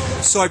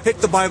 So I picked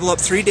the Bible up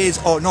 3 days,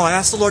 I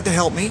asked the Lord to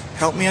help me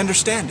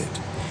understand it.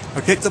 I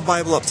picked the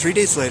Bible up 3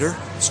 days later,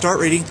 start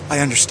reading, I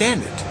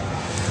understand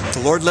it.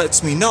 The Lord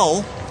lets me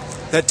know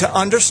that to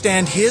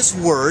understand His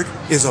Word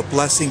is a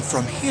blessing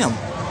from Him,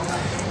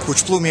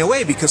 which blew me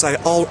away because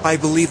I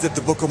believe that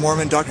the Book of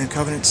Mormon, Doctrine and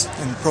Covenants,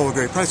 and Pearl of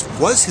Great Price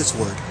was His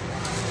Word.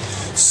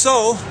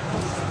 So,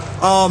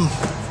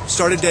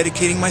 started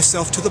dedicating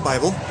myself to the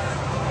Bible.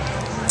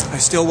 I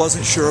still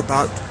wasn't sure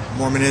about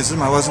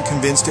Mormonism. I wasn't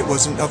convinced it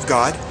wasn't of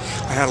God.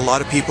 I had a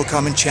lot of people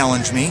come and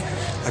challenge me.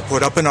 I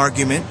put up an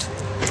argument,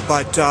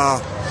 but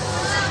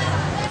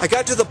I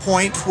got to the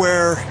point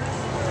where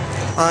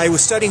I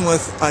was studying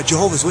with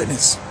Jehovah's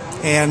Witness.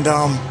 And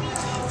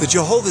the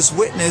Jehovah's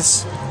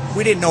Witness,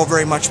 we didn't know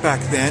very much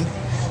back then,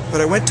 but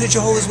I went to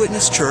Jehovah's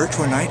Witness church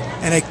one night,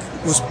 and I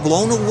was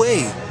blown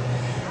away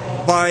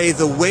by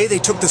the way they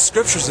took the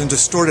scriptures and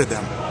distorted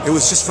them. It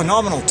was just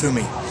phenomenal to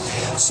me.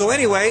 So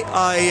anyway,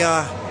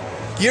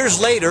 years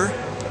later,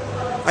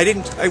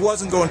 I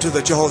wasn't going to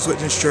the Jehovah's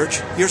Witness church.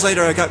 Years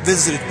later, I got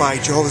visited by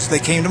Jehovah's. They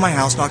came to my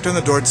house, knocked on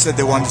the door, and said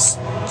they wanted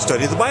to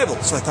study the Bible.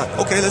 So I thought,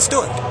 okay, let's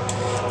do it.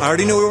 I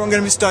already knew we weren't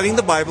going to be studying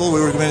the Bible.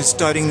 We were going to be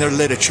studying their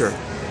literature.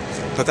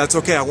 But that's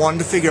okay. I wanted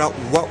to figure out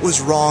what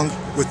was wrong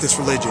with this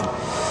religion.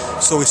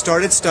 So we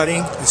started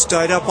studying. I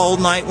stayed up all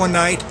night one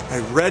night. I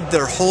read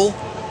their whole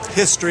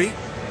history,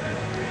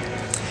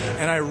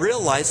 and I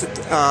realized that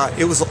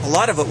a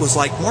lot of it was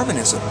like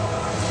Mormonism.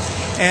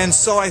 And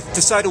so I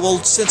decided, well,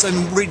 since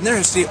I'm reading their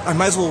history, I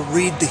might as well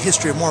read the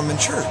history of Mormon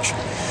Church.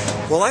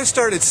 Well, I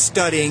started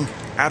studying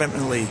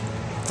adamantly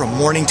from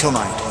morning till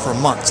night for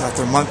months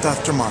after month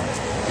after month.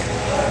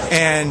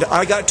 And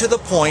I got to the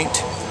point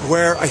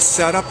where I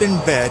sat up in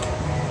bed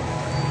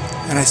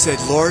and I said,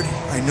 Lord,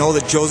 I know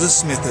that Joseph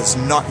Smith is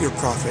not your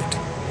prophet.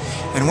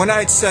 And when I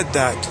had said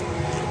that,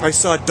 I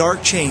saw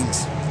dark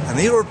chains. And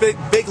they were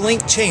big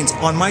linked chains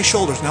on my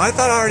shoulders. Now, I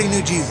thought I already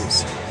knew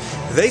Jesus.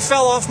 They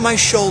fell off my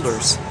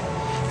shoulders.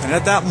 And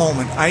at that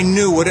moment, I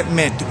knew what it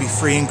meant to be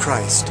free in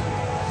Christ.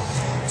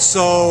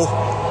 So,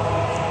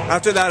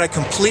 after that, I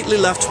completely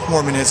left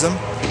Mormonism.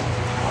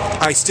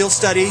 I still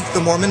study the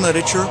Mormon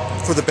literature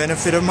for the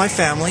benefit of my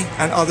family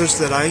and others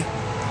that I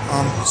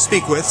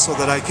speak with, so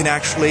that I can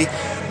actually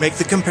make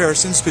the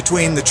comparisons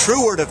between the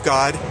true Word of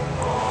God,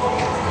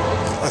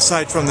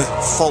 aside from the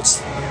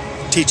false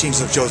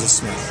teachings of Joseph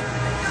Smith.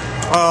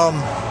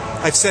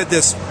 I've said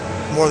this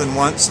more than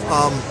once.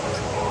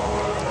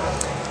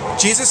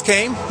 Jesus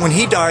came. When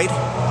He died,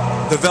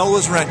 the veil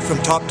was rent from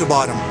top to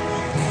bottom.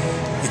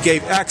 He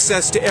gave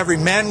access to every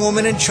man,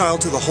 woman, and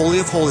child to the Holy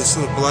of Holies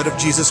through the blood of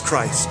Jesus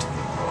Christ.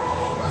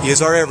 He is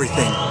our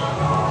everything.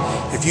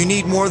 If you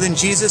need more than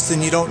Jesus,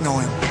 then you don't know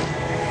Him.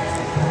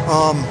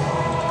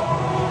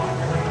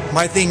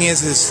 My thing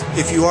is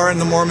if you are in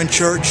the Mormon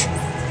Church,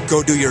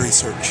 go do your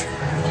research.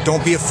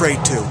 Don't be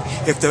afraid to.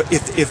 If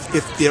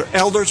the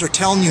elders are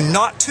telling you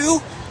not to,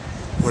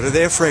 what are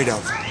they afraid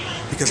of?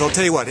 Because I'll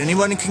tell you what,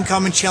 anyone can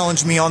come and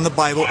challenge me on the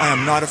Bible. I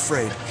am not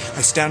afraid.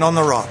 I stand on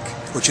the rock,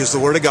 which is the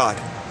Word of God,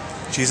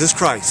 Jesus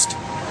Christ.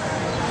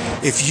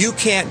 If you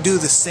can't do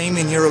the same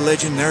in your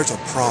religion, there's a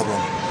problem.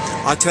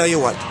 I'll tell you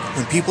what,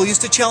 when people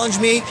used to challenge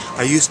me,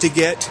 I used to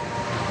get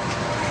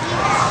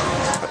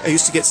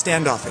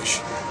standoffish.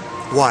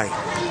 Why?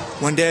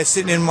 One day I was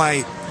sitting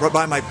right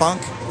by my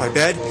bunk, my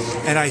bed,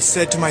 and I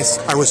said to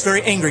myself, I was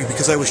very angry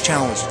because I was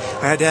challenged.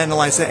 I had to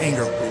analyze that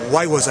anger.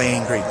 Why was I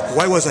angry?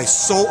 Why was I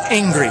so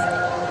angry?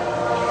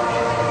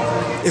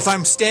 If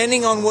I'm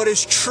standing on what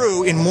is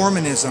true in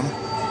Mormonism,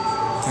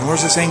 then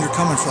where's this anger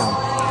coming from?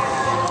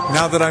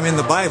 Now that I'm in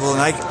the Bible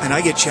and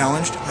I get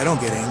challenged, I don't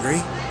get angry.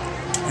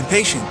 I'm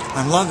patient.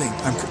 I'm loving.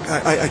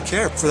 I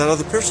care for that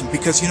other person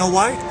because you know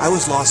why? I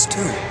was lost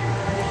too,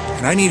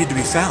 and I needed to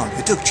be found.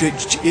 It took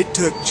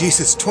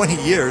Jesus 20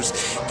 years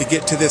to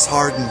get to this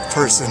hardened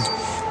person,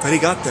 but he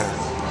got there.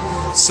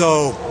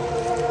 So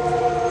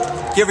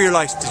give your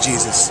life to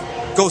Jesus.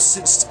 Go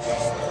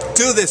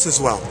do this as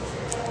well.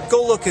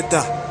 Go look at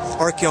the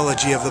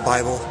archaeology of the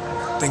Bible,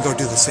 then go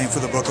do the same for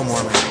the Book of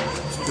Mormon.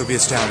 You'll be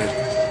astounded.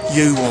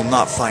 You will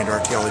not find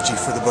archaeology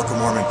for the Book of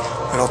Mormon.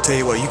 But I'll tell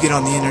you what, you get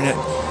on the internet,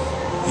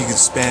 you can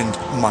spend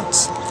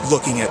months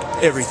looking at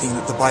everything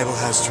that the Bible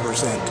has to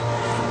present.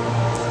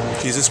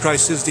 Jesus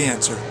Christ is the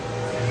answer.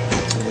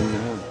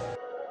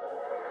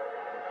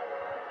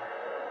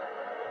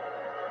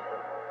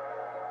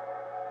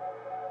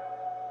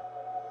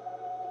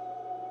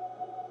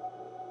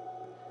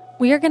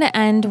 We are going to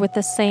end with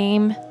the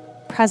same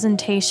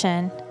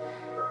presentation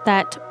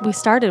that we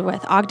started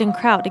with. Ogden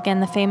Kraut, again,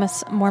 the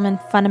famous Mormon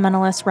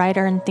fundamentalist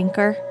writer and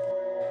thinker,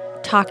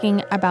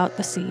 talking about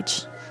the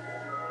siege.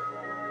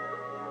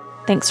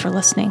 Thanks for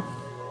listening.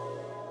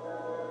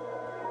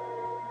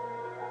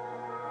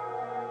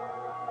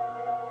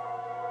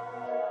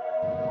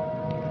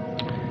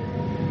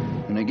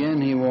 And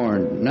again he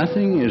warned,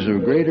 nothing is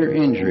of greater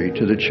injury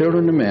to the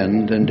children of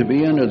men than to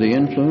be under the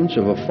influence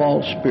of a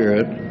false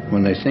spirit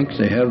when they think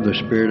they have the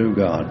Spirit of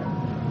God.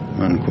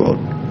 Unquote.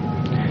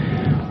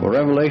 Well,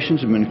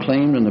 revelations have been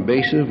claimed on the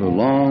basis of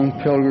long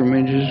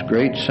pilgrimages,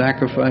 great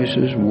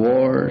sacrifices,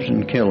 wars,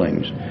 and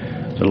killings.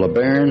 The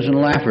LeBarons and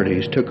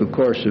Laffertys took a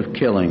course of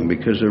killing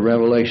because the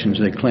revelations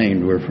they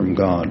claimed were from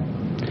God.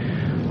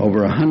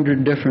 Over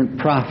 100 different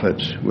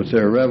prophets with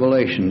their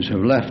revelations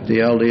have left the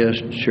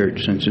LDS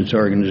Church since its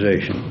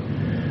organization.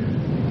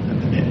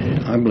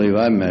 I believe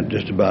I've met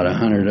just about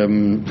 100 of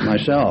them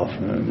myself,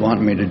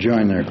 wanting me to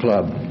join their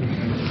club.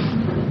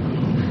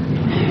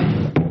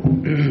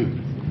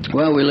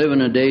 Well, we live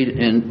in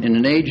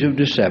an age of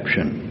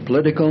deception,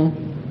 political,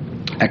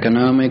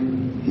 economic,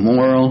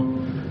 moral,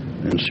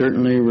 and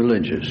certainly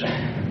religious.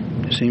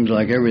 It seems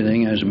like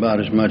everything has about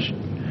as much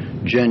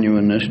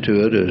genuineness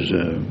to it as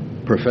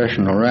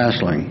professional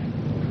wrestling.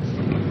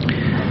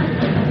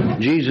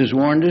 Jesus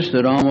warned us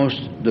that almost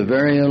the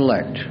very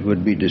elect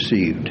would be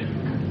deceived.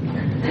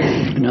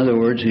 In other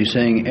words, he's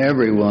saying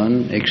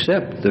everyone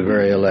except the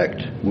very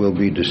elect will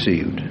be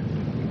deceived.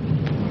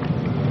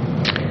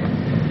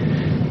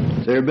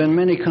 There have been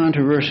many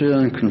controversial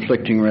and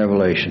conflicting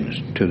revelations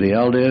to the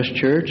LDS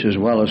Church, as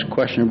well as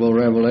questionable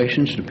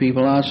revelations to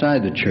people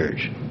outside the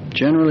Church.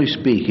 Generally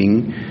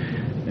speaking,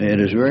 it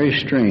is very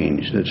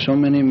strange that so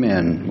many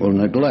men will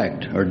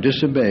neglect or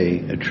disobey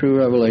a true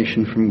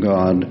revelation from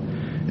God,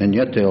 and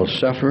yet they'll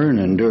suffer and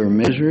endure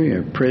misery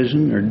or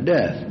prison or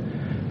death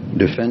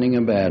defending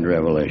a bad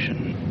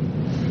revelation.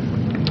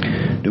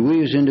 Do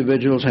we as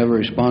individuals have a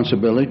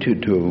responsibility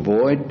to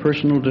avoid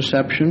personal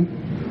deception?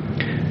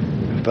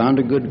 I found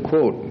a good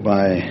quote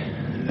by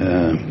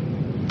a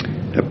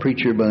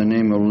preacher by the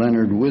name of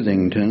Leonard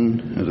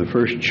Withington of the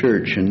First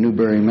Church in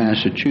Newbury,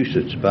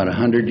 Massachusetts, about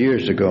 100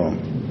 years ago.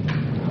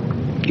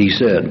 He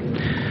said,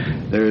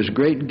 "There is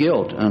great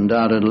guilt,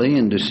 undoubtedly,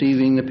 in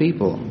deceiving the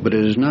people, but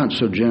it is not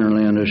so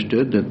generally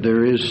understood that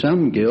there is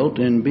some guilt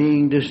in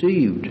being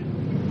deceived.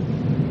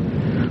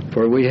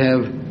 For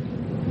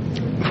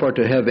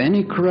to have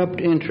any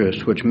corrupt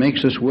interest which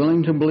makes us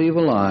willing to believe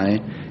a lie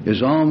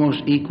is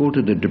almost equal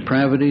to the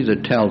depravity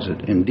that tells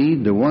it.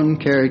 Indeed, the one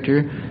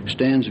character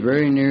stands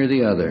very near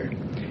the other.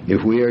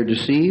 If we are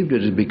deceived,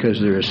 it is because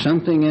there is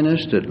something in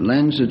us that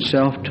lends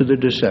itself to the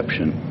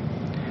deception.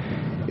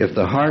 If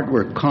the heart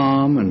were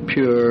calm and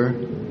pure,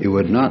 it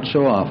would not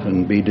so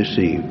often be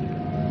deceived."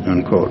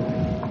 Unquote.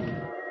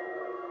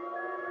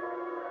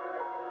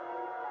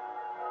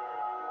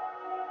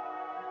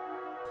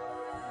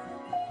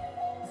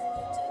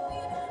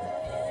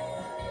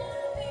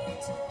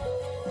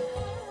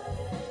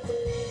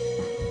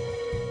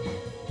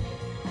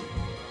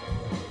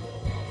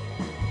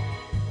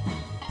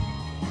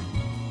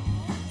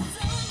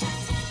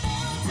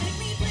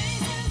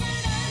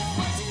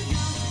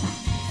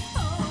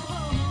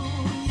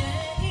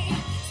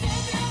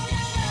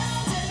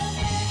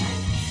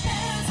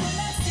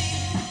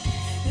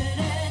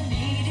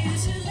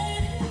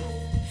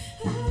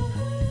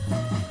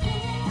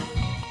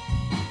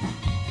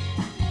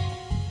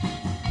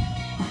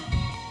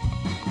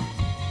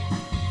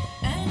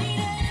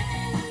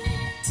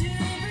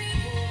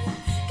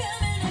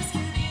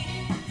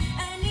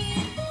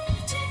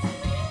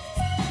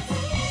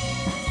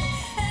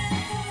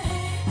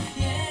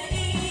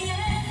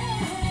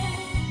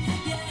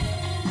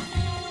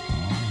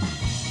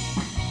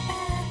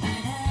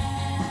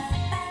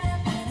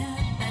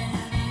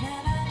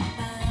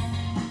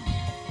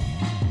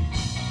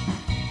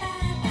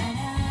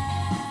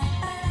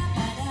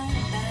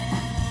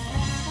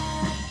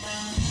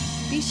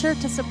 sure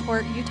to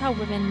support Utah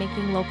women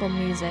making local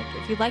music.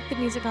 If you like the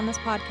music on this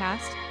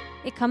podcast,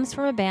 it comes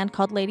from a band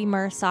called Lady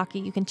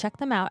Murasaki. You can check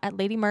them out at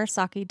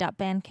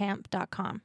ladymurasaki.bandcamp.com.